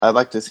I'd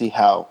like to see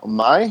how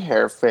my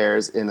hair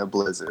fares in a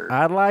blizzard.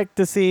 I'd like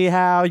to see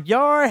how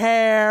your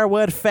hair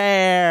would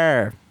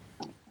fare.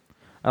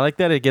 I like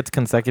that it gets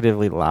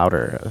consecutively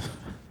louder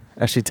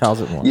as she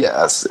tells it more.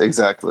 Yes,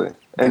 exactly.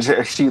 And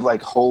she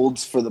like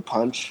holds for the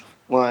punch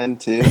line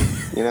too,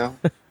 you know?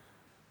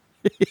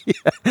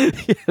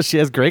 Yeah, she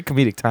has great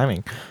comedic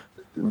timing.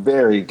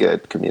 Very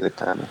good comedic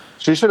timing.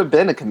 She should have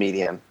been a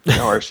comedian,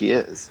 or she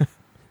is,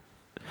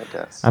 I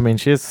guess. I mean,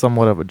 she is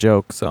somewhat of a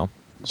joke, so.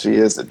 She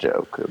is a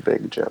joke, a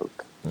big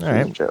joke. All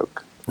right. A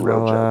joke.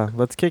 Real Well, joke.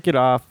 let's kick it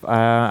off.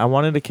 I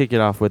wanted to kick it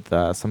off with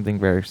something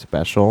very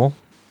special.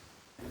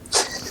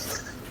 It's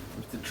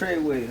the tray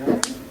weight, huh?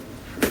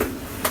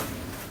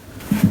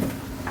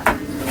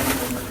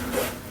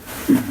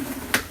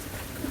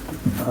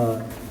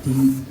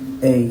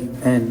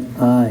 DANIEL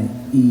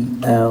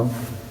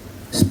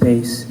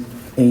space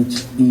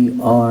HERNANDEZ.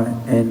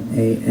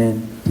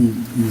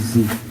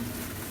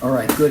 All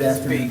right, good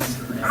afternoon,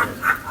 Mr. Fernandez.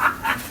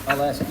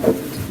 I'll ask you to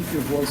please keep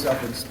your voice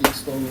up and speak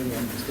slowly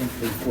and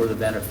distinctly for the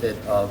benefit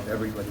of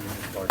everybody in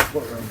this large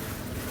courtroom.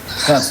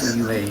 Counsel,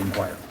 you may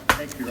inquire.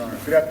 Thank you, Your Honor.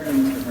 Good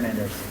afternoon, Mr.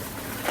 Hernandez.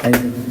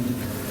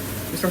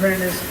 Mr.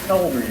 Hernandez, how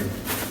old are you?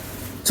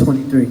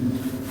 23. Do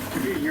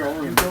you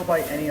go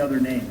by any other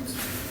names?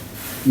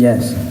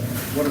 Yes.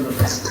 What are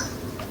those?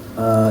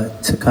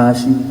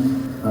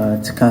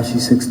 Takashi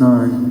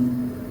 69.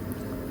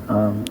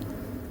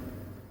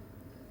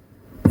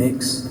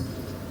 Pix.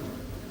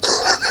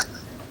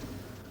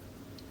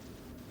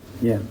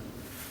 Yeah.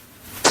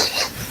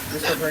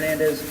 Mr.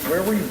 Hernandez,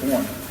 where were you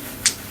born?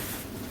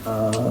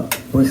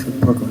 Bushwick,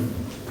 Brooklyn.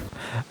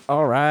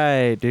 All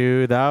right,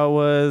 dude. That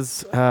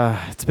was.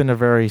 It's been a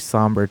very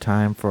somber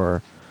time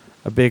for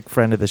a big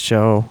friend of the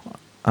show.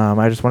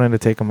 I just wanted to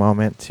take a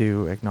moment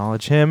to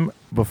acknowledge him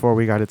before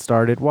we got it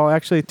started. Well,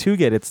 actually, to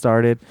get it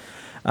started,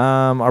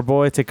 our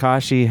boy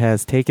Tekashi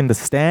has taken the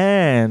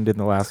stand in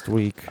the last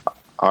week.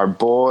 Our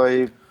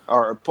boy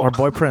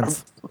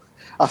Prince.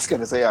 I was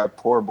going to say our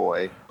poor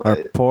boy. Our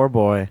poor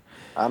boy.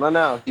 I don't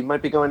know. He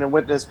might be going in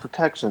witness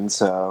protection,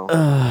 so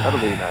that'll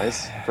be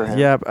nice for him.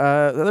 Yeah,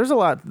 there's a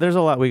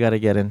lot we got to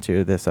get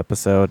into this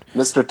episode.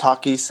 Mr.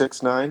 Taki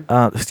 69.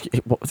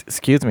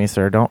 Excuse me,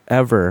 sir. Don't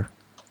ever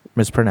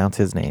mispronounce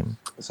his name.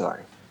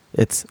 Sorry.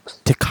 It's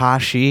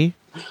Tekashi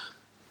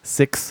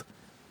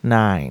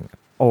 69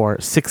 or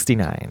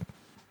 69.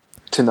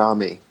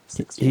 Tanami.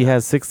 He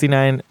has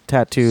 69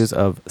 tattoos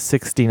of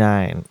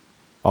 69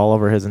 all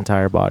over his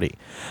entire body.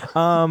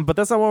 But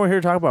that's not what we're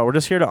here to talk about. We're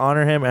just here to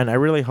honor him, and I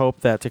really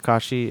hope that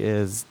Tekashi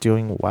is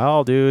doing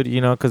well, dude. You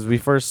know, because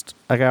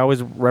I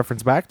always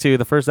reference back to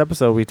the first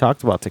episode, we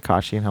talked about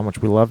Tekashi and how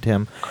much we loved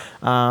him.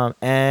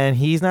 And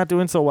he's not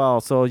doing so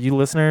well. So you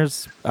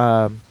listeners,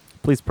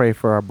 please pray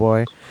for our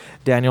boy,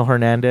 Daniel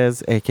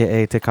Hernandez,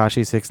 a.k.a.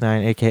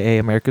 Tekashi69, a.k.a.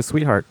 America's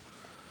Sweetheart.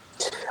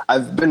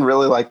 I've been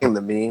really liking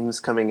the memes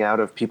coming out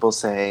of people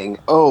saying,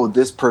 "Oh,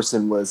 this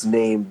person was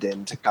named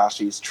in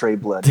Tekashi's Trey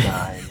Blood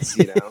Nines,"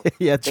 you know?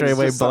 Yeah, Trey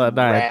Blood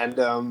Nine.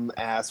 Random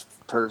ass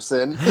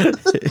person.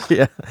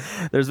 Yeah,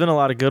 there's been a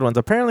lot of good ones.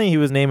 Apparently, he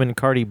was naming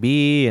Cardi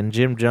B and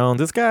Jim Jones.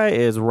 This guy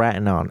is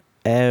ratting on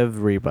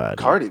everybody.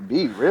 Cardi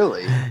B,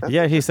 really?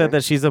 Yeah, he said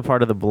that she's a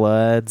part of the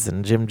Bloods,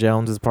 and Jim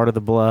Jones is part of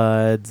the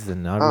Bloods,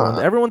 and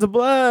everyone's a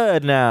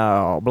Blood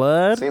now.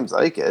 Blood? Seems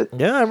like it.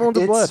 Yeah, everyone's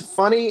a Blood. It's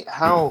funny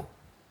how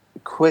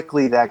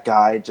quickly that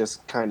guy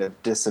just kind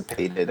of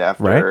dissipated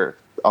after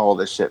all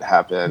this shit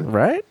happened.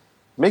 Right?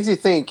 Makes you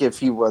think if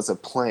he was a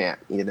plant,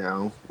 you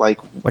know, like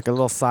a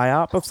little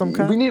psyop of some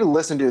kind. We need to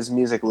listen to his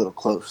music a little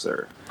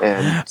closer.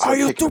 And are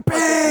you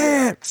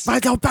stupid? I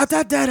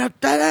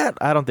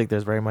don't think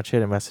there's very much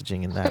hidden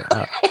messaging in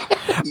that.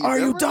 Are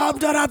you dumb?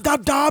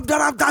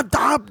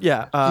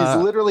 Yeah.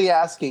 He's literally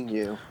asking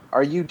you,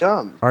 "Are you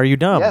dumb? Are you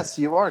dumb?" Yes,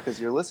 you are, because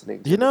you're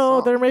listening to You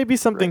know, the there may be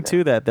something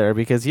to that there,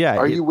 because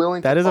are you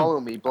willing to follow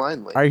me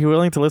blindly? Are you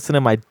willing to listen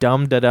to my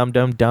dumb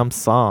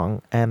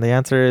song? And the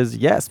answer is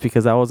yes,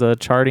 because that was a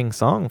charting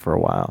song for a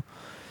while.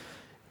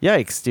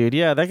 Yikes, dude.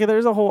 Yeah,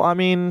 there's a whole. I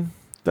mean,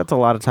 that's a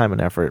lot of time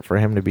and effort for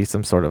him to be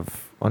some sort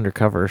of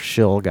undercover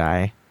shill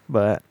guy,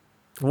 but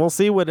we'll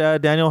see what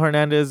Daniel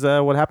Hernandez,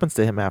 what happens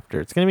to him after.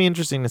 It's going to be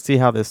interesting to see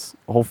how this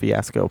whole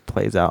fiasco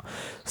plays out.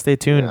 Stay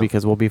tuned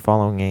because we'll be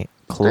following it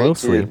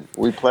closely.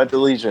 We pledge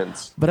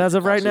allegiance. But as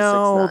of right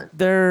now,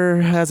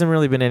 there hasn't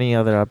really been any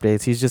other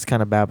updates. He's just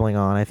kind of babbling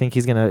on. I think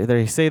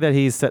they say that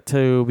he's set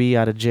to be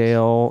out of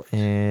jail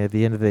at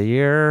the end of the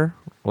year,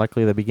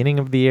 likely the beginning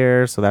of the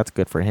year, so that's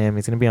good for him.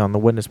 He's going to be on the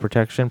witness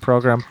protection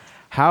program.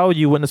 How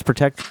you witness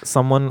protect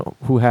someone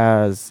who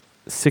has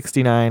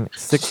 69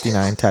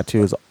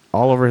 tattoos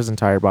all over his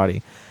entire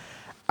body,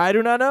 I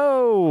do not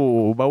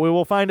know, but we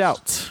will find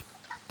out.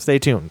 Stay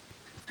tuned.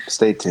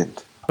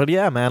 But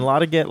yeah, man, lot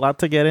to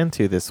get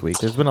into this week.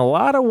 There's been a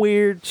lot of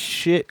weird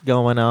shit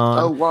going on.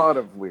 A lot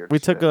of weird We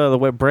took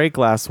a break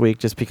last week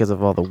just because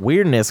of all the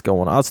weirdness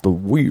going on. That's the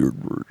weird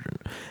version.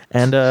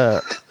 And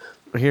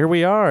here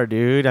we are,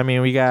 dude. I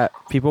mean, we got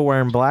people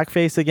wearing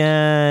blackface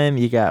again.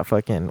 You got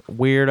fucking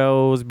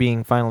weirdos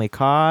being finally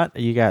caught.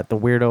 You got the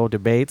weirdo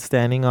debate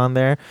standing on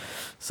there.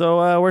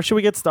 So where should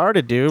we get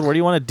started, dude? Where do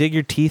you want to dig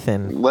your teeth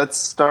in? Let's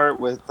start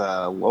with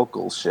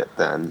local shit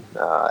then.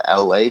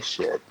 LA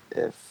shit.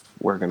 If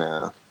we're going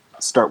to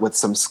start with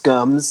some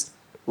scums,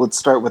 let's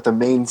start with the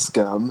main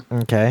scum.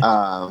 Okay.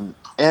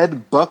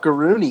 Ed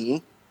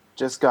Buckaroni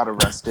just got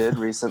arrested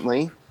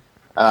recently.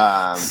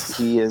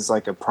 He is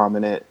like a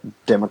prominent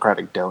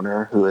Democratic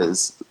donor who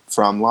is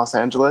from Los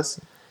Angeles.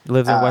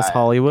 Lives in West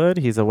Hollywood.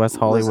 He's a West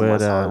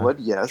Hollywood,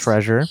 yes.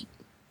 treasure.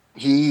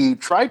 He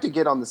tried to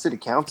get on the city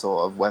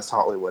council of West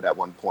Hollywood at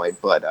one point,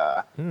 but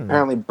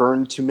apparently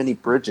burned too many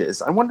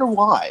bridges. I wonder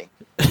why.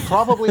 It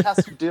probably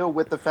has to deal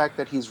with the fact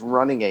that he's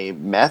running a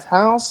meth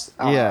house.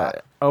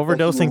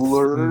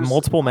 Overdosing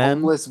multiple men.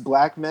 Homeless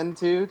black men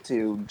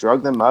to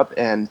drug them up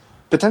and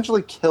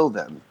potentially kill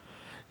them.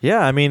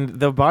 Yeah, I mean,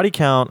 the body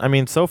count,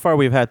 so far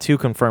we've had 2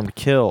 confirmed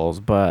kills,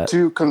 but...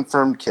 2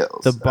 confirmed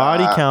kills. The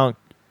body count,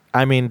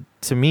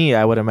 to me,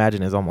 I would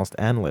imagine is almost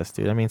endless,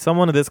 dude. I mean,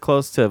 someone this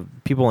close to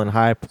people in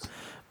high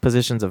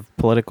positions of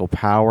political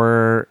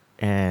power,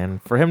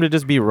 and for him to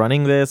just be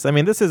running this,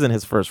 this isn't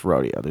his first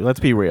rodeo, dude. Let's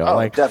be real.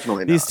 Oh,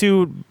 definitely these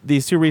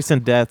two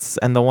recent deaths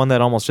and the one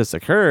that almost just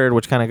occurred,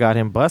 which kind of got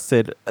him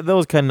busted,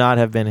 those could not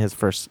have been his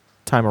first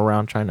time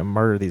around trying to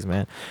murder these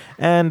men.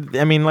 And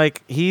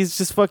he's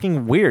just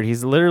fucking weird.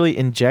 He's literally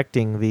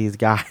injecting these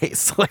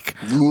guys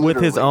with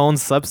his own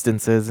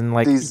substances and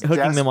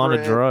hooking them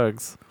onto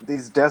drugs.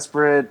 These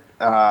desperate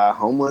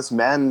homeless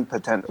men,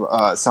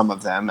 some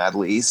of them at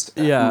least,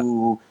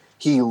 who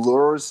he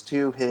lures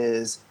to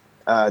his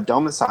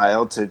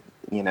domicile to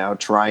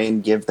try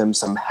and give them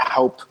some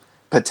help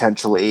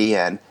potentially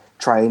and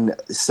try and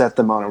set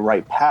them on a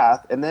right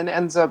path, and then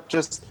ends up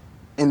just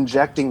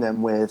injecting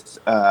them with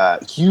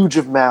huge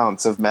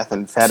amounts of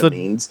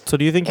methamphetamines. So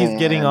do you think he's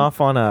getting off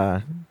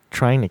on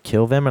trying to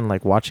kill them and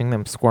watching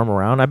them squirm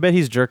around? I bet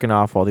he's jerking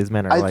off while these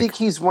men are I think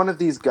he's one of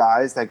these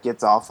guys that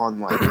gets off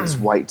on this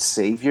white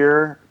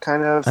savior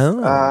kind of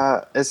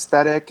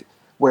aesthetic,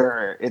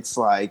 where it's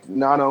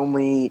not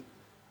only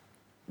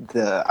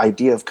the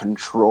idea of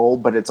control,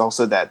 but it's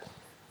also that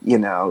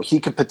he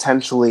could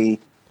potentially...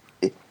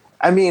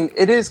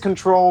 it is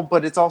control,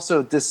 but it's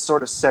also this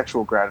sort of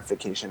sexual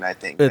gratification, I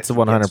think. It's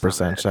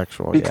 100%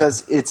 sexual.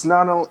 Because it's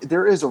not only...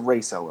 There is a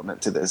race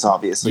element to this,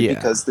 obviously,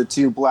 because the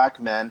 2 black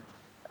men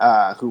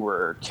who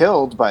were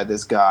killed by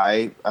this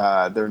guy,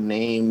 their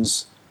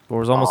names... There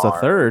was almost a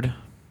third.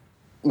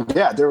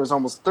 Yeah, there was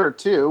almost a third,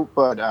 too,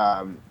 but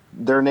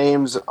their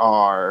names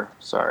are...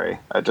 Sorry,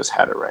 I just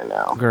had it right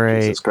now.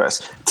 Great. Jesus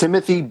Christ.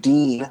 Timothy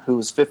Dean,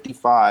 who's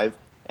 55,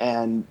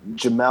 and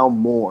Jamel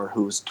Moore,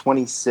 who's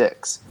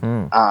 26.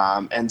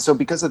 And so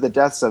because of the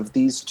deaths of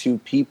these 2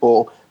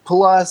 people,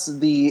 plus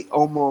the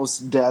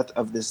almost death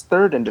of this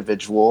third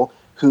individual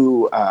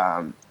who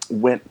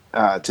went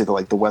to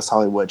the West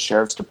Hollywood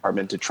Sheriff's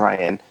Department to try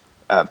and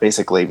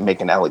basically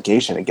make an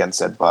allegation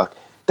against Ed Buck,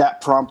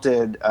 that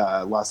prompted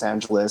Los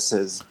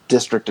Angeles'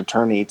 district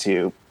attorney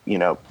to,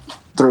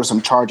 throw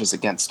some charges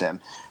against him.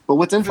 But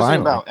what's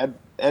interesting about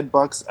Ed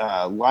Buck's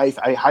life,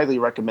 I highly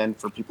recommend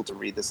for people to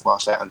read this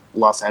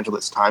Los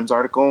Angeles Times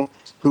article,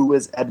 Who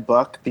is Ed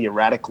Buck? The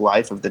Erratic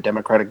Life of the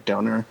Democratic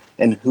Donor,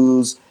 and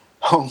whose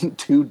home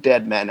 2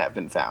 dead men have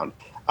been found.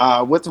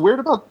 What's weird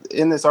about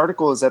in this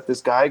article is that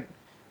this guy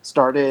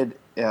started,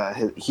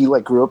 he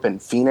grew up in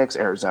Phoenix,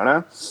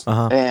 Arizona,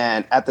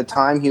 and at the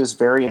time he was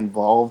very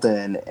involved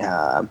in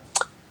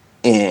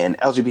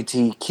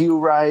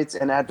LGBTQ rights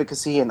and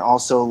advocacy, and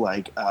also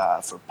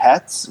for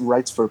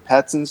rights for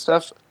pets and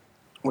stuff.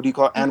 What do you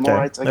call it? Animal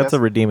rights, I guess. That's a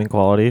redeeming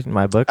quality in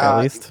my book, at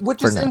least.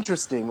 Which is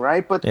interesting,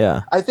 right? But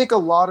I think a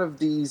lot of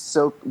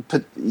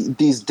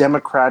these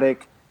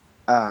Democratic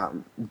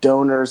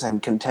donors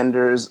and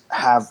contenders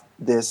have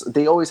this.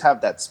 They always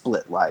have that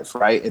split life,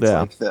 right?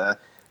 It's the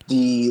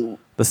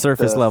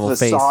surface level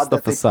facade face,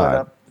 the facade they put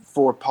up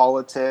for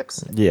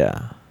politics.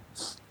 Yeah.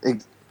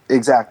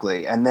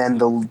 Exactly. And then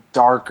the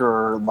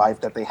darker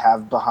life that they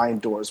have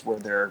behind doors, where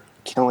they're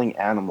killing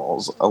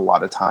animals a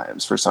lot of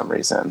times for some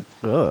reason.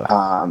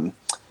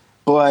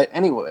 But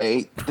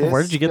anyway,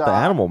 where did you get the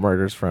animal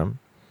murders from?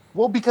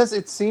 Well, because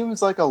it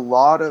seems like a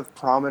lot of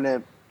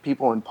prominent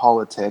people in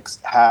politics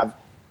have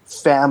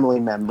family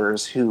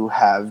members who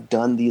have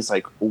done these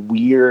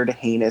weird,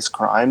 heinous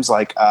crimes.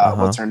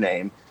 What's her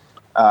name?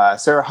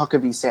 Sarah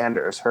Huckabee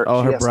Sanders. She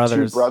has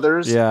brothers. 2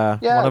 brothers. Yeah.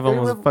 One of them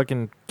was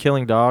fucking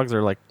killing dogs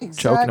or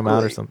choking them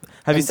out or something.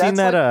 Have you seen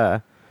that?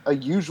 A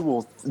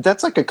usual.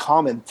 That's a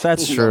common thing.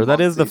 That's true.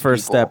 That is the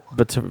first step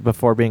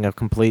before being a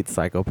complete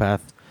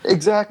psychopath.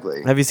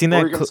 Exactly. Have you seen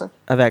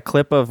that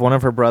clip of one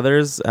of her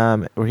brothers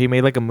where he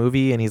made a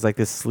movie and he's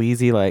this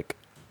sleazy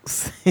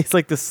he's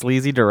this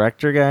sleazy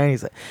director guy, and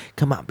he's like,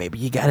 "Come on, baby,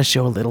 you gotta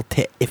show a little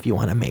tit if you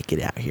want to make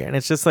it out here." And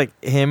it's just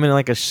him in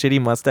a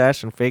shitty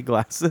mustache and fake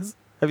glasses.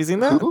 Have you seen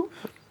that? Who?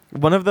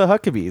 One of the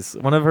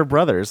Huckabees, one of her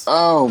brothers.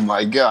 Oh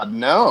my God,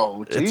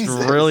 no! It's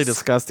Jesus. really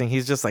disgusting.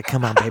 He's just like,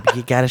 come on, baby,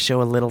 you gotta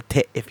show a little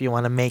tit if you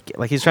want to make it.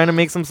 Like he's trying to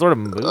make some sort of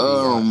movie.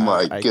 Oh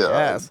my I God.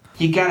 guess.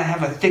 You gotta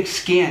have a thick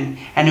skin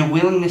and a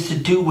willingness to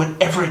do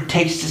whatever it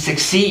takes to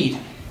succeed.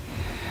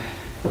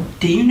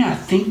 Do you not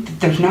think that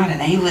there's not an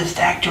A-list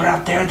actor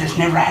out there that's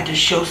never had to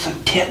show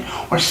some tit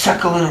or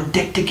suck a little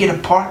dick to get a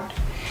part?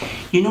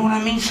 You know what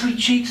I mean, sweet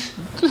cheeks?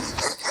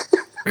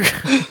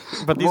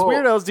 But these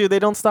weirdos, dude, they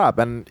don't stop,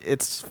 and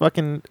it's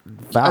fucking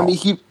foul. I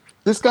mean,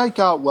 this guy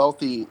got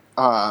wealthy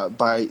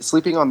by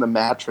sleeping on the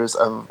mattress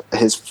of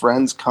his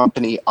friend's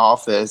company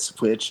office,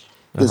 which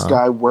this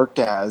guy worked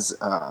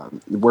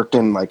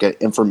in like an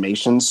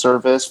information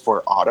service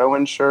for auto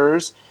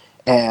insurers.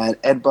 And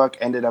Ed Buck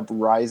ended up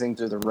rising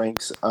through the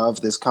ranks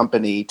of this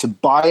company to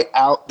buy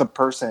out the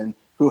person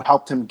who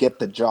helped him get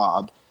the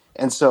job.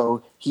 And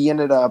so he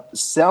ended up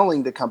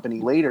selling the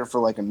company later for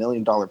like $1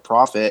 million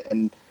profit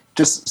and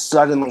just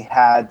suddenly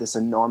had this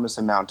enormous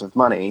amount of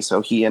money.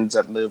 So he ends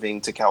up moving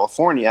to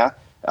California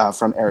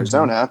from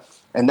Arizona.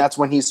 And that's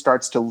when he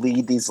starts to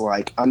lead these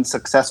like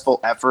unsuccessful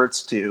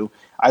efforts to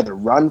either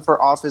run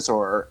for office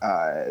or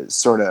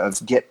sort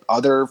of get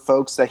other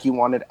folks that he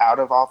wanted out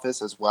of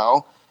office as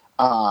well.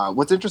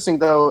 What's interesting,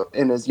 though,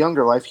 in his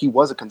younger life, he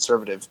was a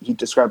conservative. He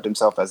described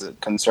himself as a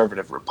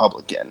conservative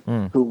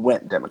Republican who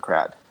went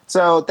Democrat.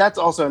 So that's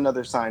also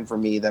another sign for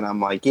me that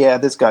I'm like, yeah,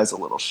 this guy's a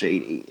little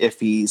shady.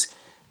 If he's,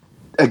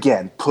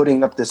 again,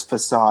 putting up this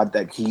facade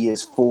that he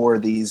is for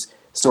these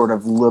sort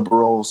of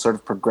liberal, sort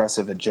of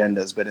progressive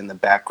agendas, but in the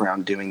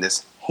background doing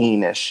this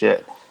heinous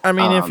shit. I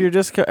mean, if you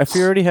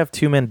already have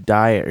 2 men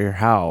die at your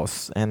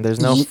house and there's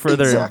no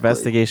further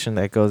investigation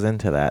that goes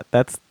into that,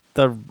 that's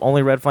the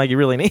only red flag you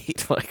really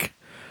need. Like,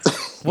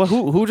 well,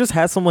 who just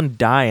has someone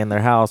die in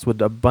their house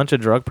with a bunch of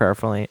drug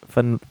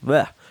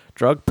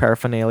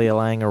paraphernalia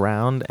lying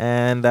around,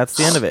 and that's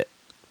the end of it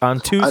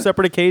on 2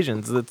 separate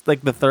occasions. It's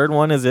like the third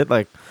one is it.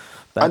 Like,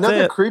 that's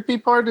another it. creepy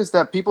part is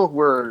that people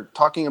were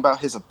talking about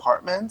his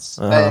apartments,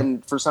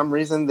 and for some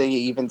reason they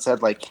even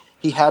said like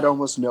he had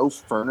almost no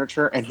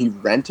furniture and he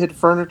rented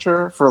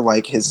furniture for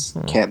like his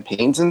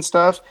campaigns and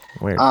stuff.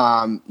 Weird.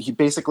 He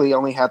basically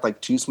only had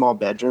like 2 small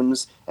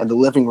bedrooms and the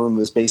living room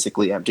was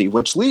basically empty,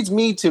 which leads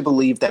me to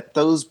believe that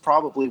those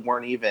probably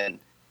weren't even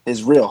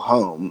his real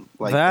home.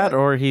 Like that,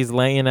 or he's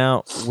laying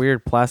out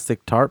weird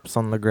plastic tarps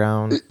on the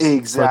ground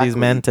exactly. for these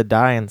men to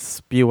die and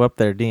spew up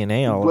their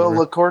DNA all over.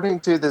 Well, according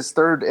to this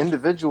third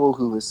individual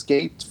who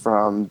escaped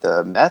from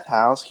the meth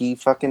house, he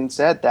fucking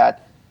said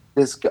that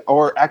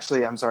or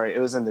actually, I'm sorry, it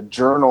was in the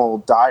journal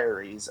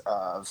diaries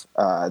of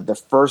the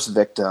first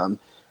victim.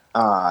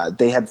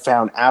 They had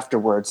found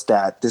afterwards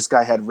that this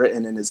guy had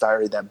written in his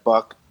diary that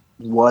Buck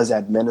was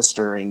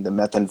administering the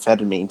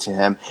methamphetamine to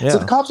him. Yeah. So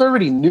the cops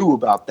already knew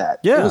about that.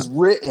 Yeah. It was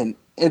written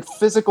in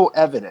physical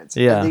evidence.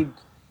 Yeah. And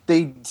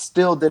they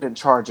still didn't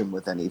charge him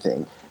with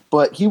anything.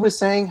 But he was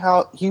saying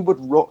how he would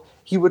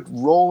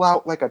roll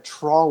out like a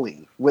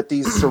trolley with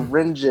these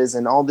syringes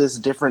and all this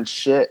different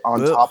shit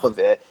on top of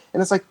it.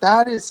 And it's like,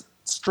 that is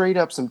straight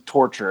up some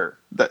torture.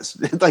 That's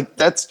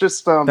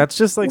just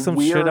like some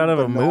shit out of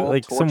a movie,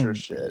 like some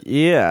shit.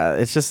 Yeah,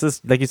 it's just this,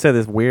 like you said,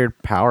 this weird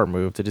power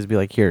move to just be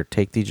like, here,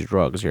 take these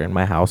drugs. You're in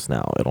my house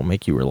now. It'll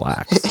make you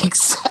relax.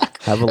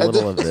 Exactly. Have a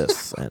little of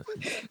this.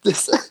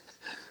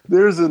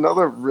 There's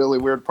another really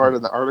weird part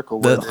of the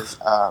article where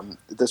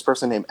this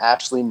person named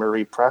Ashley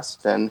Marie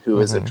Preston, who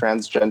is a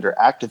transgender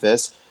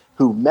activist,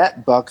 who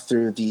met Buck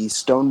through the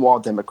Stonewall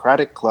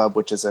Democratic Club,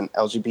 which is an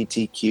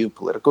LGBTQ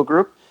political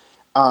group.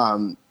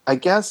 I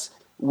guess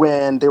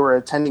when they were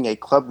attending a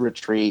club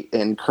retreat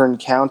in Kern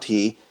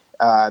County,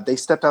 they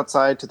stepped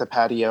outside to the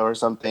patio or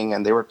something,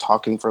 and they were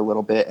talking for a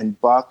little bit, and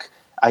Buck,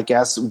 I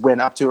guess, went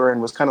up to her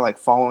and was kind of like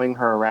following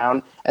her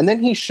around. And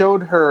then he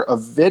showed her a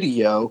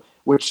video,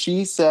 which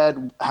she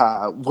said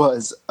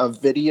was a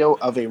video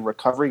of a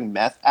recovering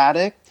meth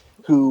addict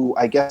who,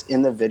 I guess,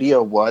 in the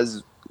video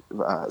was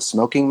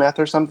smoking meth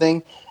or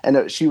something.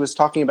 And she was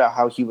talking about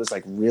how he was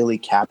like really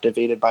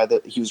captivated by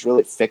he was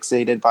really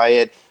fixated by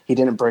it. He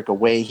didn't break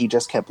away. He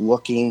just kept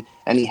looking,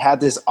 and he had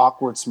this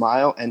awkward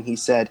smile, and he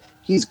said,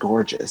 "He's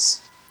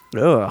gorgeous."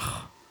 Ugh.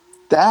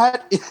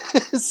 That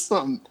is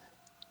some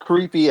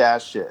creepy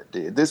ass shit,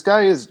 dude. This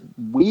guy is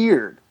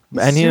weird.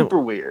 He's super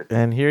weird.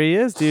 And here he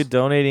is, dude,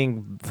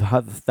 donating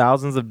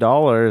thousands of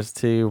dollars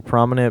to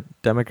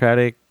prominent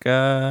Democratic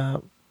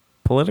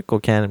political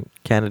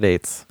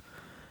candidates.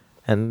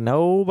 And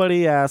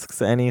nobody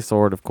asks any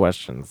sort of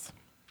questions.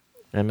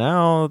 And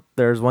now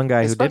there's one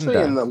guy who didn't die.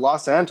 Especially in the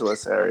Los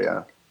Angeles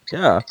area.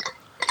 Yeah.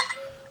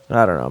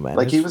 I don't know, man.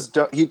 Like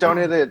he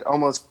donated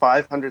almost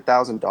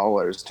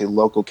 $500,000 to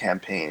local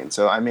campaigns.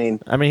 So I mean,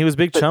 he was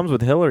big chums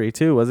with Hillary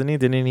too, wasn't he?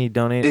 Didn't he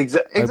donate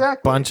a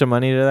bunch of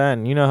money to that?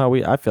 And you know how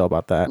I feel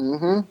about that.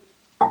 Mm-hmm.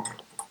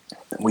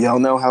 We all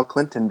know how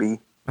Clinton be.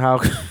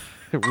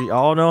 We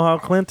all know how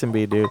Clinton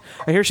be, dude.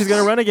 I hear she's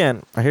gonna run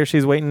again. I hear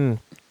she's waiting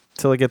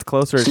till it gets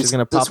closer. She's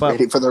gonna pop up.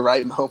 Waiting for the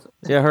right moment.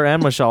 Yeah, her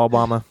and Michelle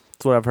Obama.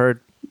 That's what I've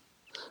heard.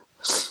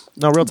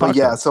 No, real talk. But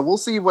yeah, so we'll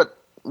see what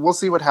we'll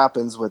see what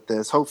happens with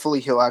this. Hopefully,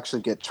 he'll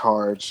actually get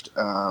charged,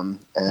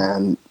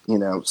 and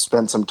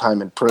spend some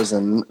time in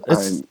prison.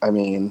 I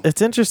mean,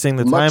 it's interesting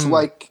much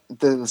like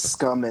the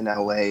scum in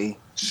LA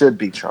should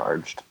be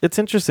charged. It's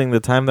interesting the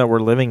time that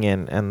we're living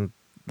in, and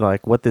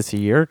like what this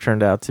year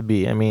turned out to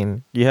be. I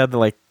mean, you had the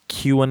like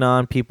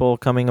QAnon people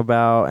coming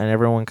about, and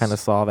everyone kind of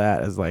saw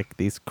that as like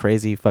these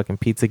crazy fucking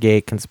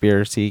Pizzagate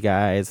conspiracy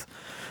guys.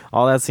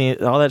 All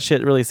that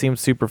shit really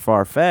seems super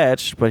far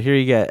fetched. But here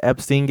you get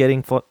Epstein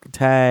getting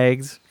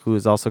tagged,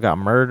 who's also got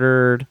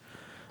murdered,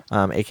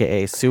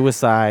 aka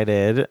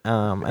suicided.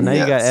 And now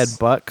you got Ed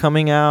Buck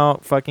coming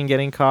out, fucking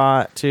getting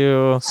caught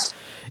too.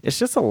 It's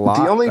just a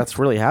lot that's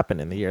really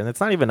happened in the year, and it's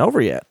not even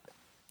over yet.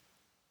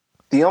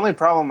 The only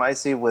problem I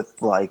see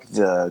with like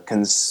the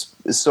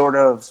sort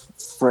of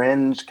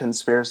fringe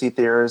conspiracy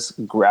theorists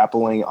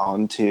grappling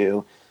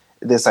onto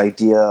this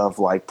idea of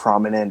like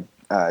prominent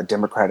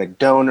Democratic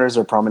donors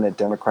or prominent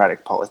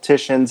Democratic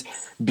politicians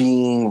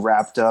being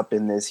wrapped up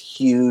in this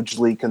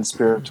hugely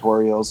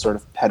conspiratorial sort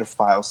of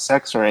pedophile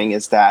sex ring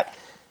is that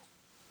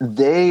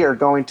they are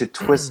going to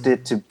twist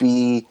it to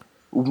be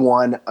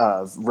one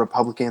of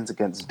Republicans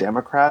against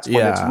Democrats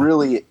when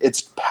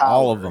it's power.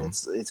 All of them.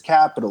 It's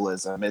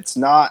capitalism. It's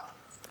not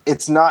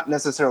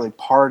necessarily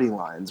party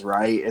lines,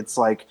 right? It's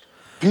like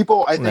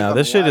people. I think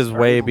this shit is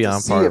way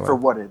beyond party lines. See it for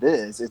what it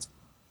is.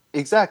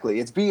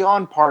 It's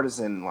beyond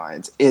partisan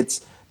lines.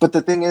 But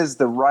the thing is,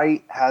 the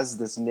right has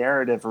this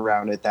narrative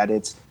around it that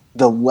it's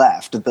the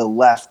left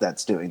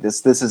that's doing this.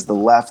 This is the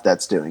left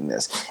that's doing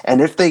this. And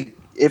if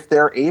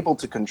they're able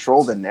to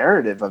control the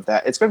narrative of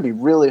that, it's going to be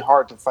really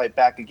hard to fight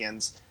back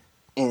against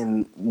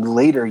in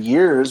later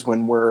years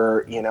when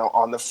we're,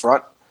 on the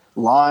front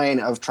line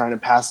of trying to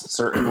pass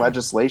certain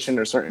legislation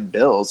or certain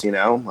bills,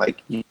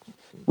 like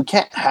we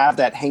can't have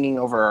that hanging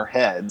over our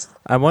heads.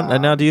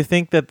 Now, do you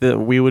think that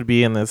we would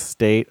be in this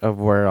state of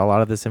where a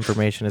lot of this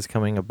information is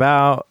coming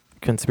about?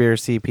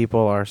 Conspiracy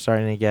people are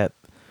starting to get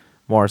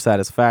more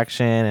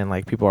satisfaction, and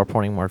like people are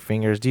pointing more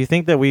fingers. Do you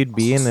think that we'd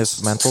be in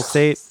this mental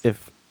state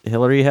if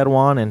Hillary had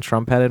won and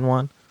Trump hadn't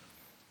won?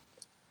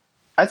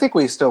 I think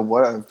we still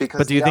would have, because.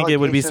 But do you think it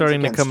would be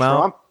starting to come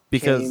out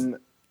because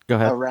go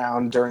ahead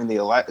around during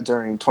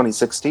during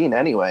 2016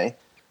 anyway?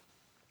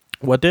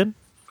 What did?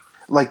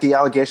 Like the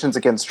allegations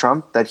against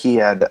Trump that he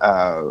had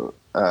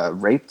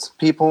raped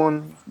people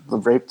and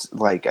raped,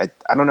 like, I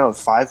don't know if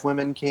 5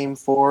 women came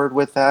forward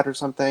with that or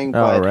something.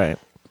 But right.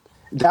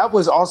 That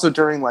was also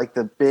during like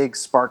the big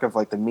spark of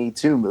like the Me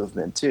Too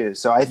movement too.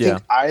 So I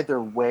think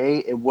either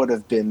way it would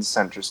have been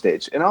center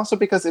stage. And also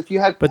because if you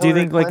had do you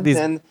think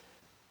Clinton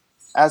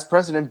as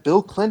president,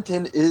 Bill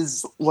Clinton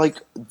is like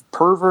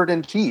pervert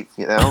in chief,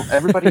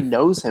 everybody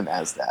knows him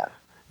as that.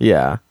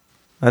 Yeah,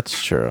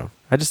 that's true.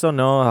 I just don't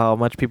know how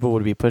much people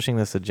would be pushing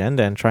this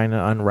agenda and trying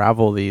to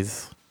unravel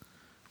these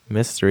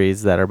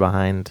mysteries that are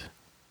behind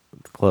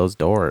closed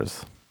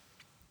doors.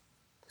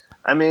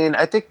 I mean,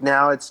 I think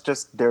now it's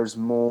just there's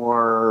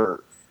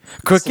more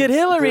crooked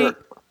Hillary.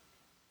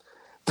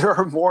 There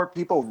are more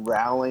people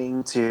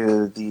rallying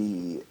to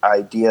the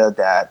idea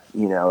that,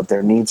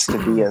 there needs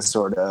to be a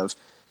sort of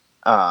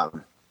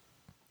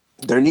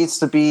there needs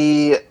to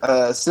be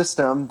a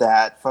system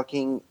that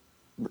fucking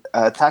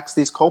attacks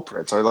these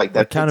culprits, or like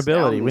that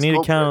accountability. We need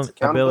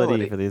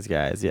accountability for these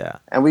guys,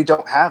 and we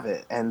don't have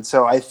it. And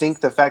so I think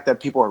the fact that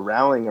people are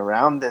rallying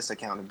around this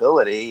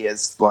accountability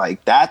is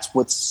like that's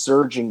what's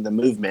surging the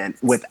movement.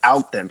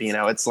 Without them,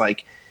 it's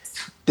like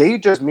they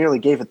just merely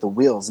gave it the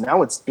wheels.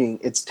 Now it's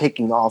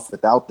taking off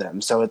without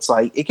them. So it's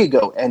like it could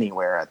go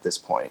anywhere at this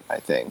point, I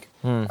think.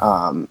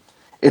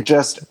 It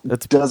just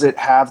does it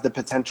have the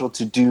potential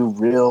to do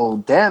real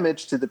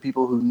damage to the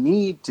people who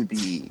need to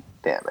be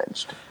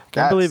damaged. I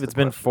can't believe it's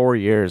been 4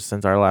 years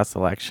since our last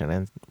election,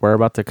 and we're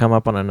about to come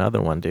up on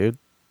another one, dude.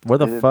 Where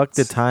the fuck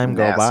did time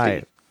go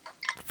by?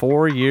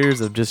 4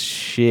 years of just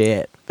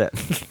shit.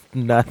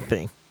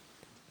 Nothing.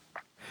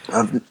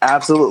 Of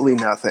absolutely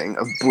nothing.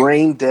 Of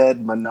brain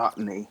dead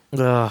monotony.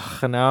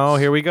 Ugh, no,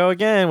 here we go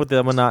again with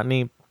the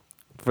monotony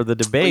for the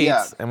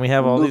debates. And we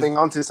have all moving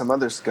on to some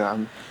other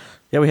scum.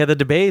 Yeah, we had the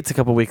debates a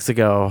couple weeks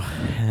ago.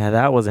 Yeah,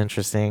 that was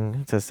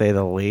interesting, to say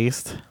the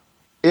least.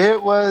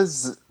 It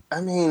was,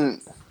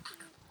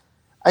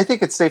 I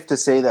think it's safe to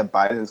say that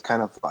Biden's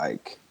kind of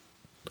like...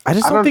 I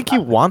don't think he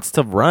wants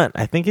to run.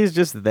 I think he's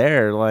just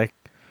there, like,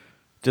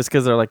 just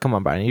because they're like, come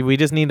on, Biden, we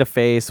just need a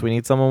face. We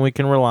need someone we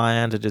can rely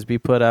on to just be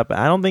put up.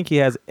 I don't think he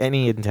has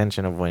any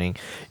intention of winning.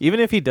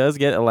 Even if he does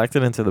get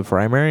elected into the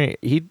primary,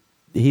 he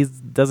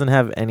doesn't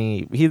have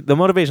any... the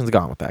motivation's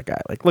gone with that guy.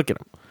 Like, look at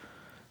him.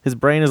 His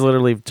brain is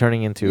literally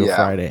turning into a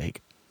fried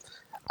egg.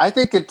 I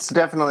think it's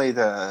definitely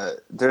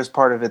there's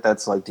part of it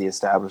that's like the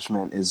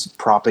establishment is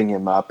propping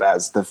him up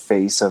as the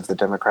face of the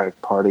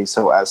Democratic Party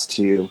so as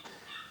to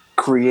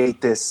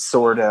create this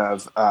sort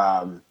of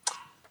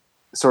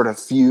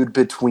feud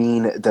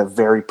between the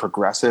very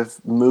progressive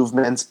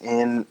movements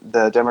in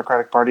the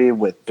Democratic Party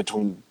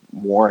between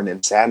Warren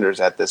and Sanders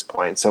at this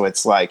point. So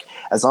it's like,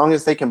 as long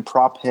as they can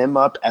prop him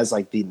up as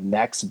like the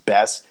next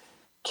best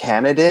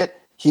candidate,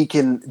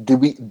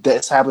 the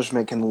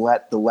establishment can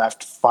let the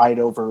left fight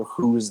over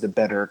who's the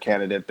better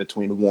candidate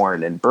between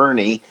Warren and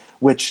Bernie,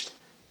 which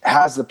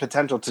has the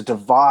potential to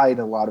divide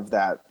a lot of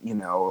that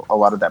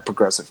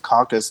progressive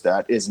caucus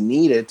that is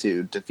needed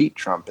to defeat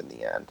Trump in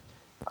the end.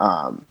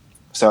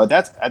 So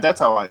that's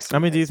how I see. I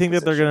mean, do you think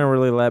that they're going to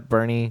really let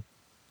Bernie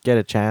get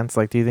a chance?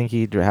 Like, do you think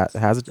he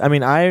has? I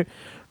mean, I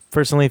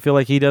personally feel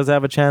like he does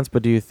have a chance,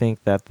 but do you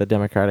think that the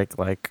Democratic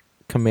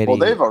committee? Well,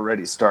 they've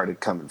already started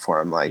coming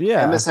for him.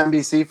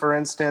 MSNBC, for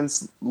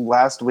instance,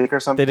 last week or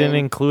something. They didn't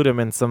include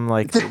him in some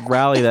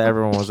rally that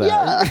everyone was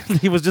at.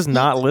 He was just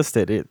not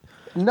listed.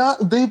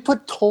 They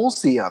put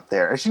Tulsi up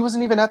there. She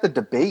wasn't even at the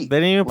debate. They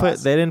didn't even put.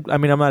 They didn't. I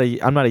mean,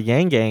 I'm not a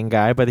Yang Gang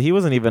guy, but he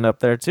wasn't even up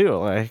there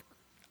too.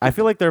 I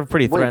feel like they're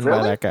pretty threatened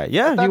by that guy.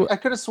 Yeah, I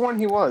could have sworn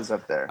he was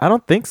up there. I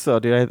don't think so,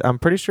 dude. I'm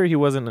pretty sure he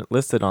wasn't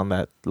listed on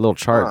that little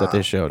chart that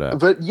they showed up.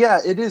 But yeah,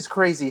 it is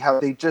crazy how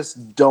they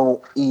just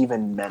don't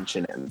even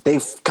mention him.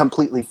 They've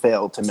completely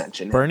failed to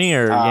mention him. Bernie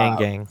or Yang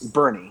Gang?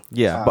 Bernie.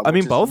 Yeah, but I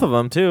mean both of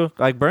them too.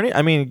 Like Bernie,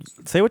 I mean,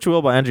 say what you will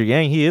about Andrew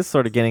Yang, he is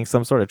sort of getting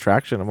some sort of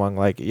traction among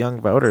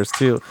young voters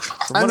too.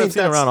 From what I've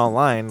seen around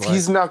online,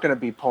 he's not going to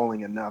be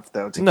polling enough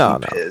though to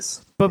keep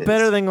his. But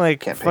better than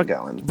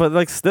going.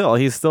 But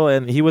he's still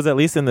in. He was at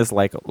least in this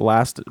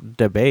last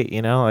debate.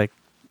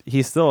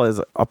 He still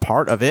is a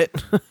part of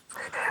it.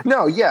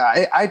 No,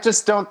 yeah, I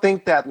just don't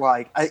think that.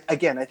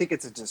 I think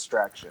it's a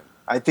distraction.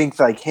 I think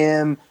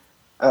him,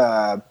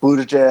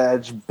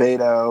 Buttigieg,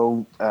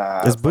 Beto.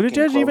 Is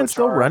Buttigieg even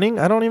still running?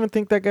 I don't even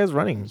think that guy's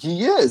running.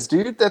 He is,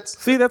 dude. That's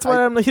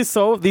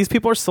why these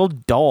people are so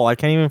dull. I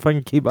can't even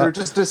fucking keep up. They're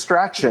just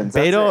distractions.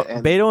 Beto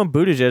and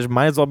Buttigieg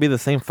might as well be the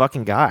same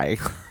fucking guy.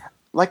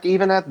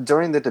 Even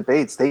during the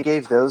debates, they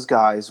gave those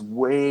guys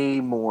way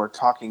more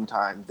talking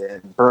time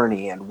than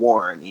Bernie and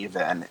Warren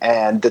even.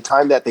 And the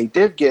time that they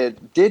did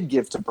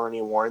give to Bernie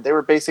and Warren, they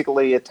were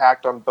basically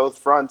attacked on both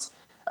fronts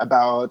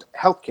about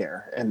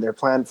healthcare and their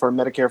plan for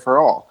Medicare for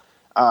all,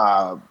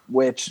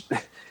 which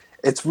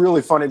it's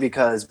really funny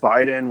because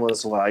Biden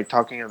was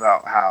talking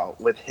about how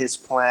with his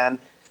plan,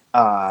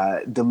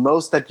 the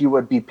most that you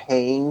would be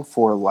paying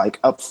for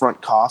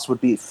upfront costs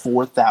would be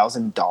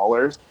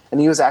 $4,000. And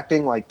he was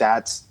acting like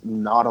that's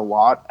not a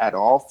lot at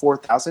all.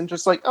 4,000,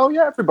 just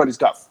everybody's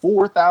got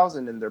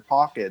 4,000 in their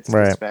pockets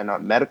to spend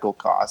on medical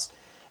costs.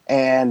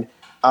 And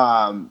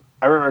I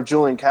remember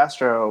Julian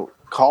Castro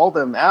called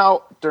him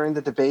out during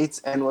the debates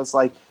and was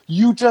like,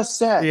 "You just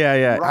said."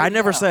 Yeah. I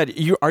never said.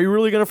 Are you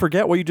really going to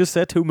forget what you you just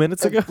said 2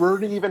 minutes ago?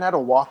 Bernie even had to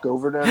walk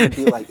over to him and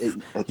be like,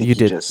 "I think you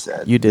just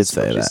said. You did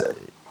say that.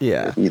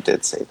 Yeah, you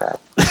did say that."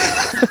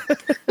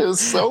 It was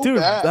so dude,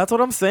 bad. That's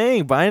what I'm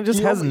saying. Biden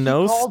just has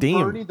no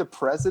steam. Bernie the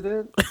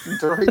president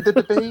during the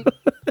debate.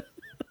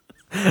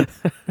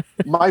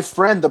 My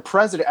friend, the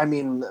president. I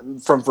mean,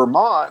 from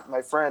Vermont.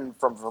 My friend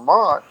from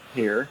Vermont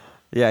here.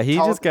 Yeah, he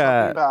just got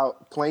talking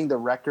about playing the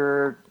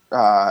record.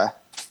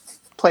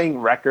 Playing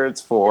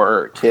records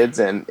for kids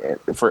and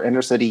for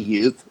inner city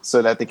youth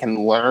so that they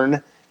can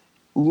learn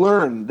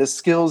the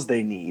skills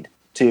they need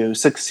to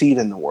succeed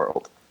in the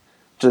world.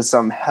 Just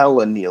some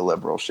hella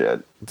neoliberal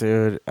shit.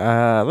 Dude,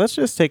 let's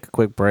just take a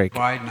quick break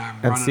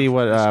and see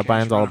what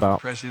Biden's all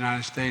about. President of the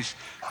United States,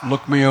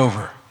 look me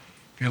over.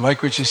 If you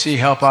like what you see,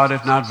 help out.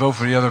 If not, vote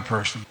for the other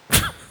person.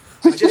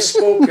 I just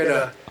spoke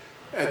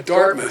at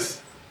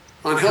Dartmouth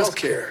on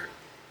healthcare.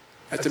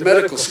 At the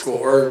medical school,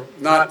 or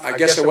not, I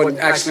guess I wasn't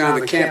actually on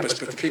the campus,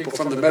 but the people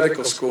from the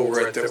medical school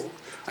were at the,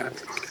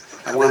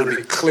 I want to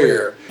be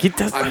clear,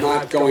 I'm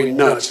not going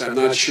nuts. I'm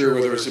not sure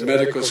whether it was a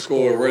medical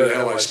school or where the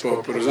hell I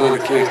spoke, but it was on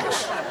the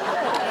campus.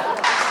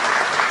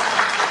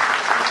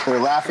 They're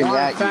laughing at you.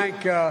 I want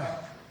to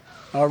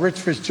thank Rich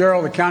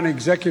Fitzgerald, the county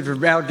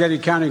executive, Allegheny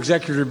County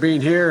executive, for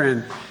being here,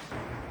 and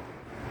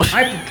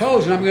I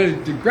propose, and I'm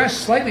going to digress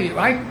slightly,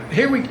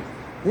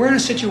 we're in a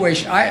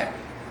situation,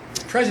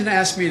 the president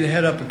asked me to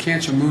head up a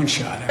cancer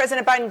moonshot.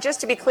 President Biden,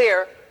 just to be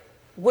clear,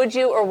 would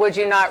you or would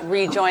you not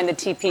rejoin the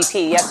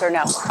TPP, yes or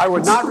no? I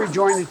would not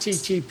rejoin the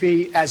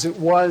TPP as it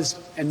was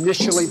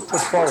initially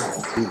put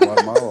forward.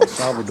 Guatemala, El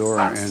Salvador,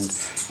 and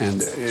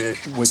to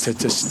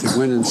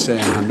win and say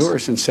in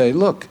Honduras and say,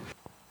 look,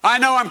 I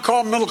know I'm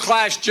called middle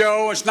class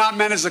Joe. It's not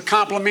meant as a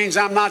compliment. Means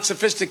I'm not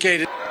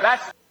sophisticated.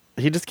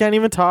 He just can't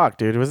even talk,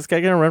 dude. Was this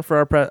guy going to run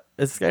for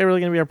is this guy really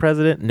going to be our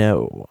president?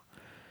 No.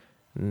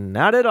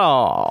 Not at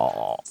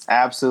all.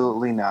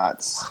 Absolutely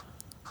not.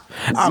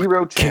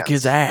 Zero chance. Kick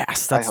his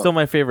ass. That's still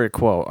my favorite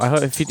quote. I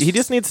hope he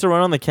just needs to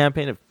run on the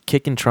campaign of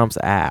kicking Trump's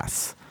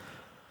ass.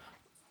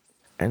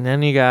 And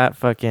then you got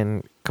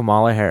fucking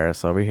Kamala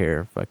Harris over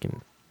here,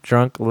 fucking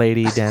drunk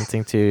lady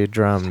dancing to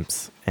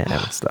drums and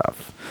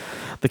stuff.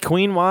 The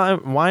Queen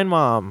Wine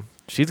Mom,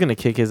 she's gonna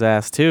kick his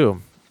ass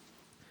too.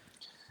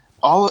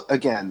 All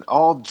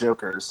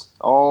jokers.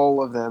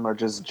 All of them are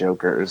just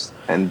jokers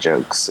and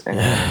jokes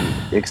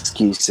and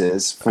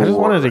excuses for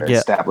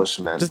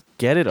establishment. Just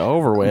get it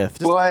over with.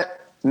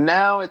 But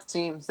now it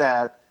seems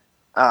that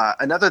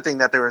another thing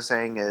that they were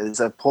saying is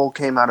a poll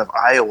came out of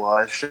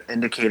Iowa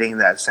indicating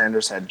that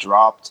Sanders had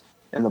dropped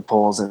in the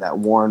polls and that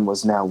Warren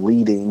was now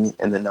leading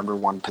in the number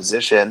one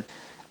position.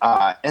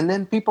 And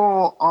then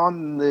people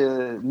on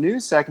the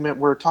news segment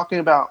were talking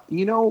about,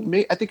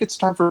 I think it's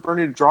time for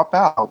Bernie to drop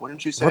out.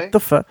 Wouldn't you say? What the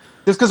fuck?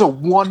 Just because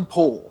of one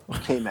poll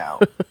came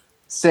out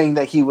saying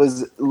that he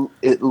was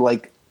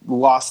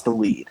lost the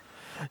lead.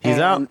 He's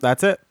out.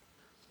 That's it.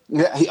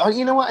 Yeah,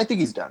 you know what? I think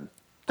he's done.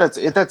 That's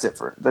it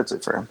for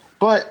him.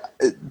 But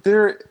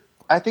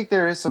I think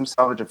there is some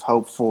salvage of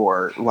hope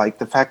for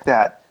the fact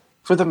that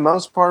for the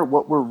most part,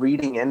 what we're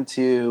reading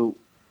into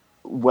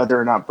whether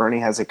or not Bernie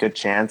has a good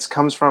chance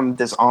comes from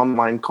this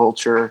online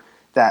culture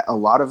that a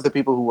lot of the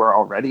people who are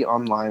already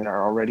online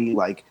are already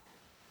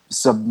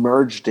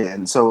submerged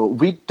in. So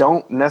we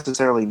don't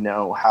necessarily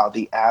know how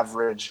the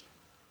average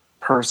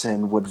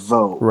person would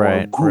vote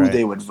or who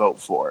they would vote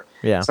for.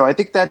 Yeah. So I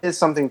think that is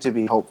something to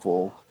be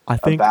hopeful I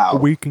think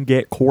about. we can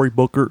get Cory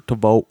Booker to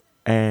vote,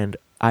 and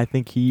I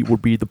think he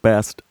would be the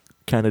best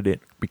candidate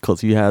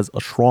because he has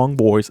a strong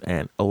voice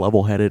and a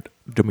level-headed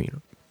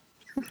demeanor.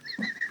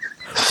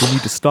 We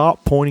need to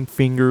stop pointing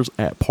fingers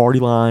at party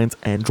lines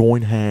and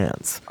join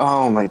hands.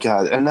 Oh my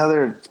God.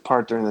 Another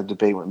part during the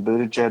debate when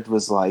Buttigieg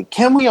was like,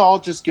 can we all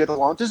just get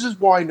along? This is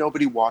why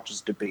nobody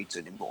watches debates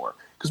anymore.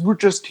 Because we're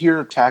just here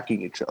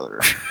attacking each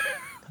other.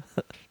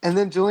 And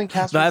then Julian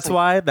Castro. That's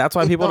why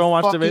people don't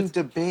watch debates.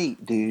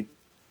 Debate, dude.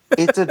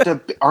 It's a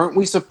debate. Aren't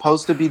we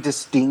supposed to be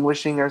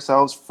distinguishing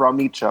ourselves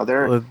from each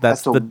other? Well,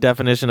 that's the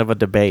definition of a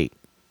debate.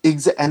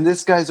 And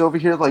this guy's over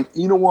here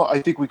you know what?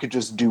 I think we could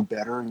just do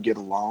better and get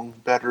along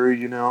better,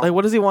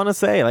 What does he want to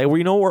say?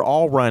 We're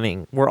all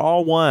running. We're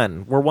all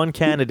one. We're one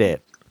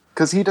candidate.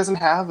 Because he doesn't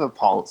have a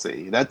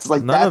policy. That's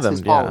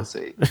his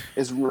policy.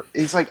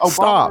 He's like,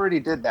 Obama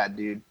already did that,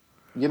 dude.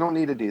 You don't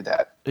need to do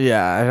that.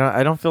 Yeah,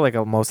 I don't feel like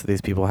most of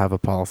these people have a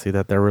policy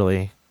that they're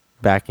really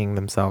backing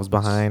themselves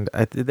behind.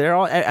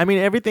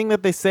 Everything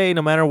that they say,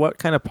 no matter what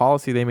kind of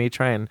policy they may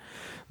try and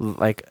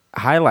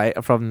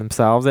highlight from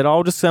themselves, it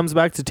all just comes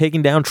back to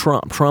taking down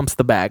Trump. Trump's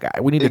the bad guy.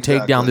 We need to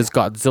take down this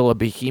Godzilla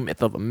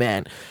behemoth of a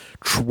man,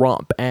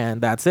 Trump,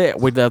 and that's it.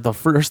 The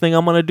first thing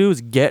I'm gonna do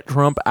is get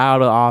Trump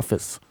out of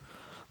office.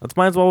 That's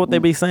might as well what they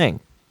be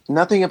saying.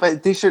 Nothing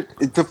about they should.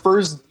 The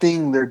first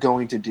thing they're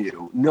going to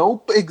do.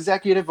 No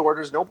executive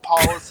orders. No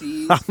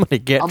policies. I'm gonna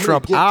get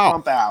Trump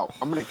out.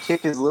 I'm gonna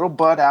kick his little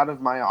butt out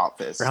of my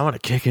office. I'm gonna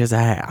kick his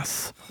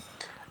ass.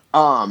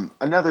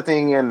 Another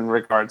thing in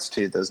regards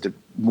to those,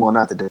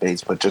 not the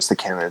debates, but just the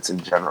candidates in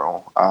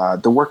general.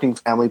 The Working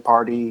Family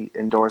Party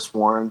endorsed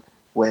Warren,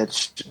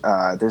 which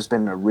there's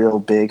been a real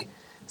big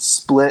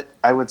split,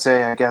 I would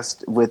say, I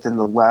guess, within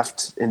the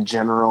left in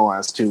general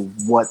as to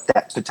what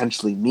that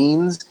potentially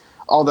means.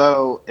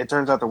 Although it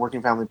turns out the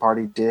Working Family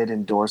Party did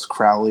endorse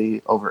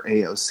Crowley over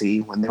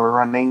AOC when they were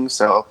running.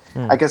 So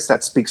I guess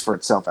that speaks for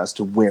itself as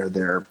to where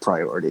their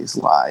priorities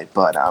lie.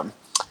 But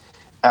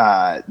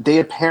they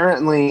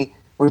apparently,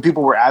 when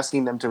people were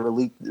asking them to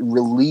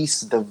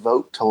release the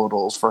vote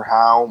totals for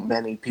how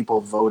many people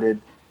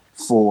voted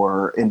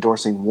for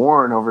endorsing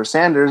Warren over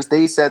Sanders,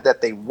 they said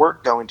that they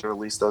weren't going to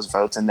release those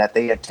votes and that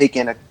they had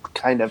taken a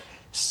kind of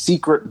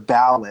secret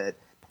ballot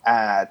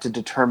to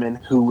determine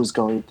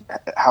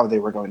how they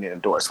were going to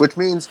endorse, which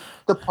means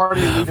the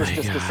party leaders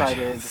just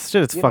decided this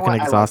shit is fucking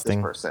exhausting.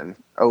 I like this person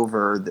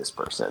over this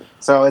person.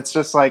 So it's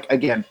just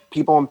again,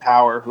 people in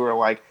power who are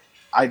like,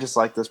 I just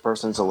like this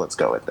person, so let's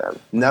go with them.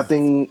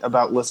 Nothing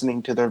about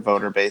listening to their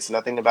voter base.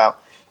 Nothing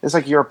about, it's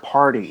like you're a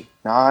party,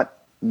 not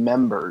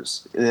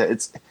members.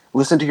 It's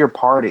listen to your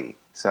party.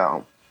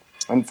 So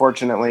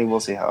unfortunately, we'll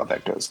see how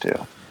that goes too.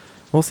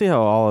 We'll see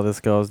how all of this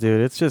goes,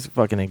 dude. It's just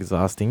fucking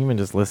exhausting, even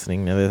just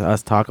listening to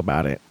us talk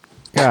about it.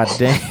 God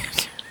damn.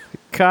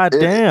 God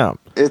damn.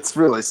 It's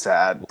really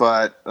sad,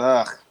 but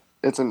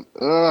it's an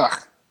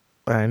ugh.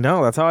 I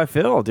know, that's how I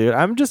feel, dude.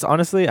 I'm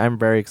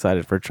very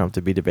excited for Trump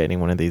to be debating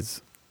one of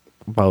these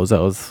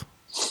bozos.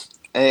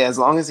 Hey, as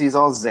long as he's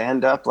all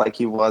zanned up like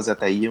he was at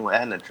that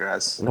UN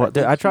address. Well,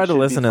 I tried to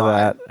listen to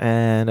that,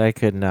 and I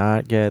could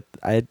not get.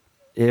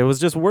 It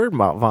was just word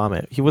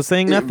vomit. He was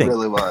saying nothing. It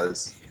really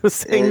was. He was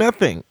saying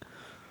nothing.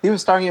 He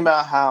was talking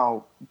about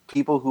how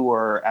people who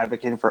are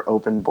advocating for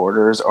open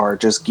borders are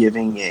just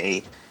giving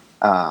an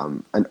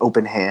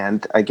open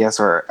hand, I guess,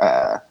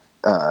 or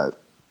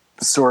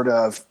sort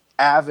of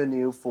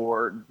avenue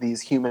for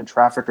these human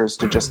traffickers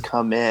to just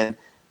come in,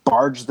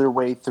 barge their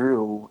way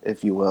through,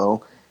 if you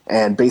will,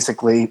 and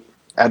basically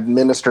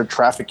administer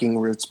trafficking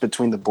routes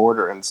between the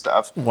border and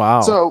stuff. Wow.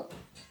 So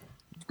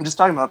I'm just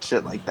talking about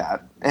shit like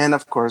that. And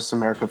of course,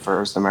 America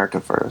first,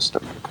 America first,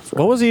 America first.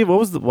 What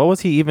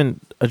was he even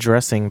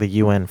addressing the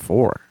UN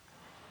for?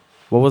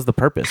 What was the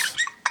purpose?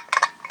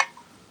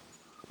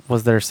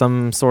 Was there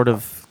some sort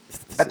of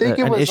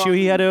an issue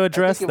he had to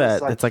address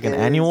it's like an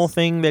annual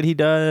thing that he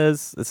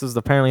does? This is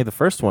apparently the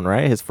first one,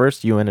 right? His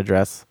first UN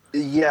address.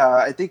 Yeah,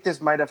 I think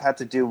this might have had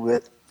to do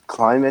with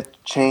climate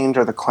change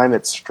or the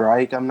climate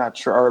strike. I'm not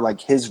sure. Or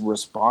his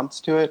response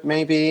to it,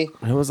 maybe.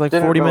 It was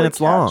 40 minutes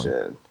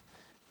long.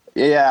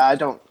 Yeah, I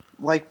don't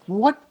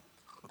what.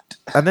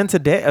 And then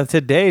today,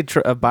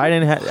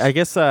 Biden had, I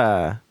guess,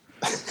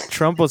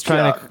 Trump was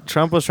trying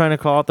to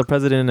call out the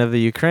president of the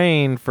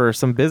Ukraine for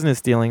some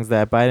business dealings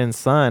that Biden's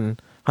son,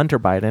 Hunter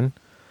Biden,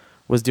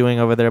 was doing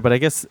over there, but I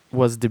guess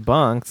was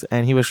debunked.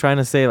 And he was trying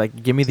to say,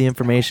 like, give me the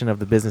information of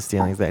the business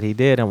dealings that he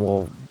did, and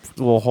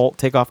we'll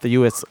take off the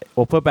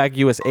we'll put back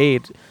U.S.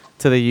 aid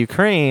to the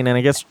Ukraine. And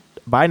I guess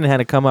Biden had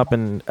to come up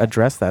and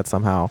address that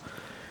somehow.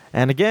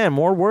 And again,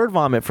 more word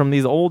vomit from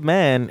these old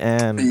men.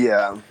 And he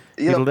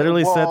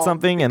literally said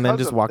something and then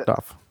just walked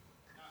off.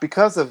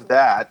 Because of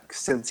that,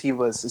 since he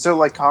was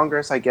like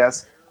Congress, I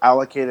guess,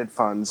 allocated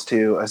funds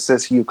to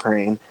assist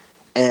Ukraine,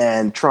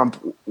 and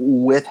Trump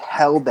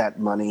withheld that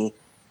money,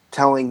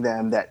 telling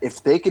them that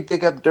if they could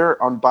dig up dirt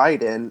on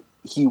Biden,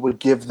 he would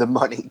give the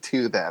money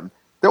to them,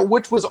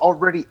 which was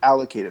already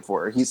allocated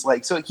for. He's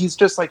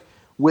just like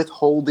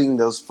withholding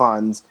those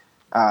funds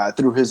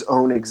through his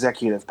own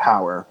executive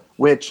power,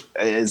 which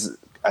is,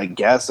 I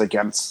guess,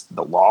 against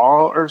the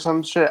law or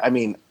some shit. I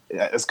mean,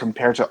 as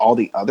compared to all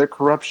the other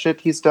corrupt shit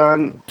he's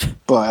done,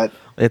 but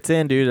it's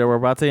in, dude. We're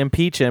about to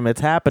impeach him.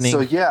 It's happening.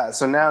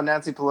 So now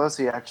Nancy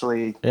Pelosi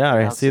actually. Yeah,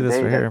 I see this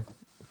right here.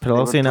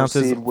 Pelosi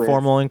announces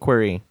formal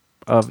inquiry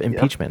of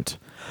impeachment.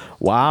 Yep.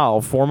 Wow,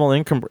 formal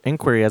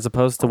inquiry as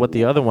opposed to what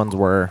the other ones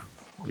were.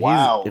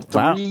 Wow,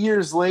 3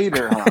 years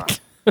later,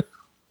 huh?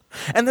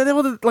 And then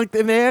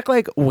they act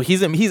like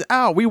he's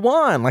out. We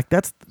won. Like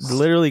that's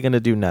literally going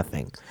to do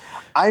nothing.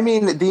 I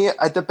mean,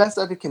 the best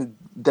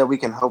that we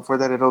can hope for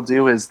that it'll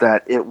do is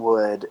that it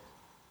would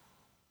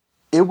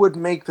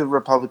make the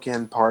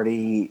Republican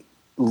Party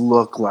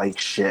look like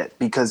shit,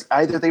 because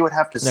either they would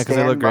have to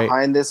stand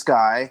behind this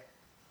guy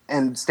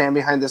and stand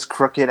behind this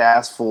crooked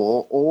ass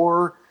fool,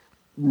 or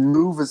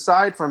move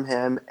aside from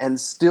him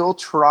and still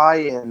try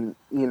and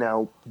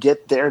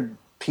get their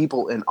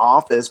people in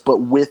office, but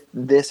with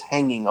this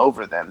hanging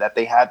over them, that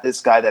they had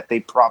this guy that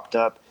they propped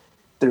up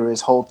through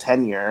his whole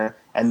tenure,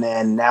 and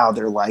then now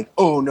they're like,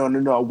 oh no,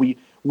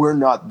 we're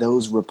not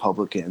those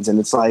Republicans. And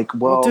it's like,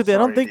 well, dude,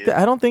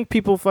 I don't think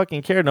people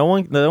fucking care. No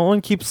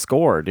one keeps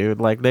score, dude.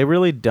 Like they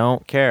really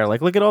don't care.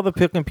 Like look at all the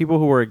people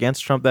who were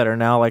against Trump that are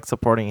now like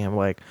supporting him,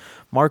 like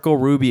Marco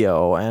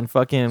Rubio and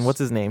fucking what's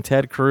his name,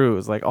 Ted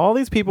Cruz. Like all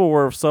these people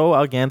were so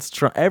against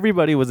Trump.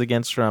 Everybody was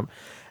against Trump.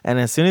 And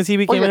as soon as he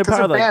became in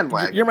power,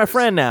 like, you're my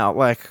friend now.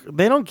 Like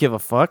they don't give a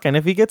fuck. And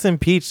if he gets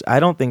impeached, I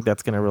don't think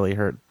that's gonna really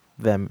hurt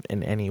them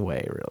in any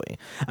way, really.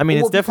 I mean,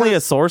 it's definitely a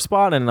sore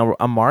spot and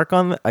a mark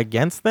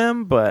against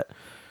them, but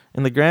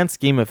in the grand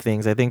scheme of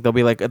things, I think they'll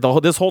be like,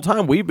 this whole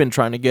time we've been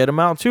trying to get him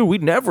out too. We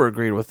never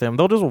agreed with him.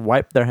 They'll just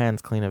wipe their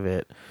hands clean of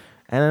it,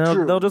 and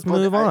then they'll just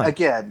move on.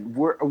 Again,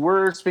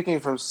 we're speaking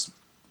from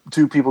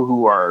two people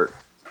who are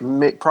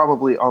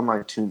probably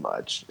online too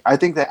much. I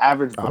think the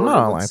average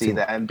voter would see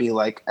that and be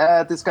like,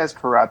 this guy's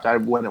corrupt. I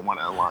wouldn't want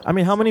to align. I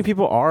mean, how many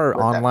people are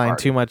online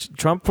too much?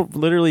 Trump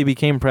literally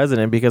became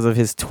president because of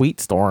his tweet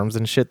storms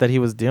and shit that he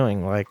was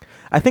doing. Like,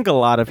 I think a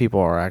lot of people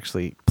are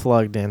actually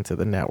plugged into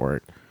the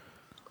network.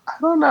 I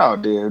don't know,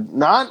 dude.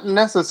 Not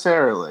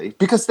necessarily.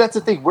 Because that's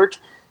the thing.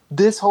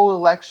 This whole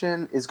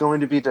election is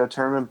going to be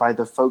determined by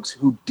the folks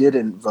who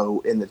didn't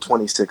vote in the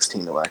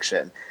 2016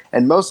 election.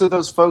 And most of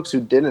those folks who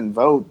didn't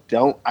vote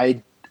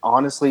I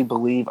honestly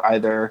believe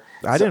either.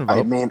 I didn't vote.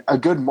 I mean, a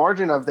good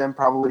margin of them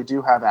probably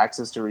do have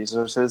access to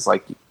resources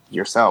like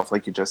yourself,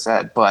 like you just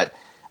said. But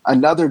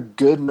another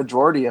good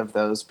majority of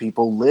those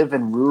people live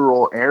in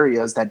rural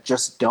areas that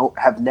just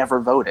have never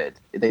voted.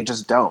 They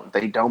just don't.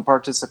 They don't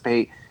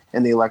participate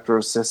in the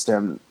electoral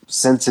system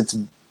since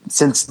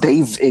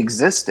they've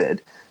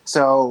existed.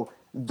 So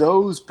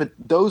those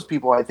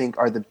people, I think,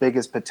 are the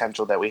biggest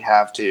potential that we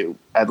have to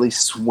at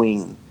least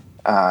swing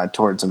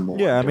towards a more.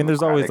 Yeah, I mean,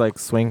 there's always like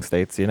swing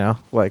states,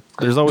 like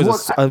there's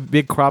always a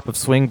big crop of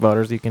swing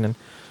voters you can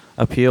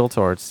appeal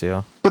towards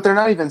too. But they're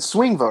not even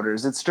swing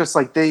voters. It's just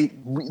like they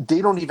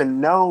don't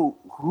even know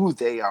who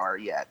they are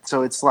yet.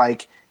 So it's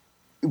like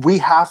we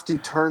have to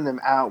turn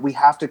them out. We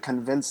have to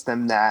convince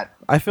them that.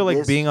 I feel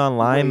like being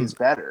online is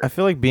better. I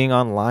feel like being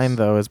online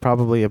though is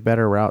probably a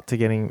better route to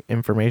getting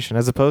information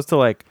as opposed to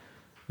like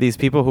these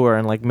people who are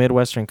in like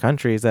Midwestern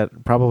countries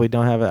that probably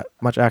don't have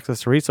much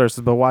access to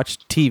resources, but watch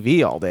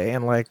TV all day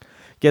and like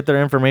get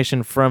their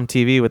information from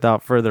TV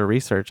without further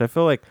research. I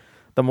feel like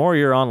the more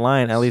you're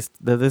online, at least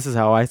this is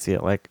how I see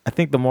it. Like, I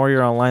think the more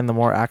you're online, the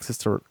more access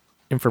to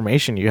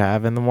information you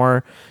have, and the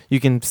more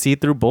you can see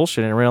through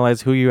bullshit and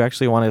realize who you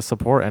actually want to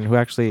support and who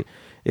actually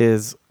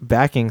is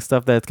backing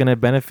stuff that's going to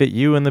benefit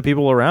you and the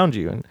people around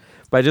you. And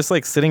by just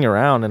like sitting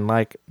around and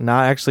like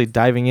not actually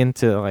diving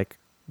into like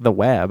the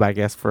web, I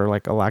guess, for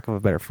like a lack of a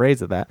better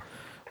phrase of that,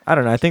 I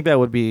don't know. I think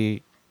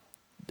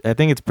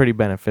it's pretty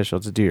beneficial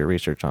to do your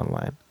research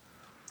online.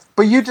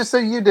 But you just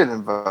said you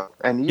didn't vote,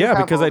 and you have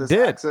because all I this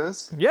did.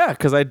 access. Yeah,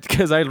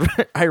 because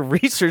I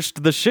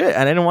researched the shit,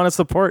 and I didn't want to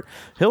support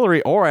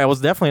Hillary, or I was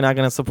definitely not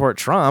going to support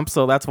Trump.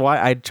 So that's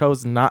why I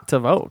chose not to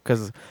vote,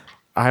 because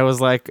I was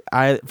like,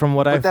 from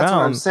what I found. That's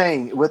what I'm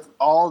saying. With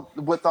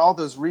all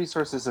those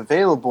resources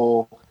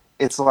available,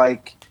 it's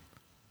like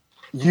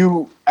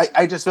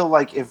I just feel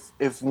like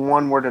if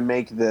one were to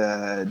make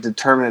the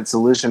determinate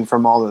solution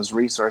from all those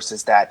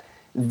resources, that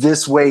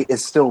this way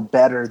is still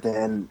better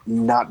than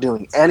not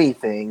doing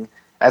anything,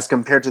 as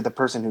compared to the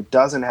person who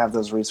doesn't have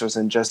those resources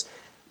and just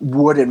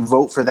wouldn't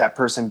vote for that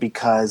person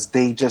because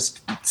they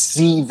just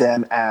see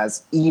them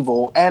as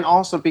evil, and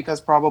also because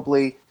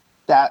probably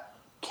that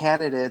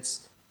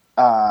candidate's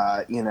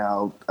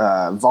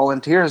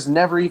volunteers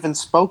never even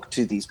spoke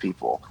to these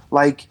people.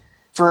 Like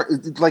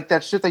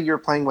that shit that you were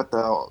playing with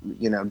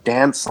the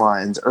dance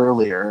lines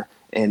earlier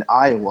in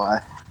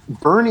Iowa,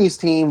 Bernie's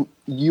team,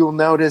 you'll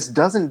notice,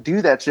 doesn't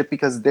do that shit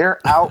because they're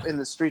out in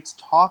the streets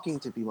talking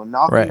to people,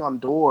 knocking on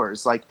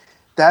doors. Like,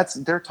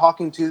 they're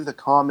talking to the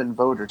common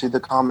voter, to the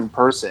common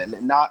person,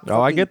 and not.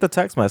 Oh, I get the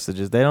text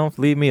messages. They don't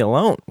leave me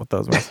alone with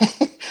those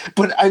messages.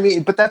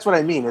 But that's what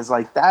I mean is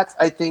like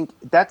I think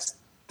that's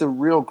the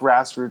real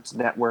grassroots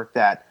network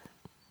that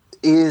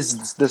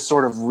is the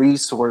sort of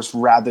resource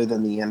rather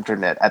than the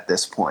internet at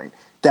this point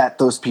that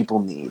those people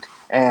need.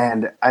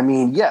 And I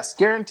mean, yes,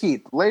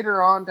 guaranteed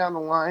later on down the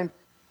line,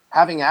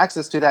 having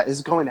access to that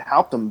is going to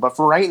help them. But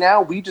for right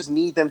now, we just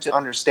need them to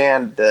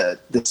understand the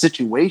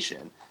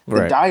situation,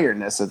 the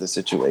direness of the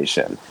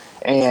situation.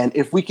 And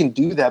if we can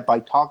do that by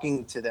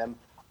talking to them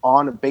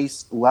on a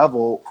base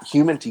level,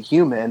 human to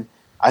human,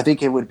 I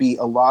think it would be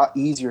a lot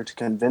easier to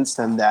convince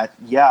them that,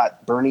 yeah,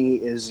 Bernie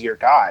is your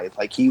guy.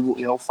 Like,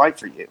 he'll fight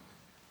for you.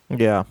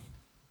 Yeah.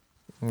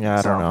 Yeah,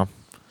 I don't know.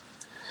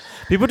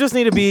 People just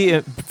need to be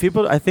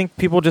I think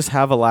people just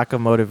have a lack of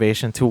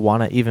motivation to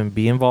want to even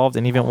be involved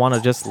and even want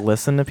to just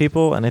listen to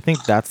people. And I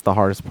think that's the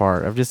hardest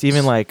part of just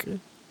even like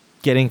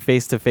getting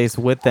face to face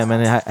with them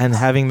and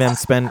having them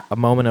spend a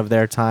moment of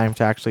their time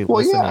to actually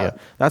listen to you.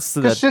 That's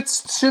the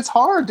shit's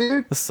hard,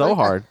 dude. It's so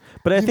hard.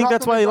 But I think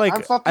that's why,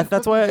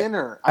 that's why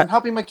dinner. I'm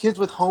helping my kids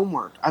with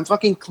homework. I'm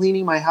fucking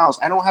cleaning my house.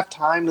 I don't have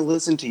time to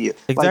listen to you.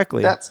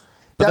 Exactly.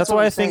 That's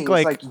why I think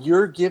like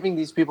you're giving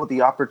these people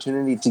the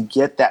opportunity to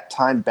get that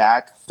time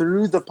back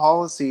through the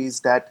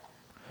policies that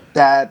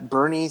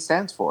Bernie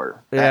stands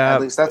for. Yeah,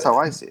 at least that's how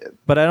I see it.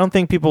 But I don't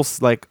think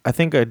I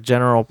think a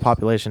general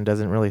population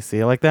doesn't really see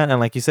it like that. And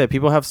like you said,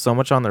 people have so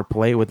much on their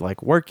plate with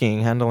like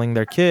working, handling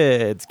their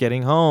kids,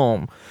 getting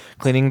home,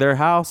 cleaning their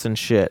house and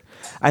shit.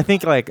 I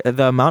think like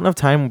the amount of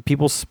time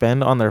people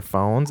spend on their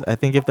phones, I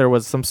think if there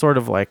was some sort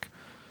of like,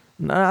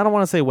 I don't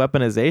want to say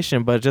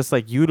weaponization, but just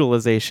like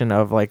utilization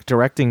of like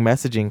directing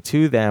messaging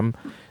to them.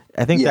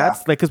 I think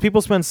that's like, because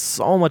people spend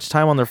so much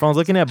time on their phones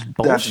looking at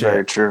bullshit. That's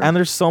very true. And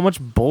there's so much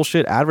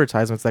bullshit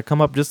advertisements that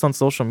come up just on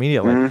social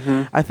media.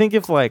 Like, I think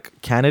if like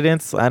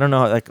candidates, I don't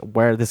know like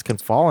where this can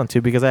fall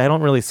into, because I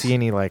don't really see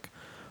any like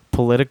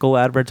political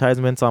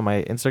advertisements on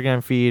my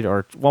Instagram feed,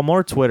 or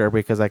more Twitter,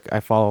 because I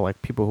follow like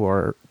people who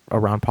are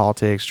around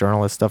politics,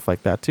 journalists, stuff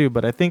like that too.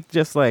 But I think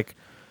just like,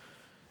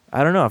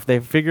 I don't know, if they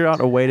figure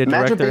out a way to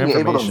direct their information.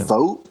 Imagine being able to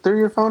vote through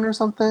your phone or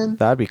something.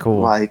 That'd be cool.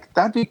 Like,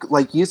 that'd be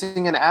like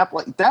using an app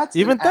like that's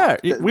even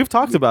that. We've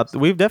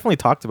definitely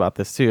talked about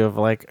this too, of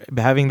like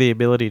having the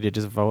ability to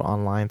just vote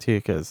online too,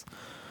 because.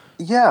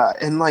 Yeah,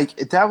 and like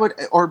that would,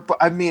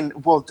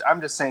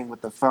 I'm just saying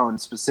with the phone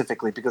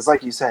specifically, because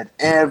like you said,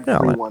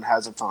 everyone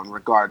has a phone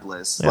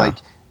regardless. Yeah. Like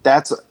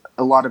that's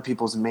a lot of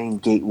people's main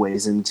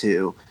gateways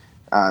into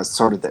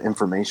sort of the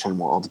information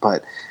world.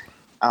 But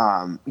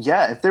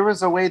if there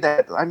was a way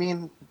that,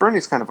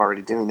 Bernie's kind of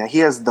already doing that. He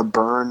has the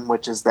Burn,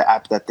 which is the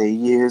app that they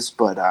use,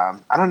 but I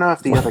don't know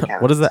if the other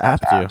candidates what does the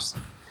app do?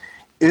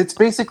 It's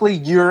basically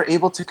you're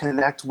able to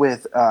connect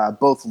with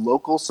both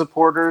local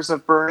supporters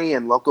of Bernie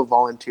and local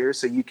volunteers,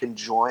 so you can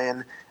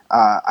join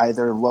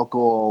either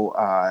local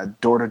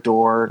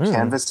door-to-door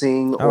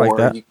canvassing,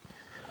 or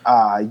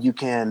you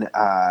can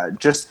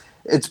just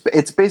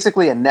it's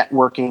basically a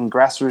networking,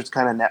 grassroots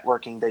kind of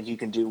networking that you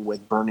can do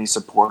with Bernie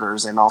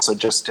supporters, and also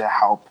just to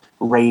help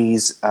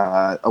raise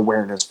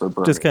awareness for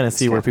Bernie. Just kind of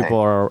see where people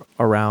are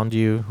around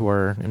you who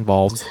are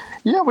involved.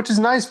 Yeah, which is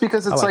nice,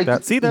 because it's like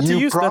that. See, that's you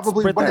use.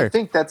 probably that's right wouldn't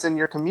think that's in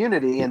your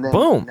community, and then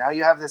boom, now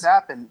you have this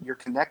app, and you're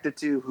connected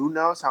to who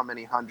knows how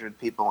many 100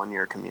 people in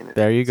your community.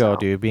 There you go,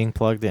 dude, being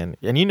plugged in.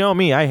 And you know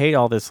me, I hate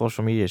all this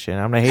social media shit.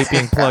 I hate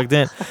being plugged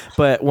in,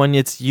 but when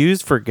it's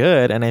used for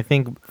good, and I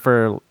think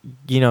for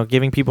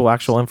giving people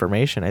actual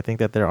information, I think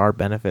that there are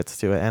benefits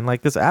to it. And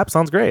like this app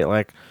sounds great.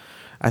 Like.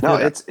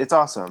 It's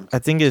awesome. I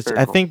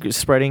think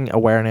spreading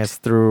awareness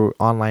through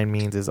online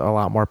means is a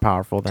lot more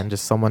powerful than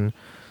just someone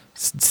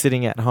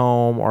sitting at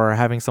home or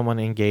having someone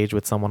engage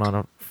with someone on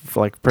a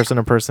like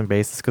person-to-person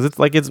basis. Because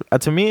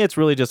it's to me, it's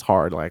really just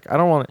hard. Like, I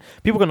don't want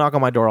people can knock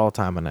on my door all the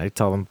time and I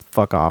tell them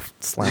fuck off,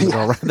 slam the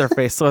door right in their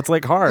face. So it's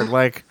like hard.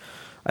 Like,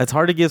 it's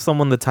hard to give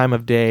someone the time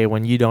of day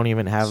when you don't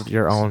even have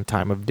your own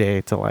time of day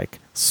to like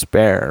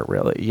spare,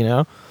 really.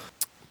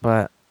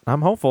 But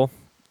I'm hopeful.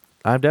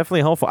 I'm definitely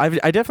hopeful. I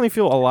definitely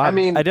feel a lot.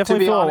 I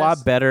definitely feel a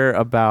lot better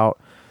about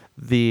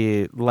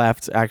the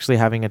left actually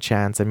having a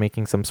chance at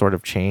making some sort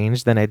of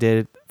change than I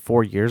did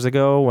 4 years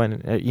ago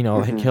when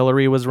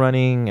Hillary was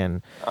running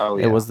and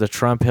it was the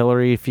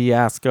Trump-Hillary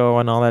fiasco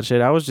and all that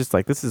shit. I was just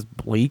like, this is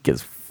bleak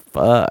as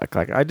fuck.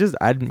 Like, I'm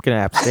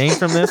gonna abstain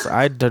from this.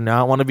 I do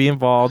not want to be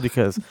involved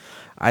because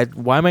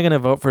why am I gonna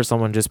vote for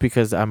someone just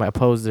because I'm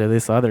opposed to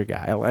this other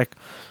guy? Like,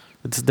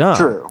 it's done.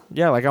 True.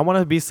 Yeah, like I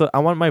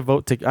want my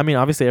vote to. I mean,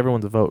 obviously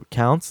everyone's vote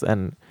counts,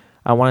 and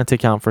I want it to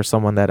count for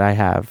someone that I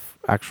have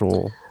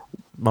actual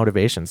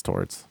motivations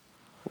towards.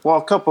 Well,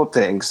 a couple of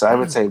things. I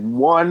would say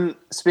one,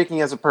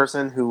 speaking as a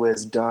person who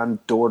has done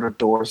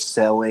door-to-door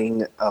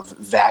selling of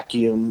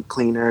vacuum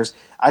cleaners,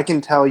 I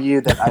can tell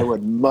you that I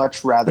would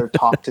much rather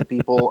talk to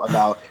people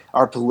about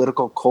our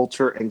political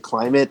culture and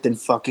climate than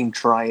fucking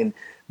try and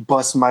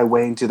bust my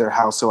way into their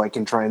house so I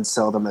can try and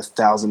sell them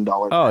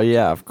 $1,000. Oh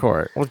yeah, of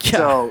course. Well, yeah.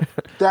 So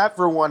that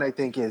for one, I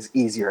think is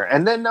easier.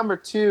 And then number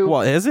two,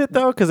 well, is it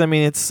though? Because I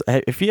mean, it's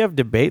if you have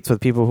debates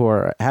with people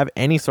who have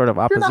any sort of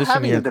opposition, you're not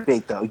having a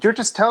debate though. You're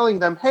just telling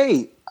them,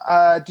 hey,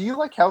 do you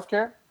like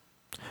healthcare?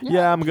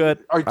 Yeah, I'm good.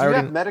 Or do you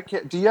have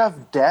Medicare? Do you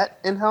have debt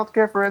in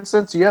healthcare, for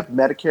instance? Do you have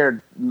Medicare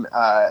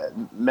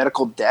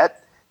medical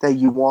debt that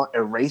you want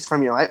erased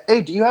from your life? Hey,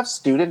 do you have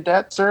student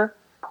debt, sir?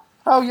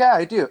 Oh yeah,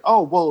 I do.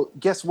 Oh well,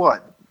 guess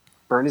what?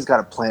 Bernie's got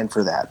a plan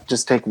for that.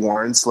 Just take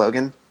Warren's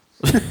slogan.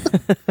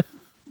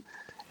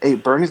 Hey,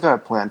 Bernie's got a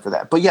plan for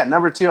that. But yeah,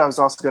 number two, I was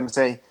also going to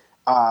say,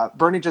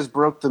 Bernie just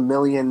broke the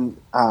million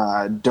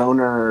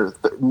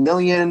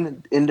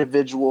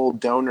individual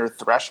donor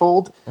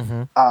threshold,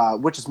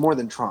 which is more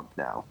than Trump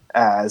now.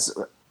 As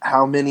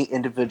how many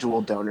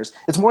individual donors?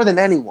 It's more than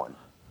anyone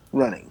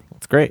running.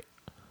 That's great.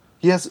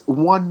 He has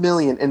 1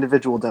 million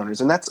individual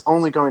donors, and that's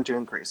only going to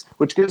increase,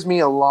 which gives me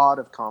a lot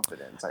of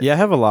confidence. I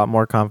have a lot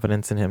more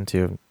confidence in him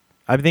too.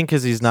 I think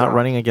because he's not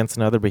running against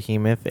another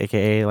behemoth,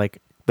 aka like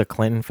the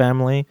Clinton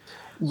family.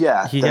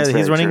 Yeah,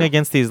 he's running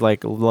against these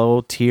like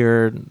low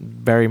tier,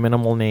 very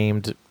minimal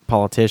named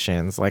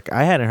politicians. Like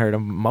I hadn't heard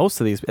of most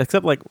of these,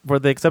 except like for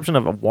the exception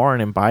of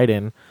Warren and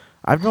Biden.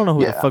 I don't know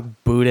who the fuck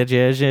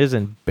Buttigieg is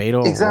and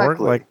Beto O'Rourke.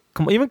 Like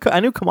even I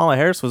knew Kamala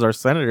Harris was our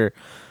senator,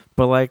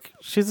 but like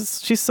she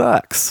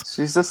sucks.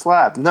 She's a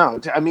slap. No,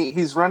 I mean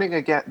he's running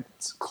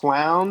against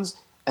clowns.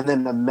 And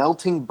then a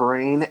melting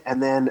brain,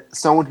 and then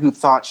someone who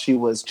thought she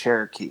was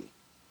Cherokee.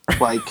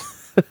 Like,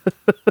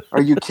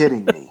 are you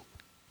kidding me?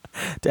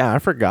 Damn, I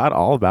forgot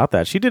all about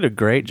that. She did a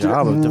great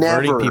job of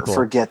diverting people. Never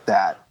forget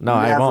that. No,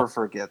 I won't. Never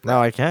forget that. No,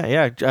 I can't.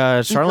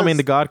 Yeah, Charlemagne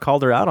the God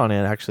called her out on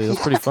it, actually. It was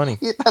pretty funny.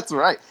 Yeah, that's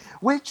right.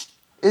 Which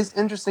is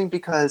interesting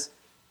because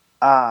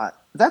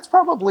that's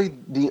probably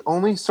the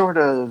only sort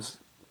of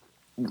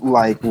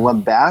like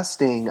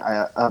lambasting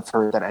of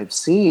her that I've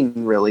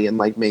seen really in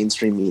like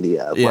mainstream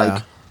media. Yeah.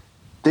 Like,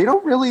 they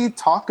don't really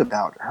talk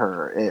about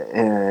her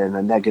in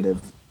a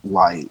negative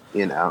light,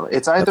 you know.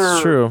 It's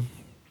either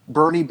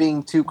Bernie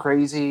being too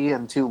crazy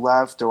and too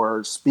left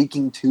or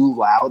speaking too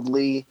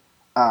loudly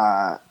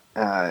at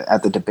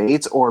the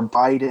debates, or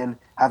Biden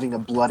having a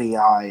bloody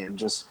eye and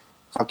just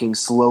fucking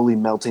slowly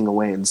melting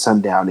away and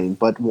sundowning.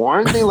 But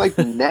Warren, they like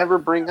never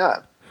bring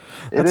up.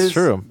 That's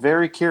true.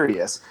 Very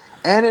curious.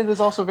 And it is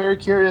also very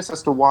curious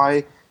as to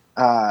why,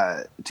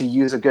 to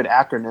use a good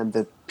acronym,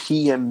 the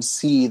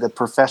PMC, the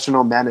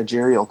professional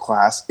managerial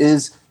class,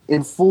 is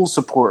in full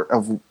support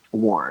of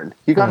Warren.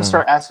 You got to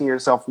start asking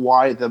yourself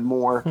why the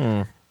more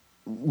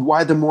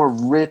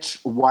rich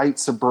white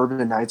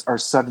suburbanites are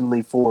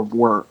suddenly for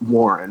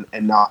Warren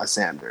and not a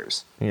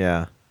Sanders.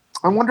 Yeah,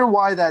 I wonder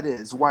why that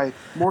is. Why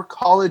more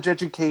college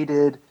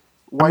educated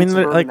white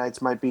suburbanites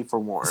might be for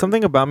Warren.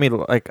 Something about me,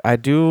 like I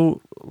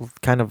do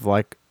kind of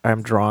like.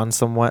 I'm drawn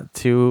somewhat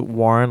to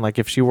Warren. Like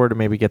if she were to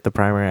maybe get the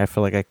primary, I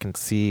feel like I can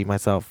see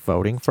myself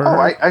voting for her. Oh,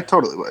 I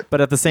totally would.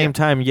 But at the same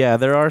time,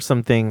 there are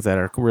some things that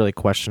are really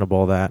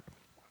questionable that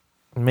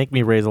make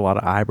me raise a lot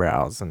of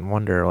eyebrows and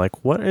wonder,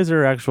 like, what is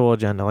her actual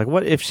agenda? Like,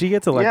 what if she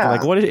gets elected?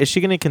 Like, what is she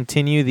going to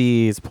continue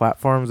these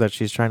platforms that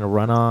she's trying to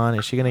run on?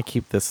 Is she going to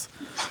keep this?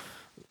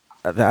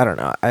 I don't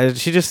know.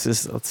 She's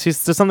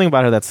there's something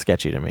about her that's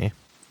sketchy to me.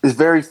 It's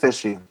very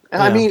fishy.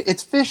 And I mean,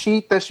 it's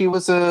fishy that she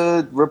was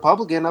a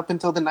Republican up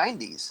until the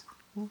 90s.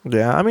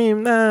 Yeah, I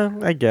mean,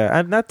 I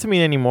get not to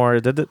me anymore.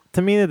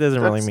 To me, it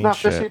doesn't really mean shit.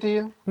 That's not fishy to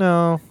you?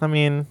 No, I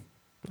mean,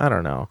 I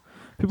don't know.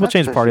 People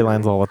change party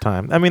lines all the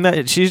time. I mean,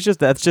 that's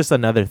just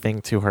another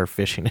thing to her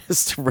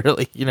fishiness,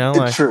 really. You know,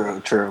 like,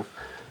 true.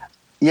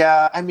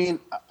 Yeah, I mean,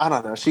 I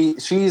don't know.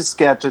 She's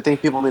sketch. I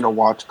think people need to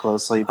watch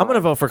closely. I'm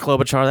gonna vote for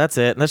Klobuchar. That's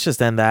it. Let's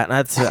just end that.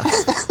 That's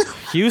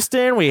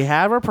Houston. We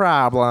have a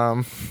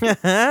problem.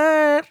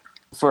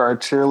 For our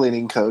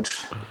cheerleading coach,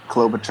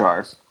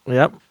 Klobuchar.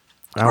 Yep.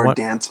 Our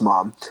dance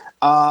mom.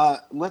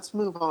 Let's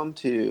move on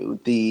to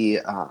the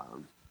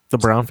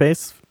brown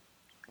face.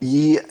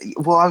 Yeah,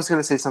 well, I was going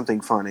to say something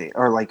funny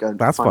or like a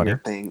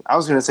funnier thing. I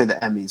was going to say the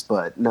Emmys,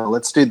 but no,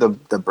 let's do the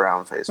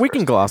brown face. We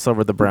can gloss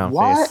over the brown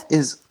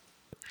face.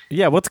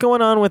 What's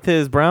going on with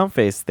his brown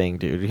face thing,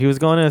 dude? He was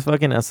going to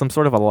fucking some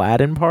sort of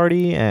Aladdin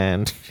party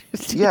and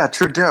yeah,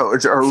 Trudeau,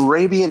 it's an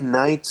Arabian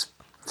Nights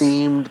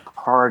themed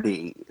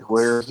party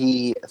where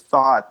he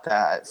thought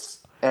that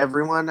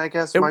everyone, I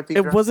guess, might be.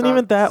 It wasn't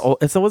even that old.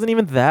 It wasn't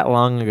even that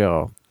long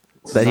ago.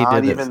 That he did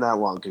Not even that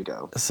long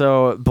ago.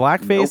 So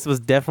blackface was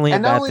definitely a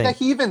bad thing. And not only that,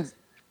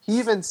 he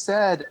even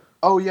said,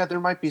 "Oh yeah, there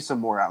might be some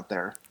more out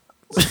there."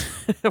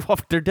 Well,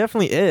 there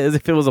definitely is.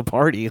 If it was a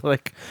party,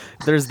 like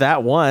there's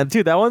that one,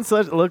 dude. That one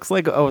looks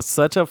like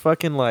such a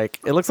fucking like.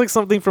 It looks like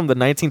something from the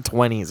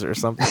 1920s or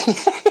something.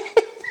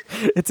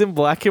 It's in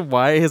black and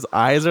white. His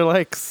eyes are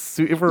like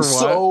super white.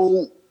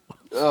 So,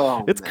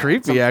 it's man,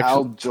 creepy. some Actually,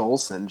 Al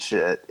Jolson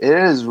shit. It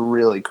is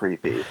really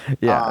creepy.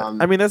 Yeah,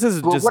 I mean, this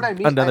is but just what I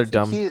mean, another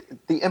I think dumb.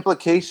 the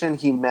implication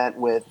he meant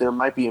with there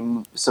might be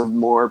some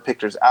more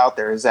pictures out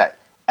there is that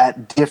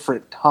at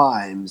different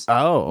times,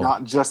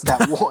 not just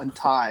that one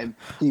time,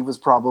 he was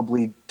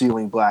probably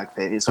doing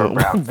blackface or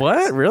brownface.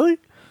 What? Really?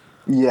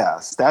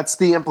 Yes, that's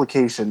the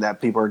implication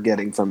that people are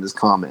getting from his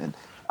comment.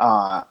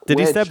 Did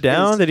he step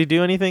down? Did he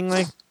do anything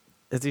like?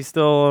 Is he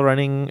still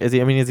running? Is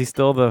he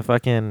still the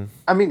fucking?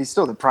 I mean, he's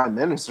still the prime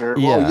minister.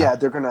 Yeah. Well, yeah,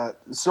 they're gonna.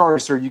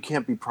 Sorry, sir, you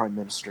can't be prime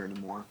minister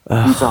anymore.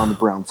 He found the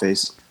brown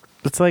face.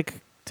 It's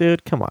like,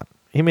 dude, come on.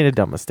 He made a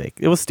dumb mistake.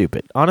 It was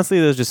stupid. Honestly,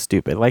 it was just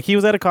stupid. Like, he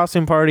was at a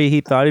costume party.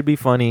 He thought it'd be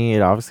funny.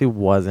 It obviously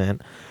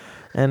wasn't.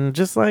 And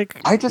just like,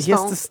 I just he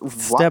has to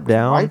step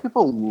down. White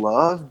people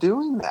love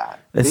doing that.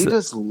 They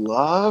just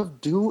love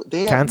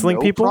They canceling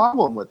have no people?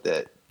 problem with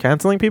it.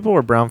 Canceling people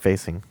or brown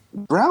facing?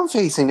 Brown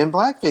facing and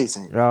black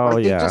facing. Oh,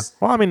 Like, yeah.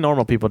 Well, I mean,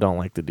 normal people don't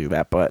like to do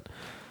that, but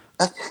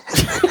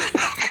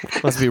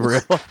let's be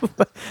real.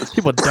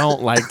 People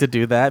don't like to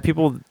do that.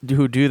 People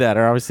who do that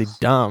are obviously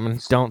dumb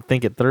and don't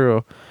think it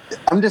through.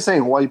 I'm just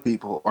saying white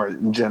people are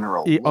in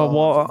general.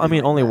 Well, I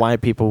mean, only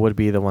white people would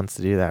be the ones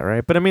to do that,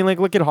 right? But I mean, like,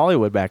 look at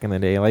Hollywood back in the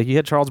day. Like, you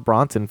had Charles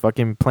Bronson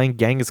fucking playing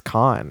Genghis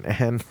Khan,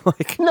 and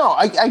like, no,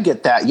 I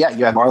get that. Yeah,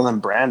 you have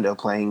Marlon Brando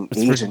playing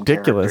Asian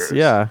ridiculous.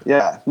 characters.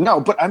 Yeah. No,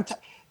 but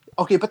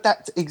okay, but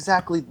that's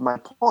exactly my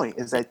point.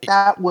 Is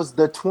that was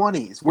the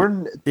 20s.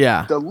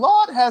 The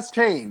lot has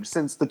changed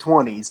since the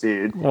 20s,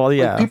 dude. Well,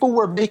 yeah, like, people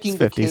were making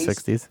the 50s, case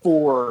 60s.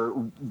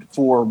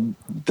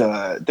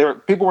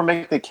 People were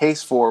making the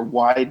case for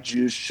why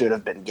Jews should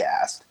have been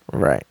gassed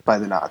right by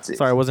the Nazis.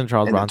 Sorry, it wasn't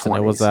Charles Bronson.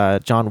 It was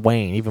John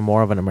Wayne, even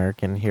more of an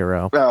American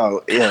hero.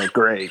 Oh yeah,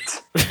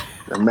 great.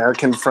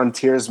 American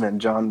frontiersman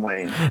John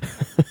Wayne.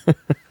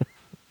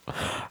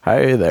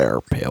 Hey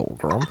there,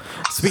 Pilgrim.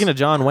 Speaking of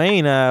John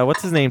Wayne,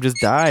 what's his name just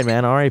died,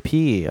 man?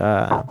 R.I.P.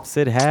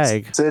 Sid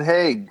Haig. Sid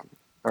Haig.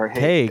 Or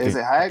Haig. Is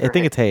it Haig? I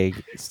think it's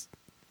Haig.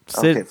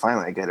 Okay,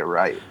 finally I get it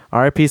right.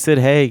 R.I.P. Sid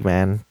Haig,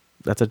 man.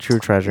 That's a true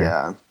treasure.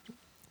 Yeah.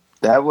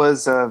 That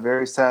was a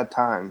very sad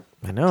time.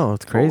 I know,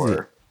 it's crazy.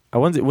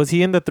 Was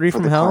he in the Three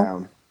from Hell?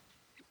 Clown.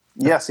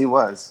 Yes, he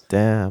was.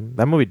 Damn.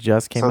 That movie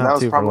just came out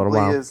too for a little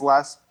while.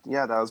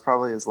 That was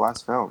probably his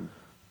last film.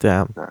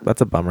 Damn. That's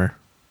a bummer.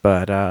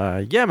 But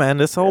yeah, man,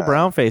 this whole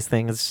brown face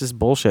thing is just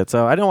bullshit.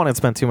 So I don't want to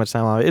spend too much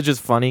time on it. It's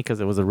just funny because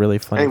it was a really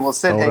funny. Hey, well,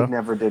 Sid Haig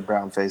never did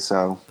brown face,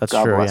 so that's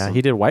God true. bless Yeah, him.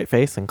 he did white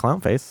face and clown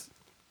face.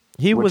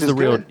 He was the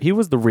real Joker.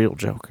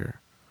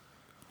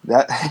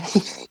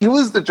 He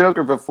was the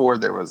Joker before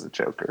there was a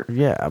Joker.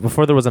 Yeah,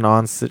 before there was an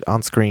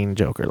on-screen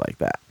Joker like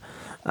that.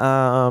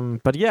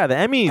 But yeah, the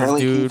Emmys,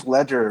 Apparently dude. Heath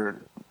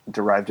Ledger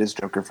derived his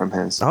Joker from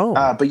his. Oh,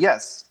 but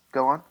yes,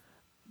 go on.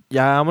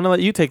 Yeah, I'm gonna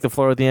let you take the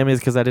floor with the Emmys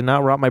because I did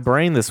not rot my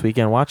brain this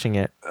weekend watching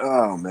it.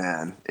 Oh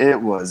man,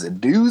 it was a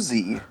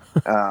doozy.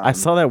 I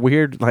saw that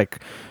weird like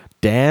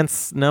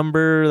dance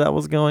number that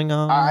was going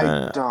on.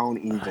 I don't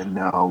even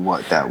know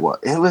what that was.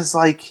 It was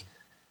like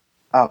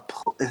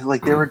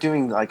they were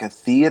doing like a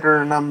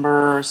theater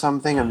number or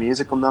something, a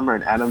musical number,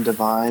 and Adam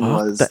Devine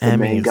was the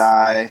main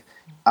guy.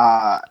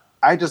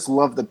 I just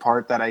love the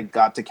part that I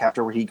got to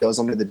capture where he goes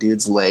under the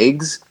dude's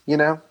legs, you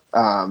know.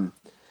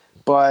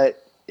 But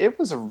it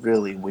was a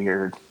really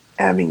weird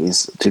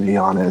Emmys, to be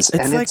honest.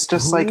 It's and like, it's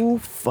just who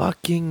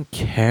fucking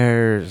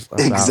cares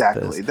about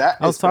exactly this? that.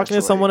 I was talking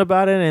to someone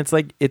about it, and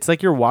it's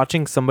like you're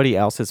watching somebody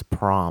else's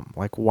prom.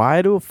 Like,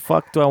 why the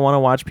fuck do I want to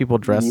watch people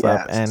dress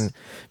up and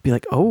be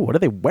like, oh, what are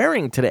they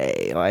wearing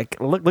today? Like,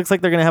 looks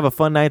like they're gonna have a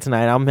fun night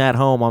tonight. I'm at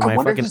home on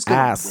my fucking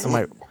ass.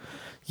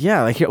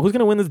 Yeah, like who's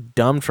gonna win this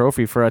dumb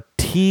trophy for a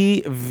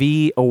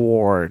TV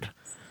award?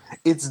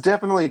 It's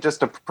definitely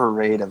just a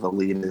parade of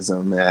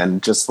elitism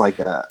and just like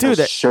a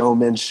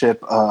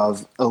showmanship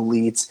of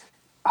elites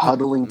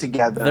huddling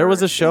together. There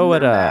was a show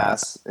at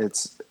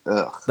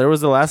There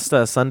was the last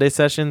Sunday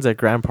sessions at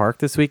Grand Park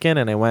this weekend,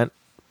 and I went.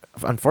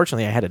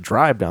 Unfortunately, I had to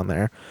drive down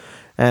there,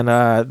 and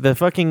the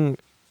fucking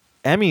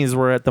Emmys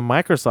were at the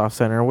Microsoft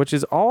Center, which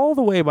is all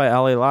the way by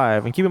LA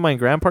Live. And keep in mind,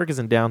 Grand Park is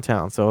in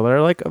downtown, so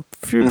they're like a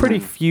pretty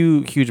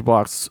huge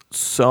blocks.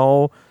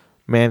 So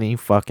many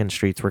fucking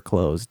streets were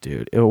closed,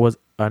 dude. It was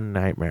a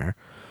nightmare.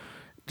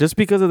 Just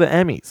because of the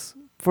Emmys.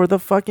 For the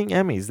fucking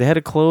Emmys. They had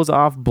to close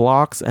off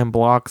blocks and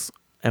blocks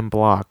and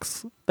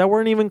blocks that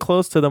weren't even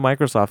close to the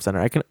Microsoft Center.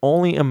 I can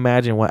only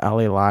imagine what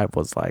LA Live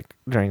was like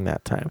during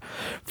that time.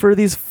 For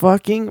these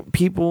fucking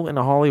people in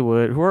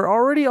Hollywood who are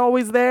already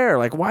always there.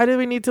 Like, why do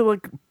we need to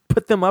like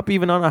put them up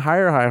even on a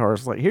higher high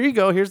horse? Like, here you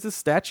go. Here's this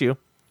statue.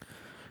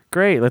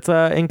 Great. Let's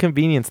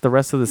inconvenience the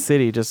rest of the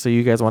city just so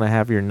you guys want to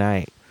have your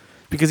night.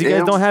 Because you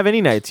guys don't have any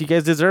nights. You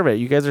guys deserve it.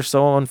 You guys are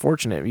so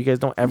unfortunate. You guys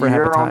don't ever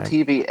have a time. You're on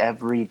TV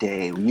every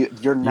day.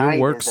 Your night.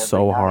 You work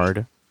so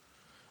hard.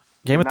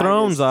 Game of Night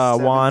Thrones is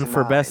 7 won to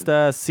for 9.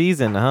 best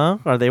season, huh?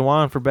 Or they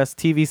won for best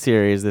TV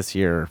series this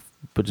year.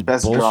 Which is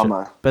Best bullshit.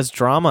 drama. Best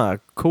drama.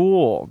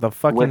 Cool. The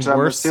fucking Which I'm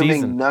worst assuming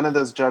season. none of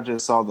those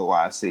judges saw the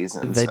last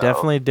season. They so.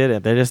 definitely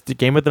didn't. They just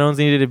Game of Thrones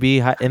needed to be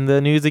in the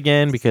news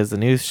again because the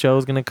new show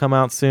is going to come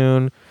out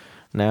soon.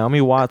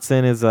 Naomi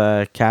Watson is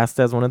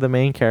cast as one of the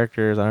main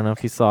characters. I don't know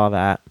if you saw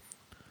that.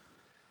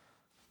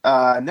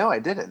 No, I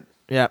didn't.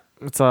 Yeah,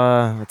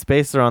 it's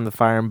based around the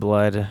Fire and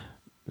Blood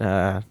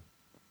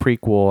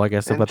prequel, I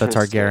guess, about the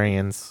Interesting.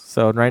 Targaryens.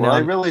 So right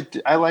Well, now,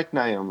 I like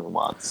Naomi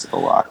Watts a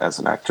lot as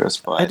an actress,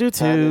 but I do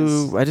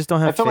too. I just don't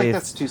have I feel faith. like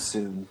that's too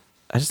soon.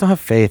 I just don't have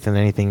faith in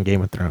anything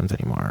Game of Thrones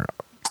anymore,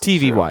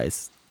 TV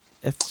wise.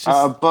 It's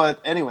just But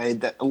anyway,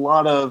 a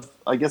lot of,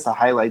 I guess, the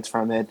highlights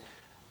from it.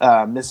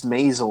 Miss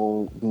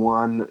Maisel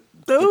won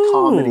the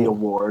comedy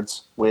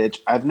awards,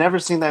 which I've never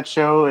seen that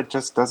show. It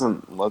just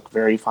doesn't look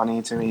very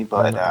funny to me.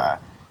 But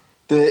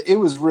it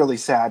was really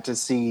sad to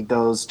see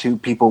those two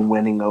people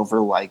winning over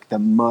like the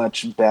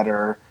much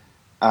better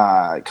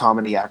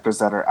comedy actors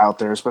that are out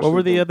there. Especially what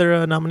were the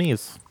other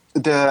nominees?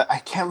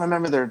 I can't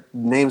remember their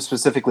names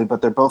specifically,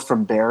 but they're both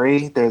from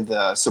Barry. They're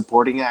the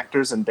supporting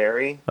actors in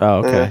Barry,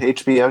 the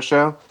HBO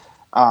show.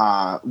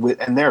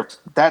 And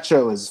that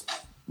show is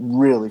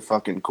really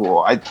fucking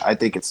cool. I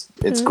think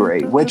it's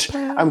great. Which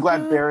I'm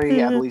glad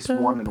Barry at least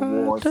won an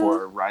award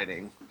for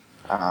writing,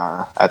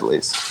 at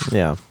least.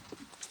 Yeah.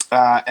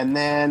 And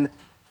then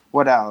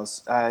what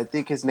else? I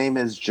think his name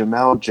is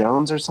Jamel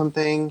Jones or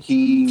something.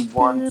 He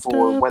won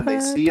for When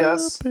They See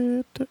Us,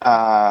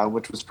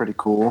 which was pretty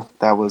cool.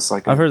 That was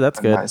like I've heard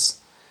that's good. Nice.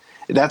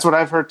 That's what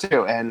I've heard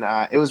too, and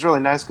it was really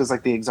nice because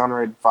like the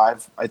Exonerated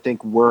Five, I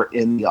think, were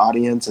in the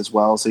audience as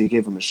well. So you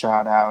gave him a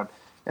shout out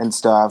and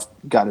stuff.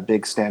 Got a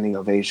big standing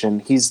ovation.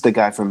 He's the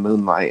guy from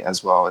Moonlight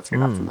as well, if you're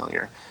not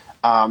familiar.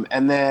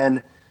 And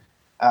then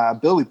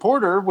Billy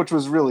Porter, which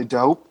was really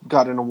dope,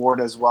 got an award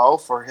as well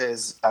for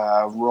his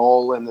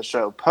role in the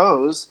show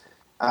Pose.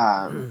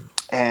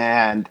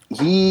 And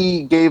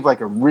he gave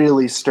like a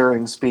really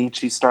stirring speech.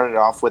 He started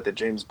off with a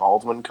James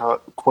Baldwin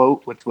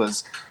quote, which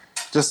was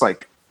just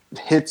like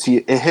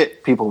it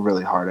hit people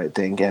really hard, I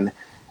think. And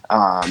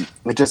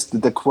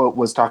the quote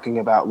was talking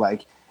about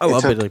like, I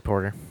love Billy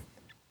Porter.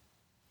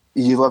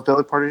 You love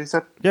Billy Porter, you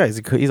said? Yeah,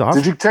 he's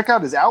awesome. Did you check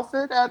out his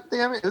outfit at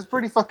the end? It was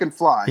pretty fucking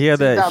fly. Yeah,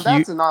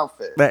 that's an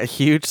outfit. That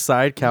huge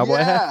side cowboy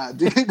hat.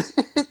 Yeah, dude.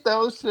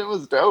 That shit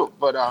was dope.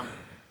 But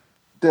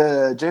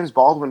the James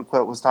Baldwin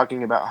quote was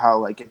talking about how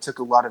like it took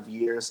a lot of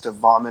years to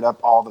vomit up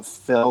all the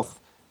filth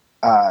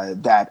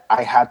that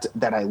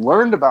I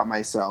learned about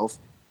myself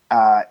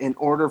in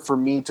order for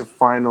me to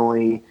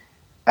finally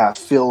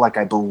feel like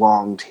I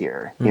belonged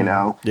here, you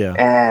know? Yeah.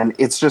 And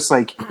it's just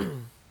like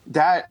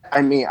that.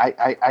 I mean,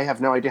 I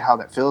have no idea how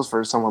that feels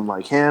for someone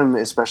like him,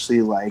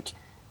 especially like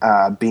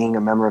being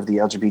a member of the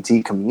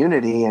LGBT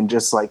community and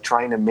just like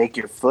trying to make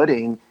your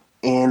footing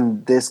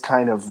in this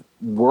kind of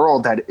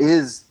world that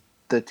is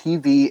the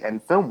TV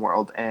and film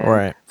world.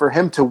 And for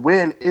him to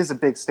win is a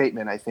big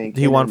statement, I think.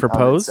 He won for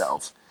Pose?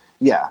 Itself.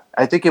 Yeah,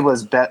 I think it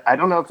was. I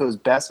don't know if it was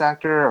Best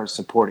Actor or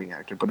Supporting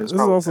Actor, but it's.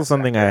 This is also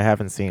something I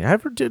haven't seen.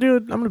 Dude,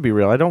 I'm gonna be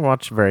real. I don't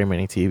watch very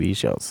many TV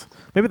shows.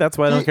 Maybe that's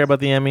why I don't care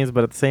about the Emmys.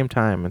 But at the same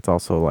time, it's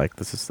also like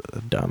this is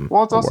dumb.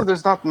 Well, it's also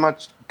there's not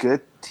much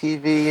good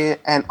TV,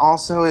 and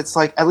also it's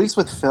like at least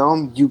with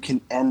film you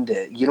can end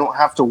it. You don't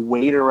have to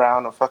wait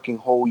around a fucking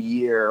whole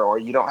year, or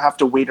you don't have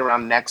to wait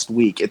around next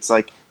week. It's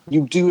like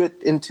you do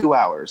it in 2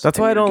 hours. That's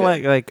why I don't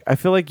like. I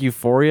feel like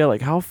Euphoria.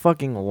 Like, how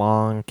fucking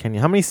long can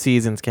you? How many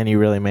seasons can you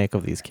really make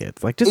of these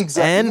kids? Like, just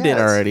end it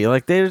already.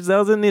 Like, this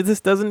doesn't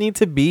need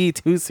to be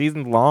 2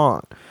 seasons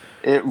long.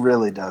 It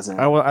really doesn't.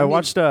 I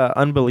watched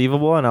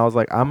Unbelievable, and I was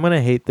like, I'm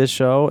gonna hate this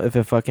show if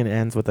it fucking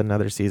ends with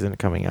another season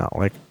coming out.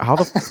 Like, how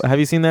the have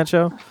you seen that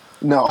show?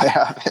 No, I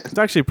haven't. It's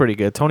actually pretty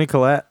good. Toni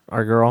Collette,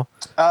 our girl.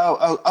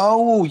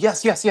 Oh,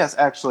 yes.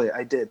 Actually,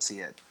 I did see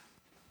it.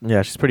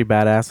 Yeah, she's pretty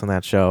badass on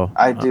that show.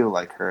 I do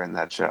like her in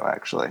that show,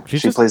 actually.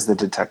 She plays the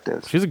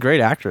detective. She's a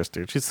great actress,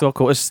 dude. She's so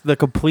cool. It's the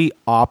complete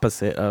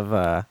opposite of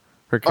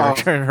her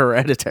character in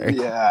Hereditary.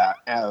 Yeah,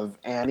 of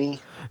Annie.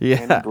 Yeah.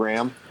 Annie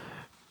Graham.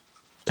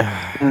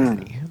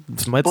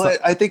 But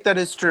I think that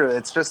is true.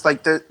 It's just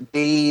like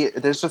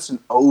there's just an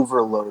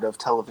overload of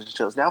television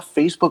shows. Now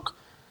Facebook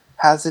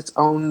has its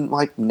own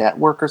like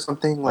network or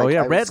something.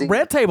 Like,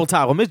 Red Table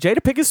Talk with Miss Jada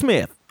Pinkett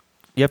Smith.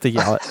 You have to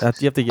yell it.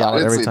 You have to yell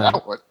it every time.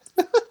 That one.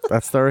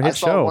 That's their hit I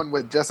saw show. one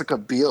with Jessica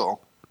Biel.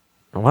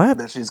 What?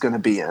 That she's going to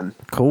be in.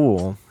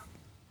 Cool.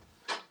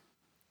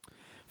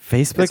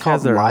 Facebook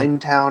has their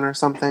Limetown or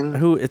something.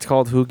 It's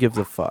called Who Gives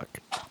a Fuck.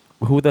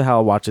 Who the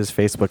hell watches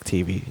Facebook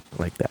TV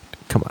like that?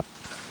 Come on.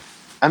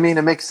 I mean,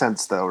 it makes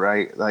sense though,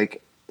 right?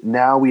 Like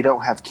now we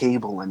don't have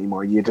cable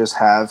anymore. You just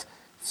have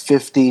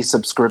 50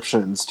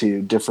 subscriptions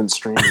to different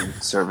streaming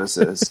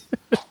services,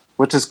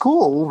 which is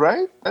cool,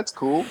 right? That's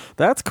cool.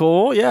 That's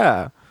cool.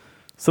 Yeah.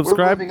 Subscribe.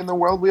 We're living in the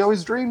world we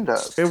always dreamed of.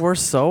 We're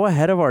so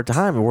ahead of our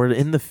time. We're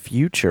in the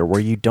future where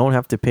you don't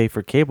have to pay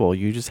for cable.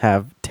 You just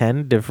have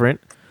 10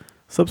 different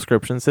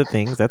subscriptions to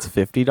things, that's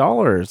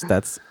 $50.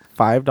 That's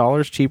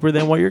 $5 cheaper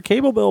than what your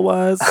cable bill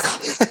was.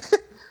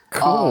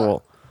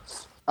 Cool.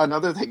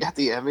 Another thing at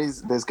the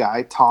Emmys, this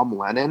guy Tom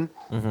Lennon.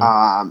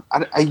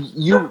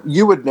 Mm-hmm.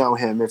 You would know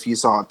him if you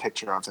saw a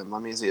picture of him.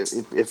 Let me see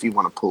if you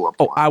want to pull up.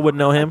 Oh, I would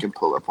know him. I can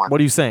pull up one. What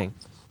are you saying?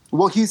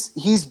 Well, he's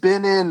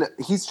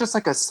just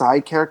like a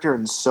side character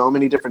in so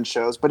many different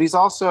shows, but he's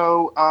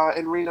also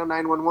in Reno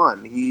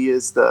 911. He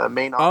is the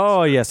main officer.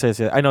 Oh, yes.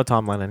 I know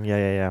Tom Lennon.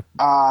 Yeah.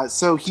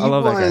 So he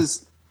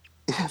was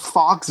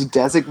Fox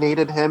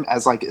designated him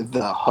as like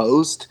the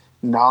host,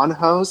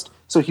 non-host.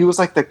 So he was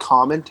like the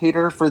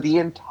commentator for the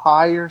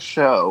entire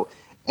show.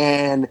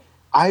 And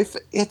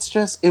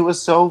it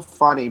was so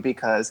funny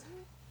because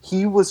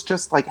he was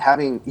just like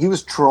he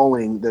was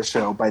trolling the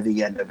show by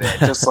the end of it.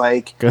 Just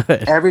like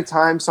every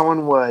time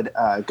someone would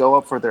go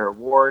up for their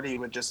award, he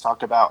would just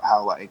talk about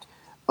how like,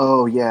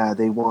 oh yeah,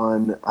 they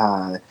won.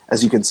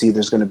 As you can see,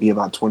 there's going to be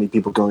about 20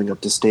 people going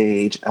up to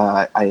stage.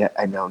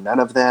 I know none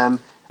of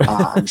them.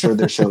 I'm sure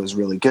their show is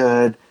really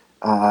good.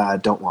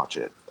 Don't watch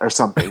it or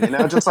something,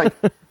 just like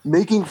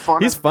making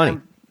fun. He's funny.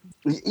 Him.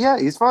 Yeah,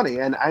 he's funny.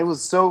 And I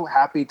was so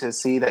happy to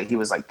see that he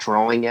was like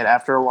trolling it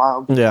after a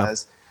while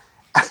because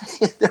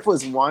there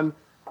was one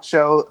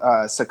show,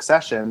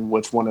 Succession,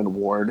 which won an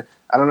award.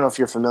 I don't know if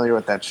you're familiar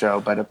with that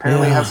show, but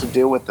apparently it has to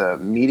do with the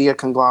media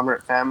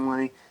conglomerate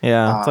family.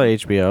 Yeah, it's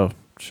an HBO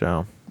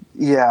show.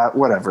 Yeah,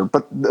 whatever.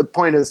 But the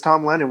point is,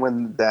 Tom Lennon,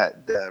 when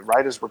the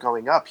writers were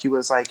going up, he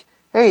was like,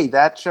 hey,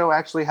 that show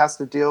actually has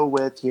to deal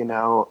with,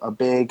 a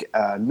big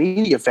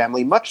media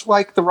family, much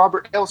like the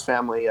Robert Hales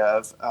family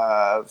of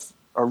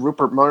or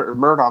Rupert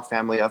Murdoch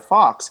family of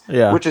Fox,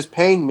 which is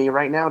paying me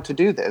right now to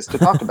do this, to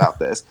talk about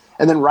this.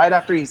 And then right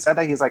after he said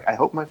that, he's like, I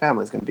hope my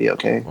family's going to be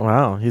okay.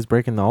 Wow, he's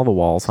breaking all the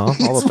walls, huh?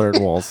 All the third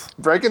walls.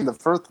 Breaking the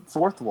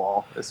fourth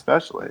wall,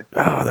 especially.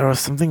 Oh, there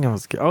was something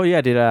else. Oh,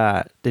 yeah,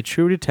 did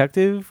True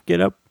Detective get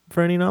up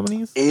for any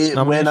nominees? It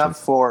went up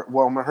for,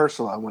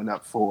 Mahershala went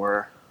up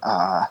for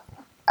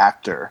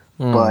actor,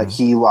 but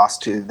he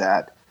lost to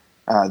that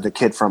the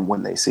kid from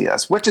When They See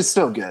Us, which is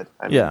still good.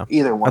 I mean,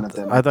 either one of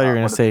them. I thought you were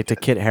going to say to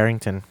Kit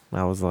Harington.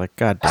 I was like,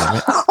 God damn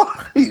it.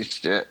 Holy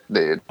shit,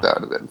 dude.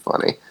 That would have been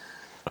funny.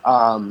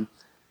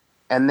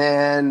 And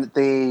then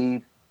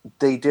they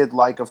did,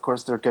 like, of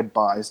course, their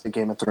goodbyes to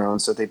Game of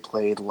Thrones, so they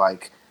played,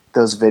 like,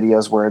 those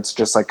videos where it's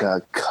just, like,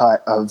 a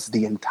cut of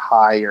the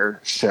entire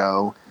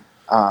show,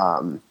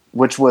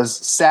 which was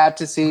sad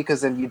to see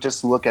because then you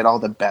just look at all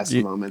the best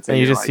moments. And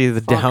you just see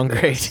the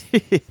downgrade,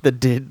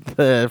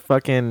 the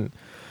fucking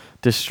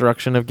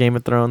destruction of Game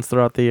of Thrones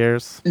throughout the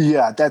years.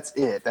 Yeah, that's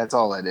it. That's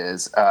all it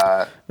is.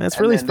 That's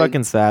really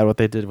fucking sad what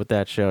they did with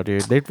that show,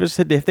 dude. They just,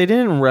 if they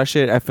didn't rush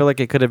it, I feel like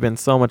it could have been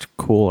so much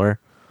cooler.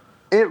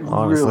 It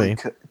honestly. Really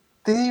could.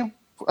 They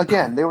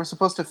were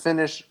supposed to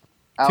finish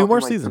out 2 more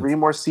in, like, seasons. 3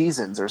 more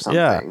seasons or something.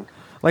 Yeah.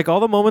 Like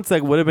all the moments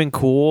that would have been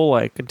cool,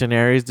 like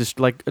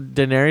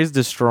Daenerys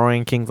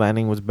destroying King's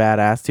Landing was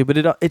badass too, but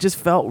it just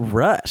felt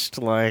rushed.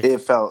 Like it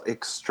felt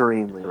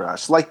extremely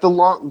rushed. Like the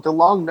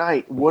long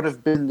night would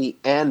have been the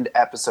end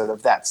episode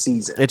of that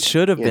season. It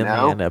should have been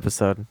the end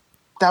episode.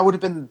 That would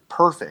have been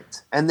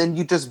perfect. And then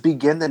you just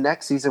begin the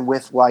next season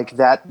with like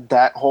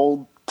that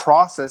whole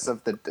process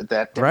of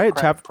that right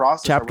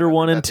process. Chapter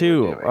 1 and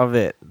 2 of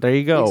it. There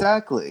you go.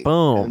 Exactly.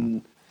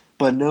 Boom.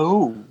 But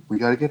no, we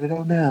got to get it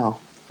out now.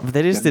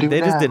 They just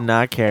did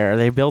not care.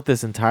 They built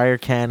this entire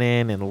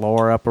canon and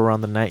lore up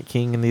around the Night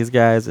King and these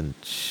guys and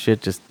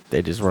shit.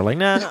 They just were like,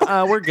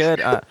 nah, we're good.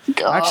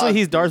 Actually,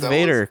 he's Darth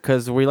Vader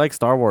because we like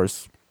Star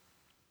Wars.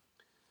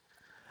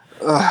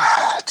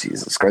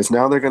 Jesus Christ!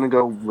 Now they're gonna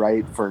go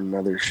right for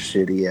another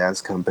shitty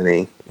ass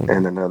company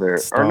and another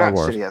Star or not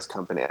Wars. shitty ass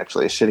company,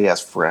 actually a shitty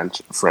ass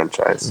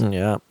franchise.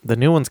 Yeah, the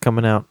new one's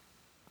coming out,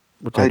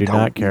 which I do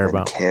not care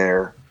about.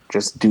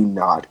 Just do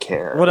not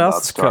care. What else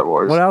about is Star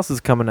Wars? What else is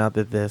coming out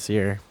this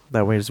year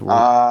that we just?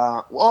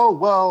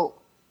 Well,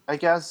 I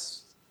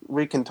guess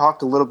we can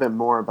talk a little bit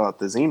more about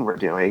the zine we're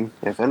doing,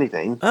 if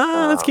anything.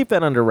 Let's keep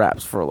that under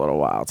wraps for a little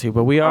while too.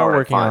 But we are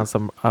working on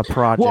some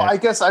project. Well, I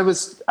guess I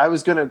was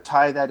going to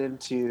tie that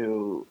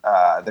into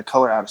the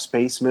Color Out of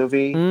Space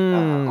movie,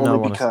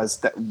 only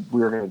because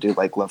we were going to do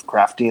like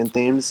Lovecraftian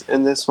themes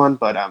in this one.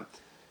 But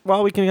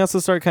well, we can also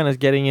start kind of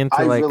getting into.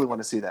 I really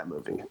want to see that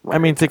movie. I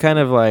mean, to kind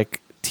of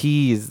like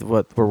tease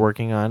what we're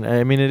working on.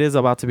 I mean, it is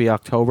about to be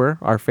October,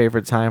 our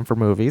favorite time for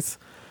movies.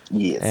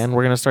 Yes. And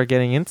we're going to start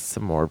getting into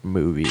some more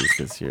movies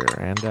this year.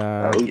 And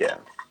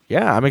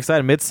yeah, I'm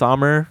excited.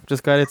 Midsommar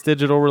just got its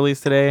digital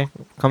release today.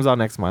 Comes out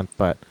next month,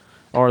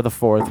 or the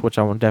 4th, which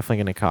I'm definitely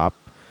going to cop.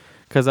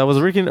 Because I was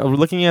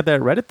looking at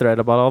that Reddit thread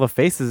about all the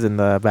faces in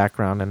the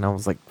background, and I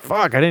was like,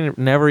 fuck, I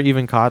never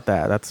even caught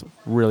that. That's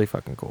really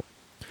fucking cool.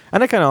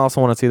 And I kind of also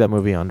want to see that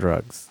movie on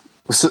drugs.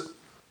 So,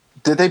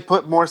 did they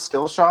put more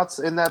still shots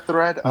in that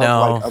thread of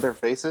like other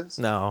faces?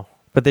 No.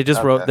 But they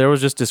just wrote, there was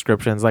just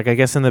descriptions. Like, I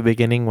guess in the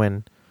beginning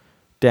when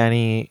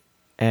Danny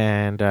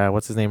and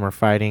what's his name are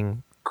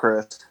fighting.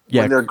 Chris.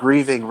 Yeah. When they're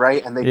grieving,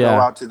 right? And they go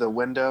out to the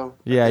window.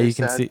 Yeah, you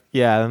can see.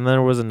 Yeah, and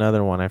there was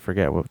another one. I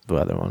forget what the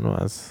other one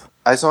was.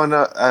 I saw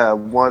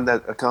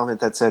a comment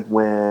that said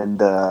when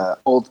the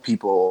old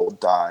people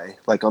die,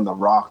 like on the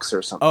rocks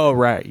or something. Oh,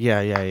 right.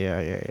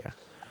 Yeah.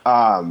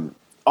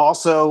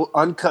 Also,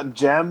 Uncut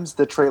Gems,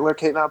 the trailer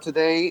came out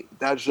today.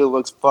 That shit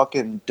looks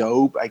fucking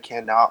dope. I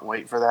cannot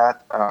wait for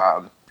that.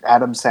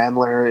 Adam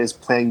Sandler is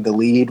playing the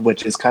lead,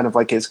 which is kind of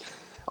like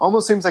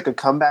almost seems like a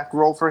comeback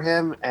role for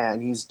him,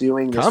 and he's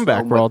doing this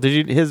Comeback role.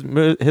 Did you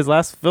his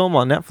last film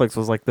on Netflix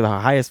was like the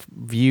highest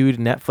viewed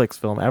Netflix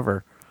film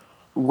ever.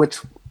 Which,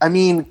 I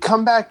mean,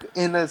 comeback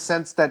in a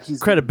sense that he's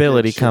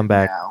credibility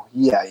comeback. Now.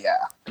 Yeah,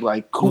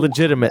 like cool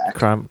legitimate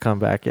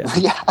comeback. Yeah,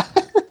 yeah.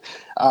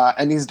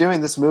 And he's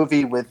doing this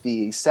movie with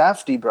the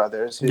Safdie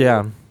brothers,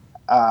 who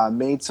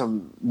made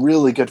some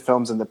really good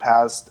films in the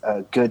past.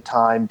 Good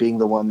Time being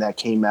the one that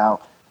came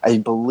out, I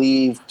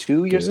believe,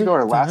 2 years ago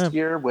or last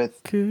year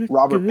with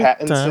Robert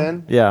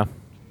Pattinson. Yeah.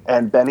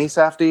 And Benny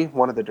Safdie,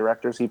 one of the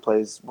directors, he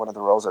plays one of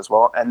the roles as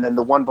well. And then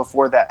the one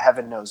before that,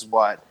 Heaven Knows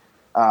What.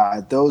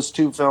 Those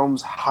two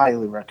films,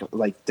 highly recommend.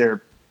 Like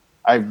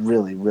I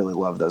really, really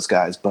love those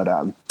guys.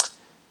 But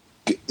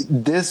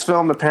this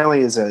film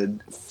apparently is a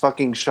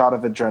fucking shot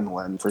of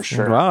adrenaline for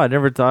sure. Wow, I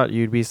never thought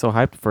you'd be so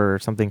hyped for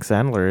something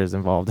Sandler is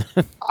involved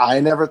in. I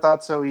never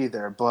thought so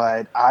either,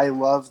 but I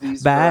love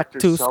these back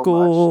directors to so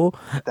school,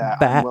 much that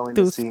back I'm willing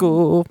to see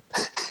school,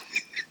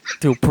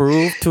 to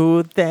prove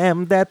to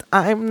them that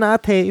I'm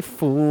not a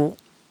fool.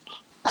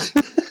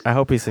 I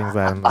hope he sings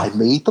that. I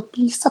made the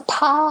piece of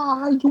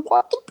pie. You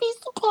want the piece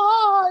of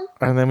pie?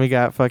 And then we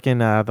got fucking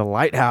The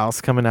Lighthouse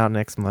coming out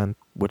next month,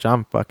 which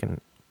I'm fucking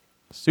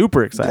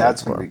super excited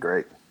That's for. going to be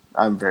great.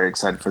 I'm very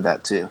excited for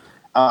that too.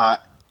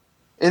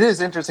 It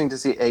is interesting to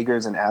see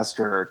Eggers and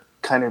Astor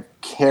kind of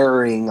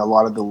carrying a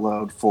lot of the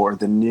load for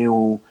the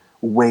new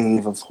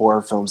wave of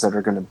horror films that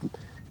are going to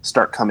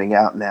start coming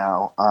out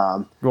now.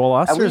 Well,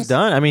 Astor's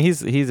done. I mean,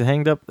 he's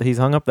hung up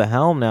the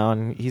helm now,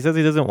 and he says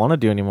he doesn't want to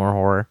do any more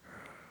horror.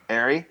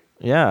 Harry?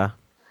 Yeah.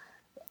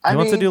 He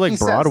wants to do like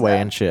Broadway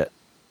and shit.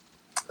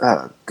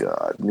 Oh,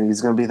 God.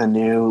 He's going to be the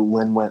new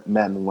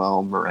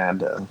Lin-Manuel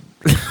Miranda.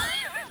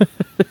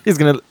 He's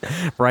going to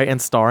write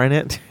and star in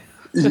it.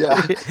 Yeah.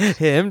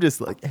 Him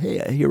just like,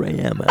 hey, here I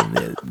am.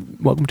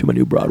 Welcome to my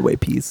new Broadway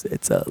piece.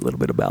 It's a little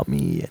bit about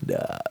me. And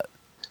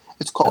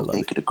it's called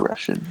Naked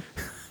Aggression.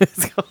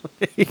 It's called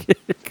Naked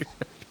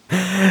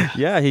Aggression.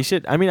 Yeah, he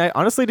should. I mean, I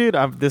honestly, dude,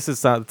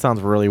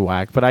 sounds really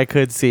whack, but I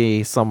could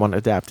see someone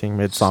adapting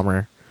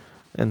Midsommar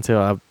into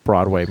a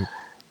Broadway.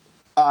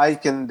 I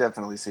can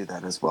definitely see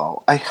that as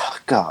well. I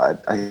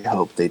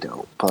hope they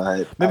don't.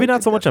 But maybe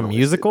not so much a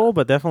musical,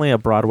 but definitely a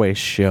Broadway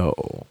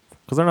show,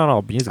 because they're not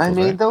all musicals. I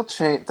mean, right? they'll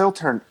change. They'll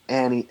turn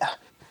any.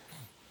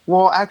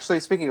 Well, actually,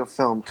 speaking of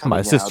film coming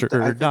My sister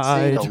out,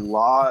 died.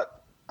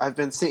 I've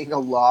been seeing a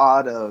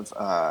lot of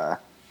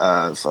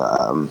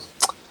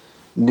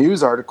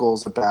news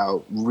articles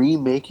about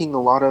remaking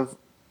a lot of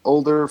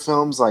older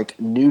films, like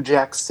New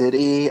Jack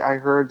City. I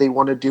heard they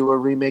want to do a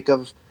remake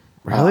of.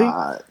 Really?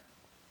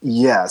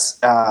 Yes.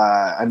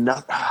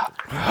 Another,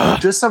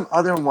 just some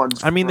other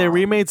ones. I mean, they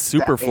remade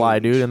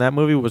Superfly, dude, and that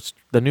movie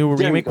the new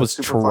remake was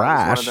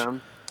trash.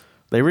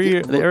 They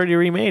already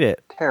remade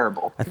it.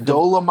 Terrible.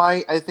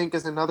 Dolomite, I think,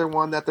 is another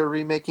one that they're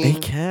remaking. They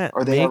can't.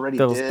 Or they already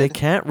did. They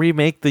can't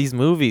remake these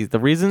movies. The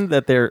reason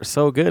that they're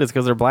so good is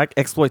because they're black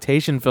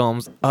exploitation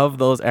films of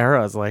those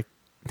eras. Like,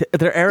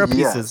 they're era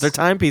pieces. Yes. They're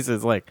time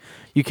pieces. Like,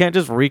 you can't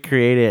just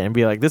recreate it and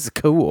be like, this is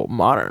cool,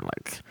 modern.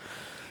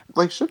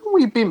 Like, shouldn't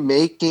we be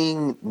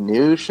making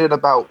new shit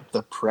about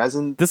the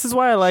present? This is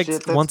why I liked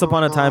Once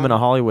Upon a Time in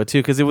Hollywood too,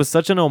 because it was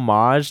such an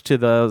homage to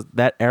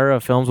that era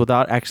of films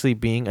without actually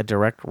being a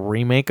direct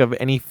remake of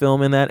any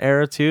film in that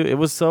era too. It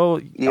was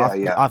so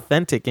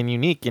authentic and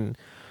unique and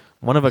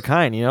one of a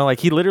kind. You know,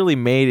 like he literally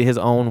made his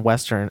own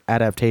Western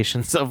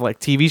adaptations of like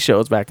TV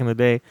shows back in the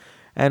day,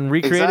 and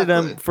recreated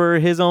them for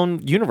his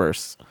own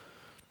universe.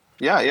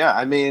 Yeah.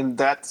 I mean,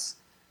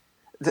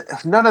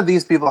 none of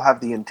these people have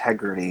the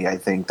integrity, I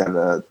think, that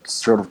a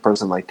sort of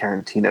person like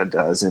Tarantino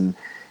does in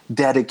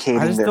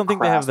dedicating their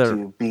craft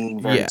to being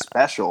very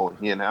special.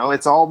 You know,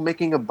 it's all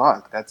making a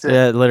buck. That's it.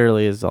 Yeah, it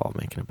literally is all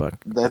making a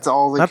buck. That's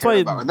all they care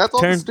about, and that's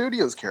all the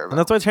studios care about. And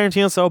that's why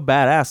Tarantino's so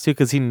badass too,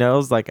 because he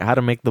knows like how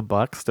to make the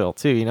buck still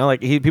too. You know,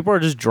 like people are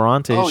just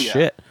drawn to his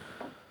shit.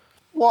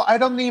 Well, I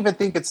don't even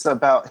think it's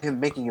about him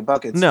making a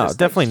buck. It's no, just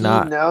definitely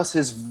not. He knows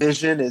his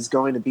vision is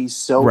going to be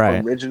so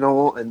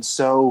original and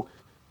so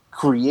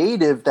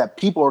creative that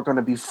people are going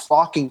to be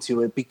flocking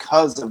to it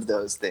because of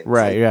those things.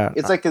 Right, yeah.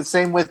 It's like the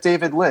same with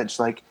David Lynch.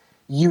 Like,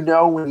 you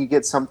know, when you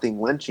get something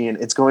Lynchian,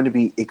 it's going to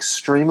be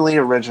extremely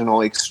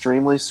original,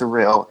 extremely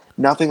surreal,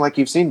 nothing like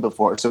you've seen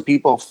before. So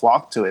people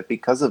flock to it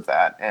because of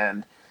that.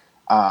 And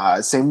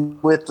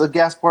same with the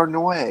Gaspar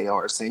Noé,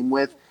 or same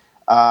with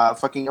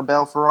fucking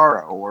Abel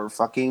Ferrara, or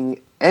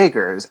fucking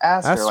Eggers,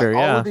 Astor.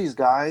 All of these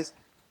guys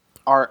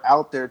are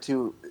out there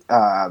to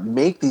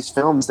make these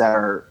films that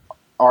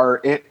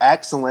are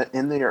excellent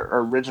in their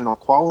original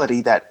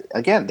quality, that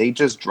again they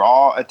just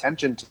draw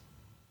attention to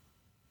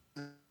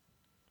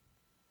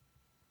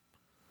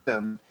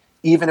them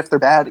even if they're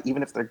bad,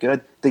 even if they're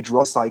good, they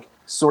draw this like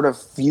sort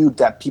of feud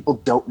that people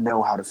don't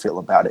know how to feel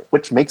about it,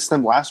 which makes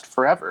them last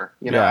forever.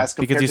 You know, Yeah, as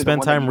compared because you to the spend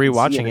one that time you can see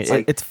rewatching and it. It's,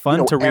 like, It's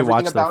fun to everything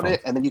rewatch about their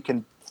it, and then you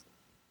can.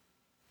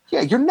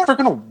 Yeah, you're never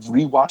gonna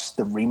rewatch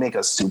the remake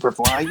of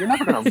Superfly. You're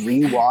never gonna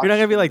rewatch. You're not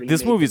gonna be like,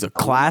 this remake movie's a of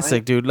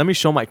classic, dude. Let me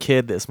show my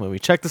kid this movie.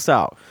 Check this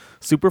out.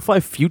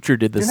 Superfly Future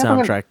did the You're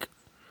never gonna- soundtrack.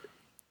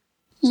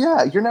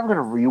 Yeah, you're never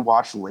gonna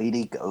rewatch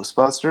Lady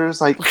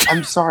Ghostbusters. Like,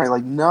 I'm sorry,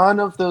 like none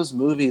of those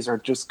movies are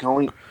just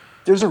going.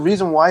 There's a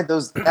reason why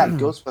that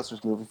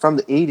Ghostbusters movie from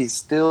the '80s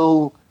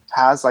still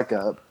has like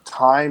a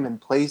time and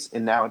place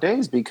in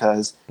nowadays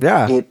because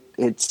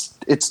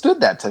it stood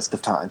that test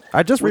of time.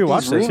 I just With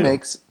rewatched these it, too.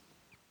 remakes.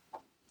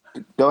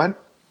 Go ahead.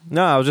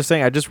 No, I was just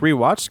saying I just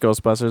rewatched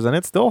Ghostbusters and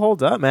it still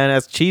holds up, man.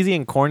 As cheesy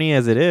and corny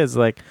as it is,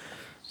 like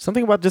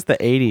something about just the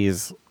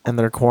 '80s and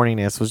their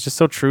corniness was just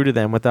so true to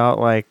them without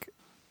like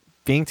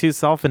being too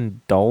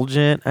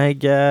self-indulgent, I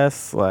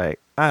guess. Like,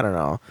 I don't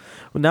know.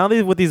 Now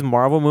with these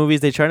Marvel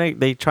movies, they try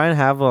and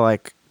have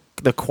like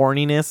the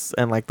corniness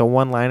and like the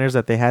one-liners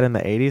that they had in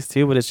the '80s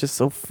too, but it's just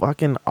so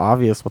fucking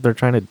obvious what they're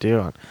trying to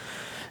do.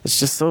 It's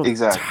just so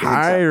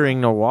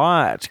tiring to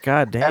watch.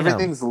 God damn.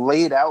 Everything's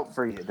laid out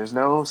for you. There's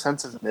no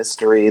sense of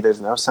mystery. There's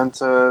no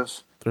sense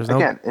of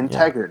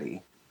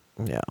integrity.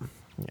 Yeah.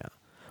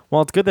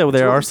 Well, it's good that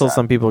there really are still sad.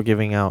 some people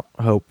giving out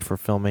hope for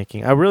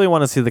filmmaking. I really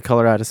want to see The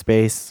Color Out of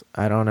Space.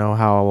 I don't know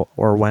how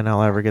or when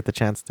I'll ever get the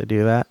chance to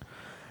do that.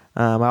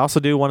 I also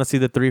do want to see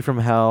The Three from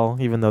Hell,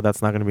 even though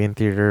that's not going to be in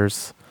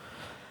theaters.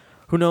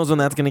 Who knows when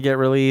that's going to get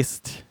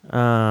released?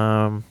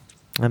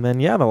 And then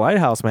The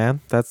Lighthouse,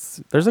 man.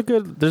 There's a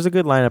good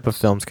lineup of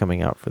films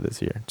coming out for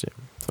this year too.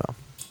 So.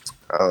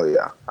 Oh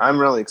yeah, I'm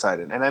really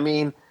excited, and I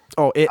mean.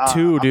 Oh, It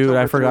too, dude.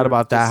 I October forgot 3rd,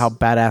 about that. How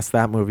badass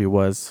that movie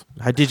was.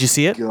 Did you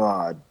see it?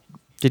 God.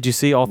 Did you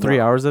see all 3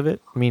 No. hours of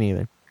it? Me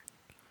neither.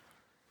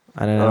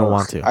 I don't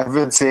want to. I've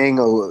been seeing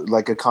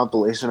a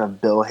compilation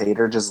of Bill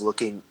Hader just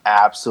looking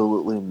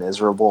absolutely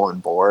miserable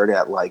and bored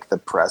at like the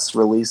press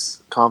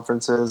release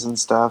conferences and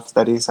stuff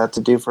that he's had to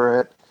do for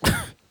it.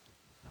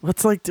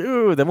 It's like,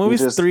 dude, the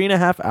movie's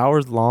 3.5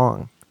 hours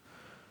long.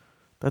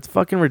 That's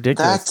fucking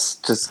ridiculous. That's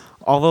just.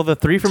 Although the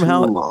Three from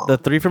Hell long.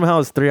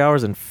 is 3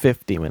 hours and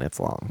 50 minutes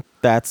long.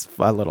 That's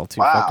a little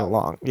too fucking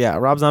long. Yeah,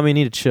 Rob Zombie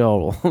need to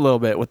chill a little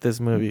bit with this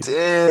movie.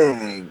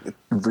 Dang,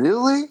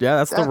 really? Yeah,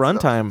 that's the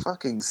runtime.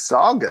 Fucking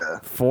saga.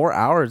 4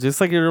 hours,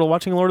 just like you're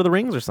watching Lord of the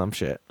Rings or some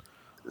shit.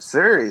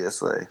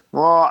 Seriously.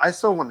 Well, I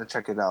still want to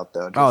check it out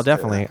though. Oh,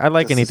 definitely. I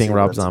like anything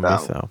Rob Zombie.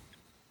 So.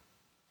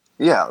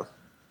 Yeah.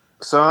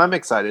 So I'm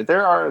excited.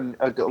 There are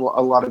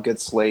a lot of good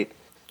slate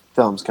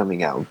films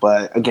coming out,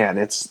 but again,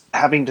 it's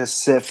having to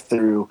sift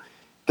through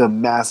the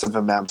massive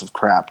amounts of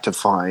crap to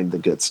find the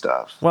good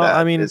stuff. Well, That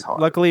I mean, is hard.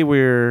 luckily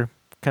we're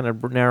kind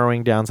of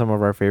narrowing down some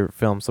of our favorite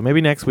films. So maybe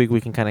next week we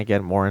can kind of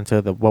get more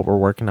into what we're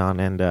working on,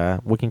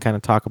 and we can kind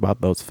of talk about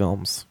those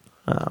films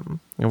and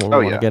what we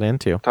want to get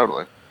into.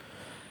 Totally.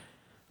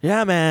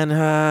 Yeah, man.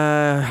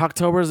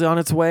 October's on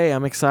its way.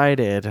 I'm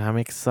excited. What are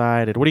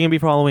you gonna be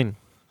for Halloween?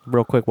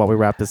 Real quick while we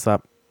wrap this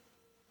up.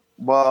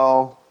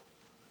 Well,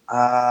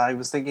 I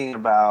was thinking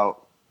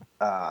about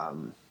Here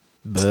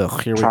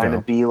we trying go.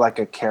 to be like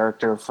a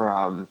character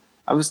from.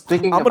 I was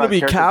thinking I'm gonna about be a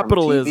character from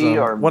capitalism.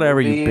 TV or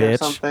Whatever, you movie or bitch.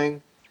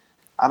 something.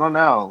 I don't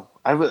know.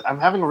 I'm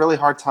having a really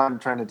hard time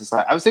trying to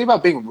decide. I was thinking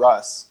about being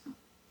Russ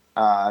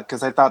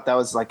because I thought that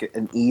was like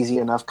an easy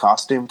enough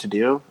costume to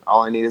do.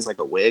 All I need is like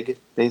a wig,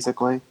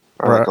 basically,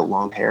 or like a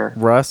long hair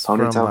Russ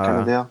ponytail from, kind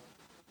of deal.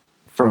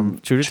 From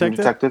True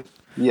Detective?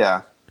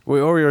 Yeah.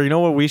 Or you know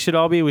what we should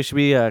all be? We should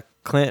be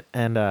Clint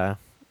and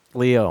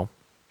Leo.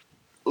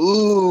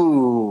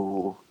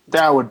 Ooh,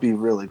 that would be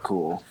really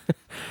cool.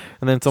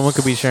 And then someone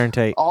could be Sharon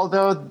Tate.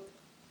 Although,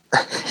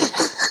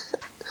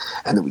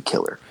 and then we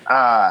kill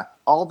her.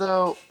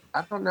 Although,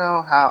 I don't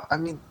know how. I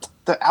mean,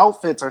 the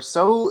outfits are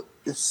so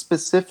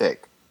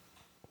specific.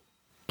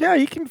 Yeah,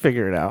 you can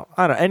figure it out.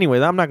 Anyway,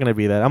 I'm not going to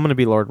be that. I'm going to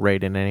be Lord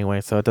Raiden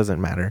anyway, so it doesn't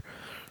matter.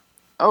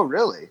 Oh,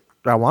 really?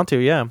 I want to,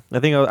 yeah. I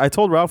think I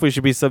told Ralph we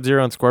should be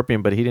Sub-Zero and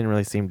Scorpion, but he didn't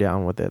really seem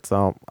down with it.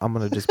 So I'm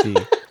going to just be...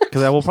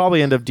 Because I will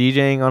probably end up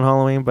DJing on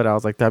Halloween, but I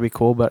was like, that'd be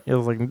cool. But it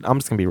was like, I'm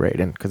just going to be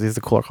Raiden because he's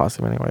a cooler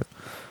costume anyways.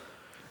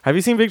 Have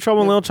you seen Big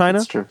Trouble in Little China?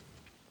 That's true.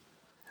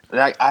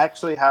 I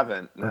actually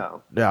haven't,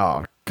 no.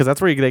 Yeah, because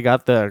that's where they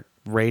got the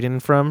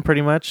Raiden from,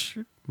 pretty much.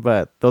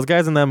 But those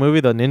guys in that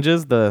movie, the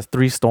ninjas, the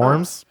Three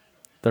Storms,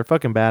 they're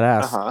fucking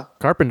badass. Uh-huh.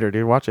 Carpenter,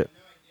 dude, watch it.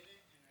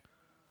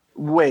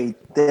 Wait,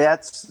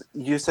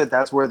 you said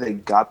that's where they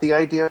got the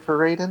idea for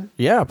Raiden?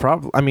 Yeah,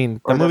 probably. I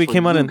mean, the Or movie that's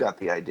came where out you in... got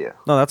the idea?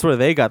 No, that's where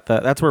they got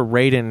that's where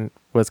Raiden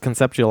was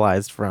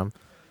conceptualized from.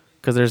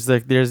 Because there's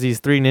these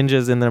three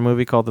ninjas in their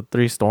movie called the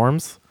Three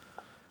Storms.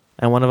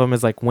 And one of them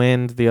is like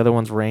wind, the other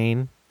one's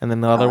rain. And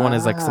then the other one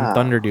is like some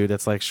thunder dude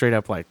that's like straight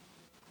up like...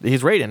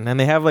 He's Raiden. And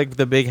they have like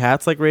the big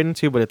hats like Raiden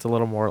too, but it's a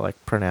little more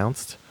like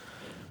pronounced.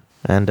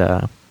 And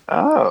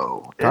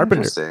Oh, Carpenter.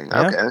 interesting.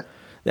 Yeah. Okay.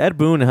 Ed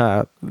Boon,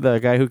 the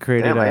guy who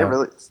created... Damn,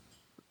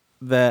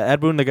 Ed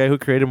Boon, the guy who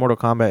created Mortal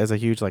Kombat, is a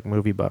huge like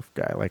movie buff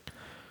guy. Like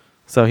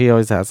So he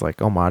always has like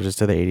homages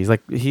to the 80s.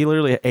 Like he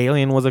literally,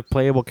 Alien was a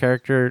playable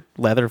character.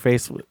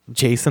 Leatherface,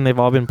 Jason, they've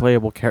all been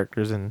playable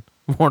characters in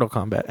Mortal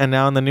Kombat. And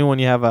now in the new one,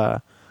 you have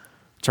a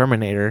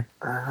Terminator.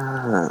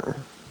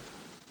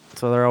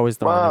 So they're always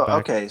throwing it back.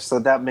 Okay, so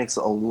that makes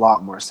a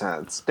lot more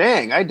sense.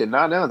 Dang, I did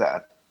not know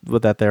that.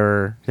 With that,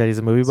 that he's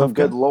a movie buff. Some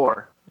good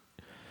lore.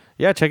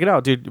 Yeah, check it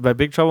out, dude. By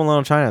Big Trouble in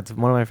Little China, it's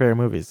one of my favorite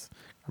movies.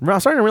 I'm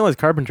starting to realize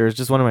Carpenter is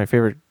just one of my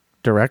favorite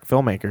direct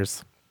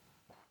filmmakers.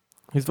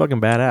 He's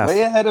fucking badass.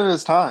 Way ahead of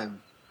his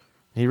time.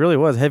 He really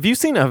was. Have you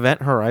seen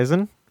Event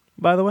Horizon,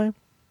 by the way?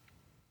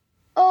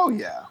 Oh,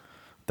 yeah.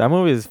 That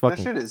movie is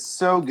fucking... That shit is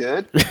so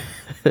good.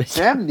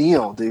 Sam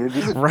Neill, dude.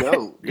 He's a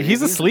goat. Dude.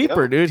 He's a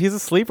sleeper, dude. He's a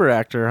sleeper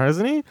actor,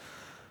 isn't he?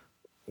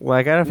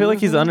 Like, I feel like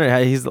he's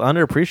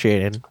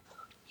underappreciated.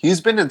 He's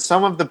been in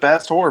some of the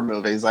best horror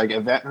movies, like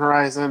Event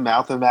Horizon,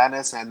 Mouth of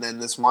Madness, and then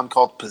this one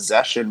called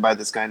Possession by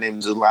this guy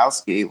named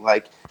Zulawski.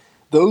 Like,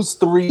 those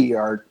three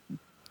are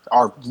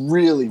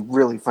really,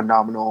 really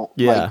phenomenal.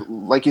 Yeah.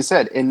 Like you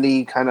said,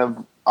 indie kind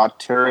of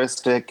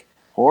auteuristic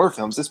horror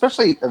films,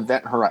 especially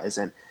Event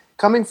Horizon.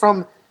 Coming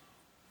from,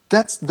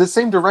 that's the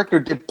same director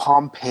did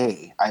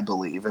Pompeii, I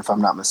believe, if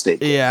I'm not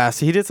mistaken. Yeah,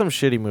 so he did some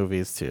shitty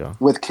movies, too.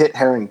 With Kit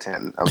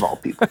Harington, of all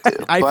people,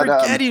 too. I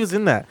forget he was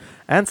in that.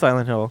 And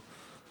Silent Hill.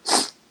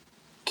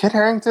 Kit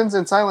Harington's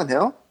in Silent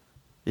Hill?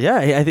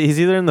 Yeah, he's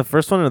either in the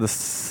first one or the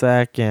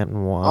second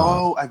one.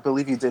 Oh, I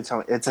believe you did tell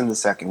me. It's in the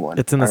second one.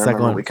 It's in the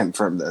second one. We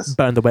confirmed this.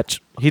 Burn the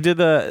Witch. He did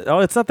the... Oh,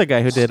 it's not the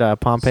guy who did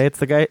Pompeii.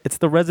 It's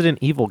the Resident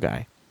Evil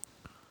guy.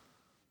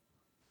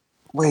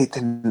 Wait,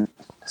 then...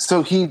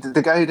 So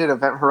the guy who did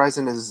Event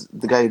Horizon is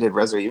the guy who did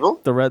Resident Evil?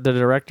 The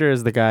director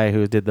is the guy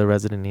who did the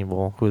Resident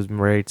Evil, who's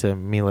married to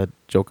Mila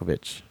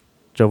Jovovich.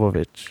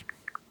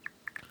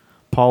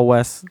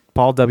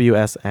 Paul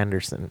W.S.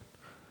 Anderson.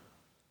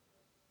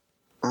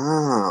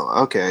 Oh,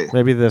 okay.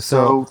 Maybe then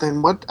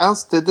what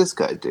else did this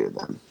guy do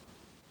then?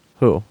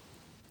 Who?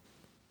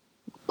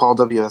 Paul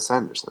W.S.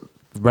 Anderson.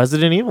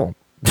 Resident Evil.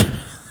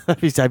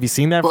 Have you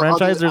seen that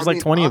franchise? There's like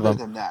 20 of them.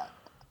 Than that.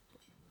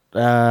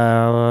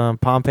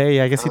 Pompeii.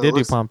 Yeah, I guess he did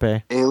do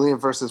Pompeii. Alien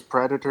versus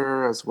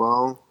Predator as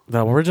well.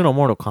 The original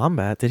Mortal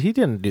Kombat. He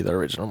didn't do the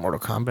original Mortal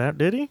Kombat,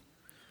 did he?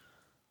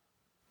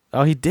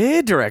 Oh, he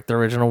did direct the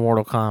original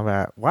Mortal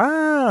Kombat.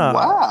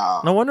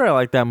 Wow. No wonder I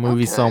like that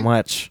movie so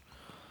much.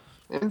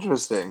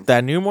 Interesting.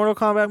 That new Mortal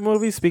Kombat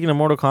movie, speaking of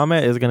Mortal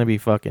Kombat, is going to be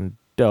fucking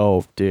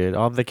dope, dude.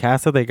 All the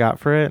cast that they got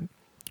for it.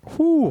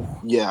 Whew.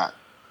 Yeah.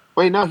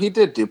 Wait, no, he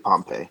did do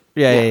Pompeii.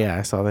 Yeah.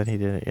 I saw that he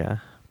did it, yeah.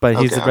 But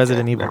he's a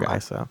Resident Evil guy,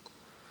 so.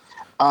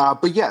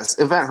 But yes,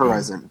 Event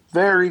Horizon.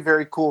 Very,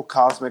 very cool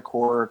cosmic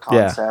horror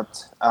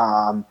concept.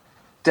 Yeah.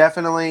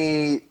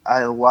 Definitely,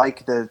 I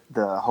like the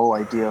whole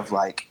idea of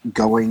like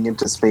going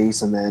into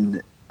space and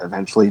then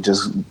eventually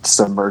just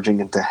submerging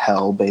into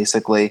hell,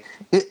 basically.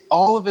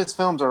 All of his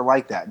films are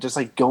like that, just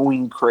like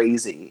going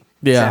crazy.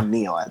 Yeah. Sam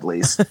Neill, at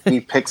least. He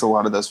picks a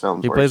lot of those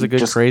films. He plays a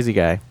good crazy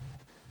guy.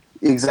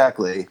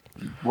 Exactly.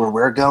 Where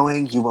we're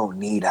going, you won't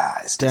need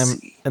eyes to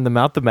see. And the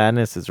Mouth of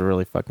Madness is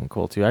really fucking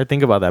cool, too. I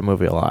think about that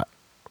movie a lot.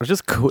 It's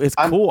just cool. It's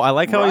cool. I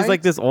like how he's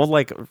like this old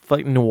like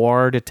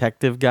noir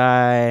detective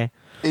guy.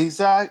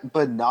 Exactly,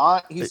 but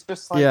not. He's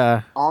just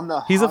like on the.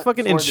 He's a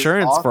fucking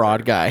insurance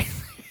fraud guy.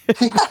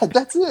 Yeah,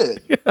 that's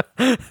it.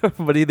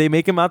 But they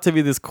make him out to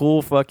be this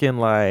cool fucking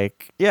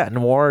like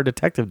noir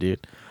detective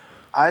dude.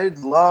 I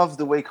love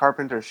the way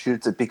Carpenter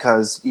shoots it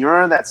because you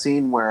remember that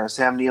scene where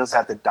Sam Neill's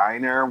at the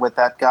diner with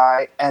that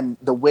guy, and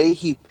the way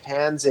he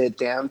pans it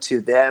down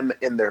to them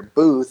in their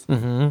booth,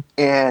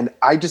 and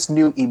I just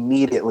knew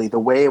immediately the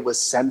way it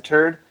was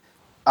centered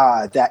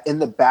that in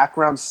the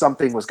background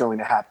something was going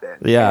to happen.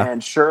 Yeah,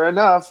 and sure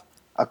enough,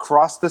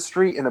 across the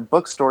street in a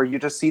bookstore, you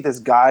just see this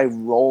guy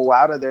roll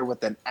out of there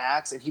with an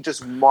axe, and he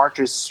just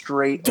marches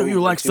straight. Do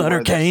you like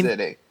Sutter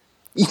Kane?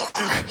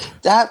 Yeah,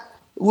 that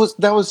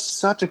was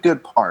such a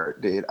good part,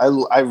 dude.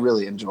 I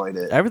really enjoyed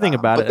it. Everything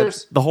about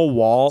it. The whole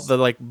wall, the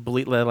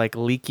like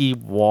leaky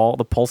wall,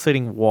 the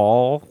pulsating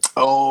wall.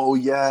 Oh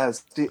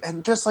yes, dude.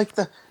 And just like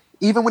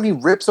even when he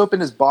rips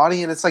open his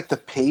body and it's like the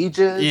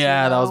pages.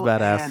 Yeah, that was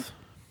badass. And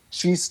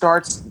she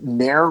starts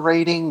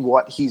narrating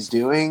what he's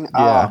doing.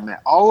 Yeah. Oh man,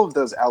 all of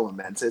those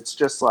elements. It's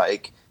just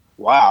like,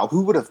 wow,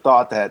 who would have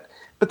thought that?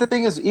 But the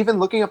thing is, even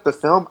looking up the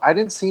film, I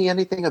didn't see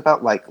anything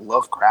about like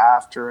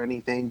Lovecraft or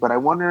anything. But I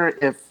wonder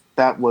if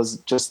that was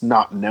just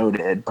not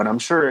noted, but I'm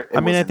sure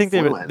I think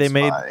they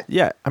made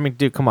yeah. I mean,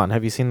 dude, come on.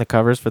 Have you seen the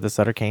covers for the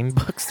Sutter Kane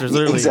books? There's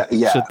literally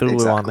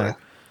Cthulhu on there.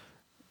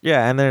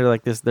 Yeah, and they're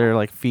like this. They're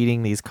like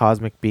feeding these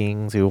cosmic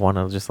beings who want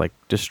to just like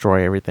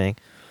destroy everything.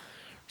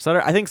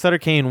 I think Sutter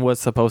Kane was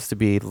supposed to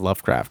be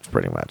Lovecraft,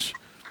 pretty much.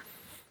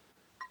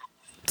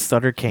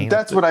 Sutter Kane.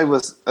 That's what I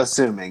was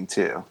assuming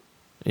too.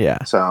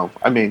 Yeah. So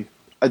I mean,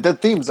 the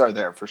themes are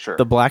there for sure.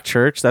 The Black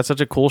Church, that's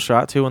such a cool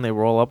shot too when they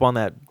roll up on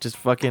that just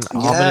fucking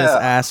ominous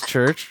ass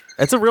church.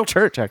 It's a real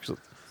church, actually.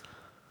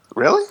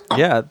 Really?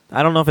 Yeah.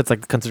 I don't know if it's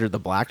like considered the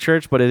Black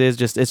Church, but it's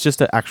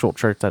just an actual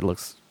church that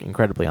looks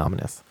incredibly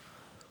ominous.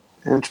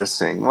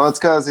 Interesting. Well, it's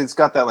because it's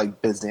got that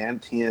like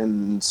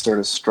Byzantine sort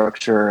of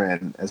structure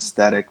and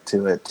aesthetic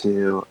to it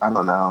too. I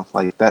don't know,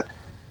 like that.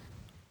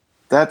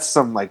 That's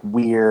some like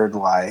weird,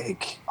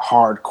 like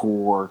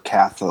hardcore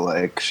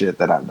Catholic shit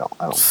that I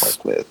don't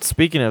fuck with.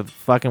 Speaking of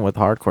fucking with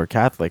hardcore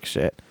Catholic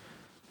shit,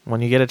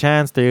 when you get a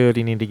chance, dude,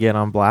 you need to get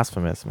on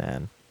Blasphemous,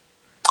 man.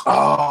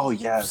 Oh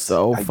yes,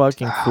 So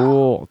fucking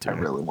cool, dude. I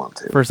really want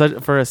to. For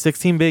a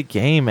 16-bit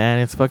game, man.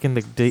 It's fucking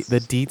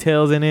the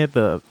details in it,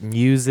 the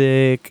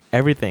music,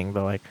 everything,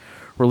 the like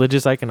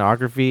religious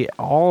iconography,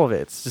 all of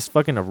it. It's just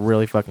fucking a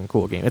really fucking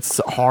cool game. It's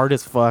hard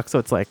as fuck, so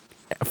it's like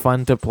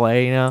fun to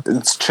play, you know.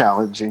 It's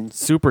challenging.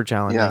 Super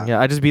challenging.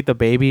 Yeah, I just beat the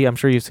baby. I'm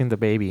sure you've seen the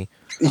baby.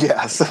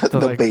 Yes,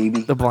 the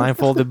baby. The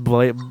blindfolded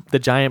the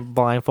giant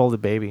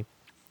blindfolded baby.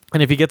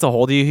 And if he gets a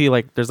hold of you, he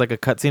like there's like a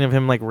cutscene of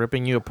him like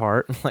ripping you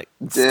apart, like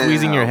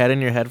squeezing your head, and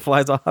your head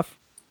flies off.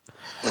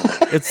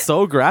 It's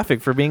so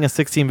graphic for being a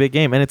 16-bit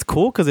game, and it's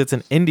cool because it's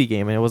an indie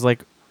game, and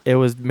it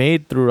was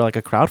made through like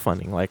a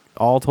crowdfunding, like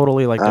all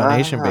totally like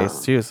donation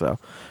based too. So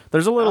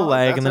there's a little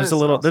lag, and there's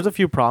a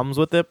few problems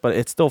with it, but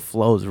it still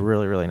flows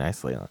really really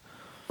nicely.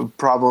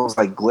 Problems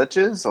like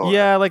glitches, or?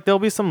 Yeah, like there'll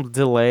be some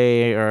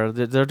delay, or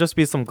there'll just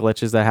be some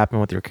glitches that happen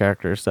with your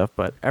character stuff.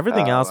 But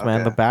everything else,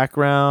 man, the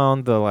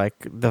background,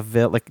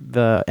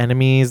 the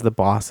enemies, the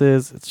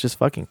bosses, it's just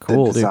fucking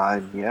cool, the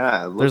design, dude.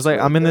 Yeah, there's like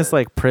I'm in this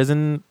like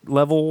prison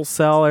level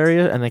cell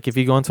area, and like if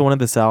you go into one of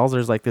the cells,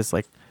 there's like this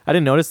like I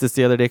didn't notice this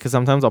the other day because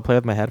sometimes I'll play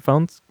with my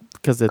headphones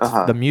because it's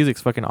the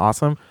music's fucking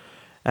awesome,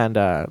 and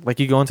like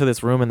you go into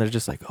this room and they're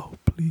just like, oh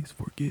please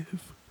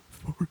forgive,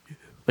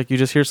 like you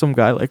just hear some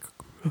guy like.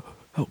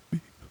 Help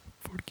me,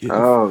 forgive.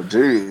 Oh,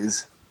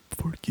 jeez.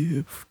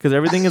 Forgive. Because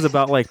everything is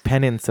about like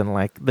penance and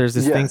like there's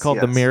this thing called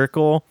the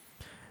miracle,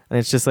 and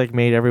it's just like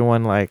made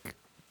everyone like,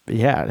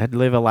 had to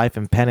live a life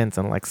in penance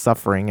and like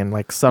suffering, and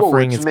like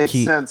suffering which makes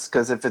key. sense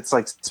because if it's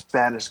like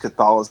Spanish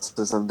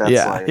Catholicism,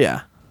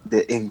 that's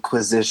the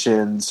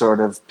Inquisition sort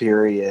of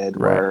period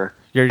where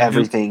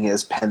everything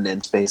is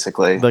penance,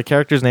 basically. The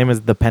character's name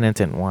is the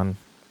Penitent One,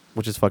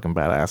 which is fucking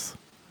badass.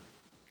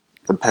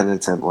 The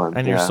Penitent One,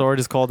 and your sword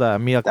is called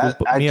Mia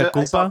Culpa.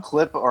 I saw a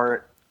clip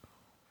or.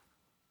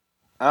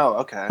 Oh,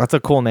 okay. That's a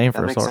cool name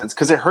for a sword. That makes sense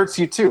because it hurts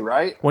you too,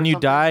 right? When you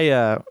die,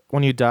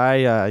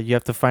 you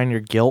have to find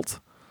your guilt.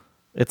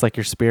 It's like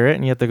your spirit,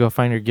 and you have to go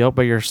find your guilt.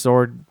 But your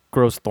sword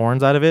grows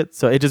thorns out of it,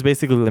 so it just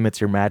basically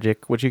limits your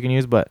magic, which you can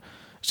use. But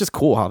it's just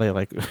cool how they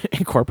like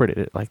incorporated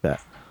it like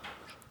that.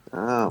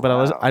 Oh,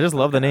 but I just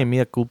love the name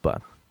Mia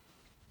Culpa.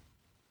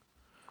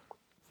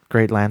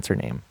 Great Lancer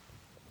name.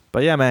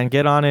 But yeah, man,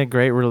 get on it.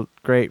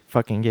 Great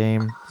fucking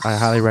game. I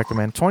highly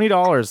recommend.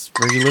 $20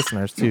 for you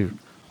listeners too,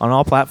 on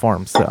all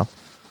platforms. So,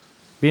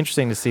 be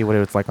interesting to see what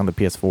it's like on the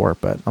PS4.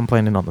 But I'm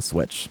playing it on the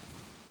Switch.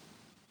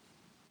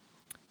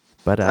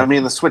 But I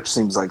mean, the Switch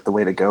seems like the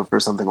way to go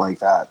for something like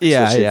that.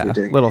 Yeah, if you're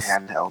doing little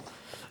handheld.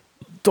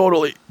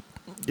 Totally.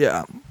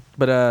 Yeah,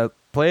 but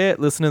play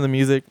it. Listen to the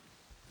music.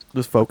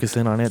 Just focus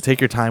in on it.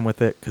 Take your time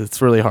with it because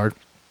it's really hard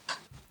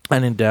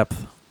and in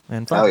depth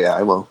and fun. Oh yeah,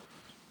 I will.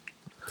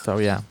 So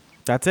yeah.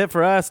 That's it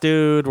for us,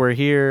 dude. We're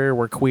here.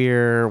 We're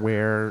queer.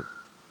 We're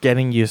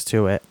getting used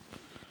to it.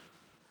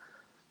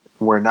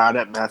 We're not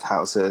at meth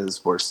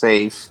houses. We're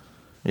safe.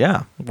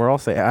 Yeah, we're all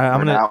safe. I'm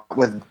gonna out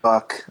with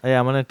Buck. Yeah,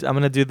 I'm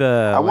gonna do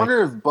the. I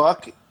wonder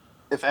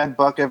if Ed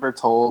Buck ever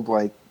told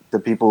like the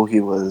people he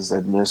was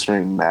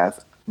administering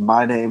meth,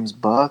 "My name's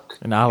Buck,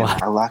 and I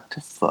like to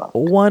fuck."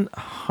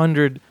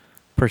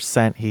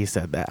 100%, he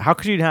said that. How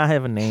could you not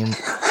have a name?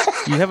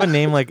 You have a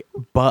name like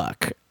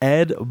Buck,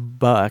 Ed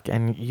Buck,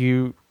 and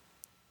you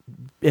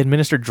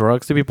administer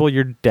drugs to people.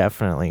 You're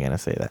definitely gonna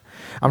say that.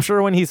 I'm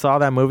sure when he saw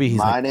that movie, he's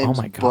like, "Oh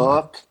my god,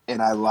 Buck,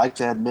 and I like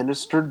to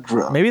administer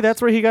drugs." Maybe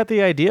that's where he got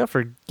the idea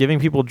for giving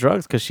people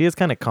drugs, because she is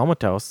kind of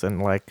comatose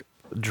and like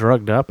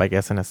drugged up, I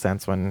guess, in a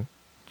sense, when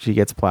she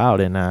gets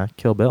plowed in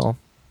Kill Bill.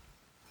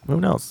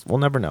 Who knows? We'll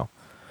never know.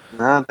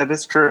 No, that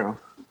is true.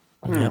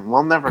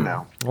 We'll never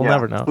know. We'll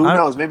never know. Who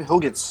knows? Maybe he'll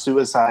get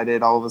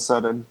suicided all of a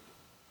sudden.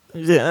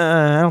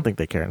 Yeah, I don't think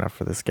they care enough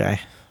for this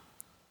guy.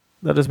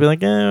 They'll just be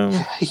like,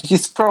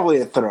 he's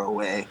probably a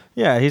throwaway.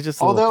 Yeah, he's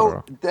just.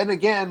 Although, then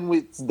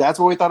again, that's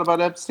what we thought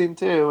about Epstein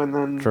too, and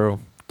then. True.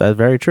 That's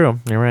very true.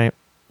 You're right.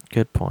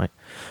 Good point.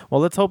 Well,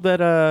 let's hope that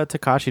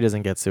Tekashi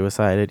doesn't get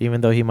suicided,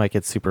 even though he might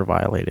get super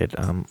violated.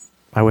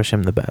 I wish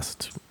him the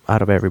best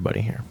out of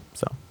everybody here.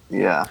 So.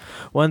 Yeah.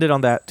 We'll end it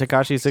on that.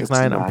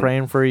 Tekashi69, I'm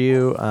praying for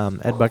you.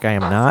 Ed Buck, I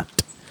am not.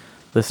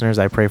 Listeners,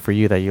 I pray for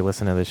you that you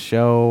listen to this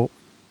show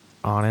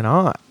on and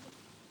on.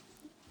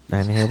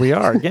 And here we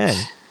are again.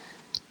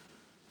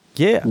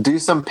 Yeah. Do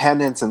some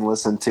penance and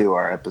listen to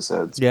our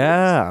episodes.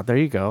 Yeah, there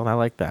you go. I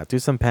like that. Do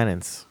some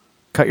penance.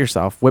 Cut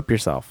yourself. Whip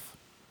yourself.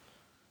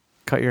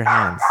 Cut your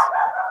hands.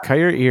 Cut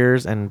your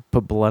ears and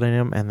put blood in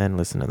them, and then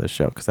listen to the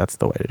show, because that's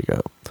the way to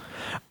go.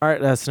 All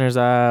right, listeners,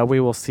 we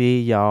will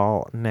see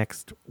y'all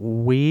next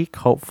week,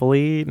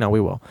 hopefully. No, we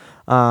will.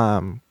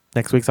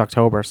 Next week's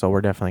October, so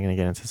we're definitely going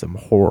to get into some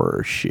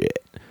horror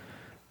shit.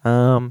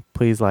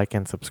 Please like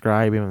and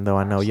subscribe, even though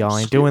I know y'all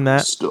ain't doing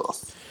that.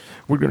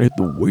 We're gonna hit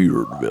the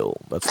Weirdville.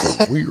 That's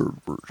the weird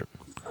version.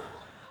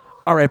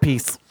 All right,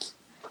 peace.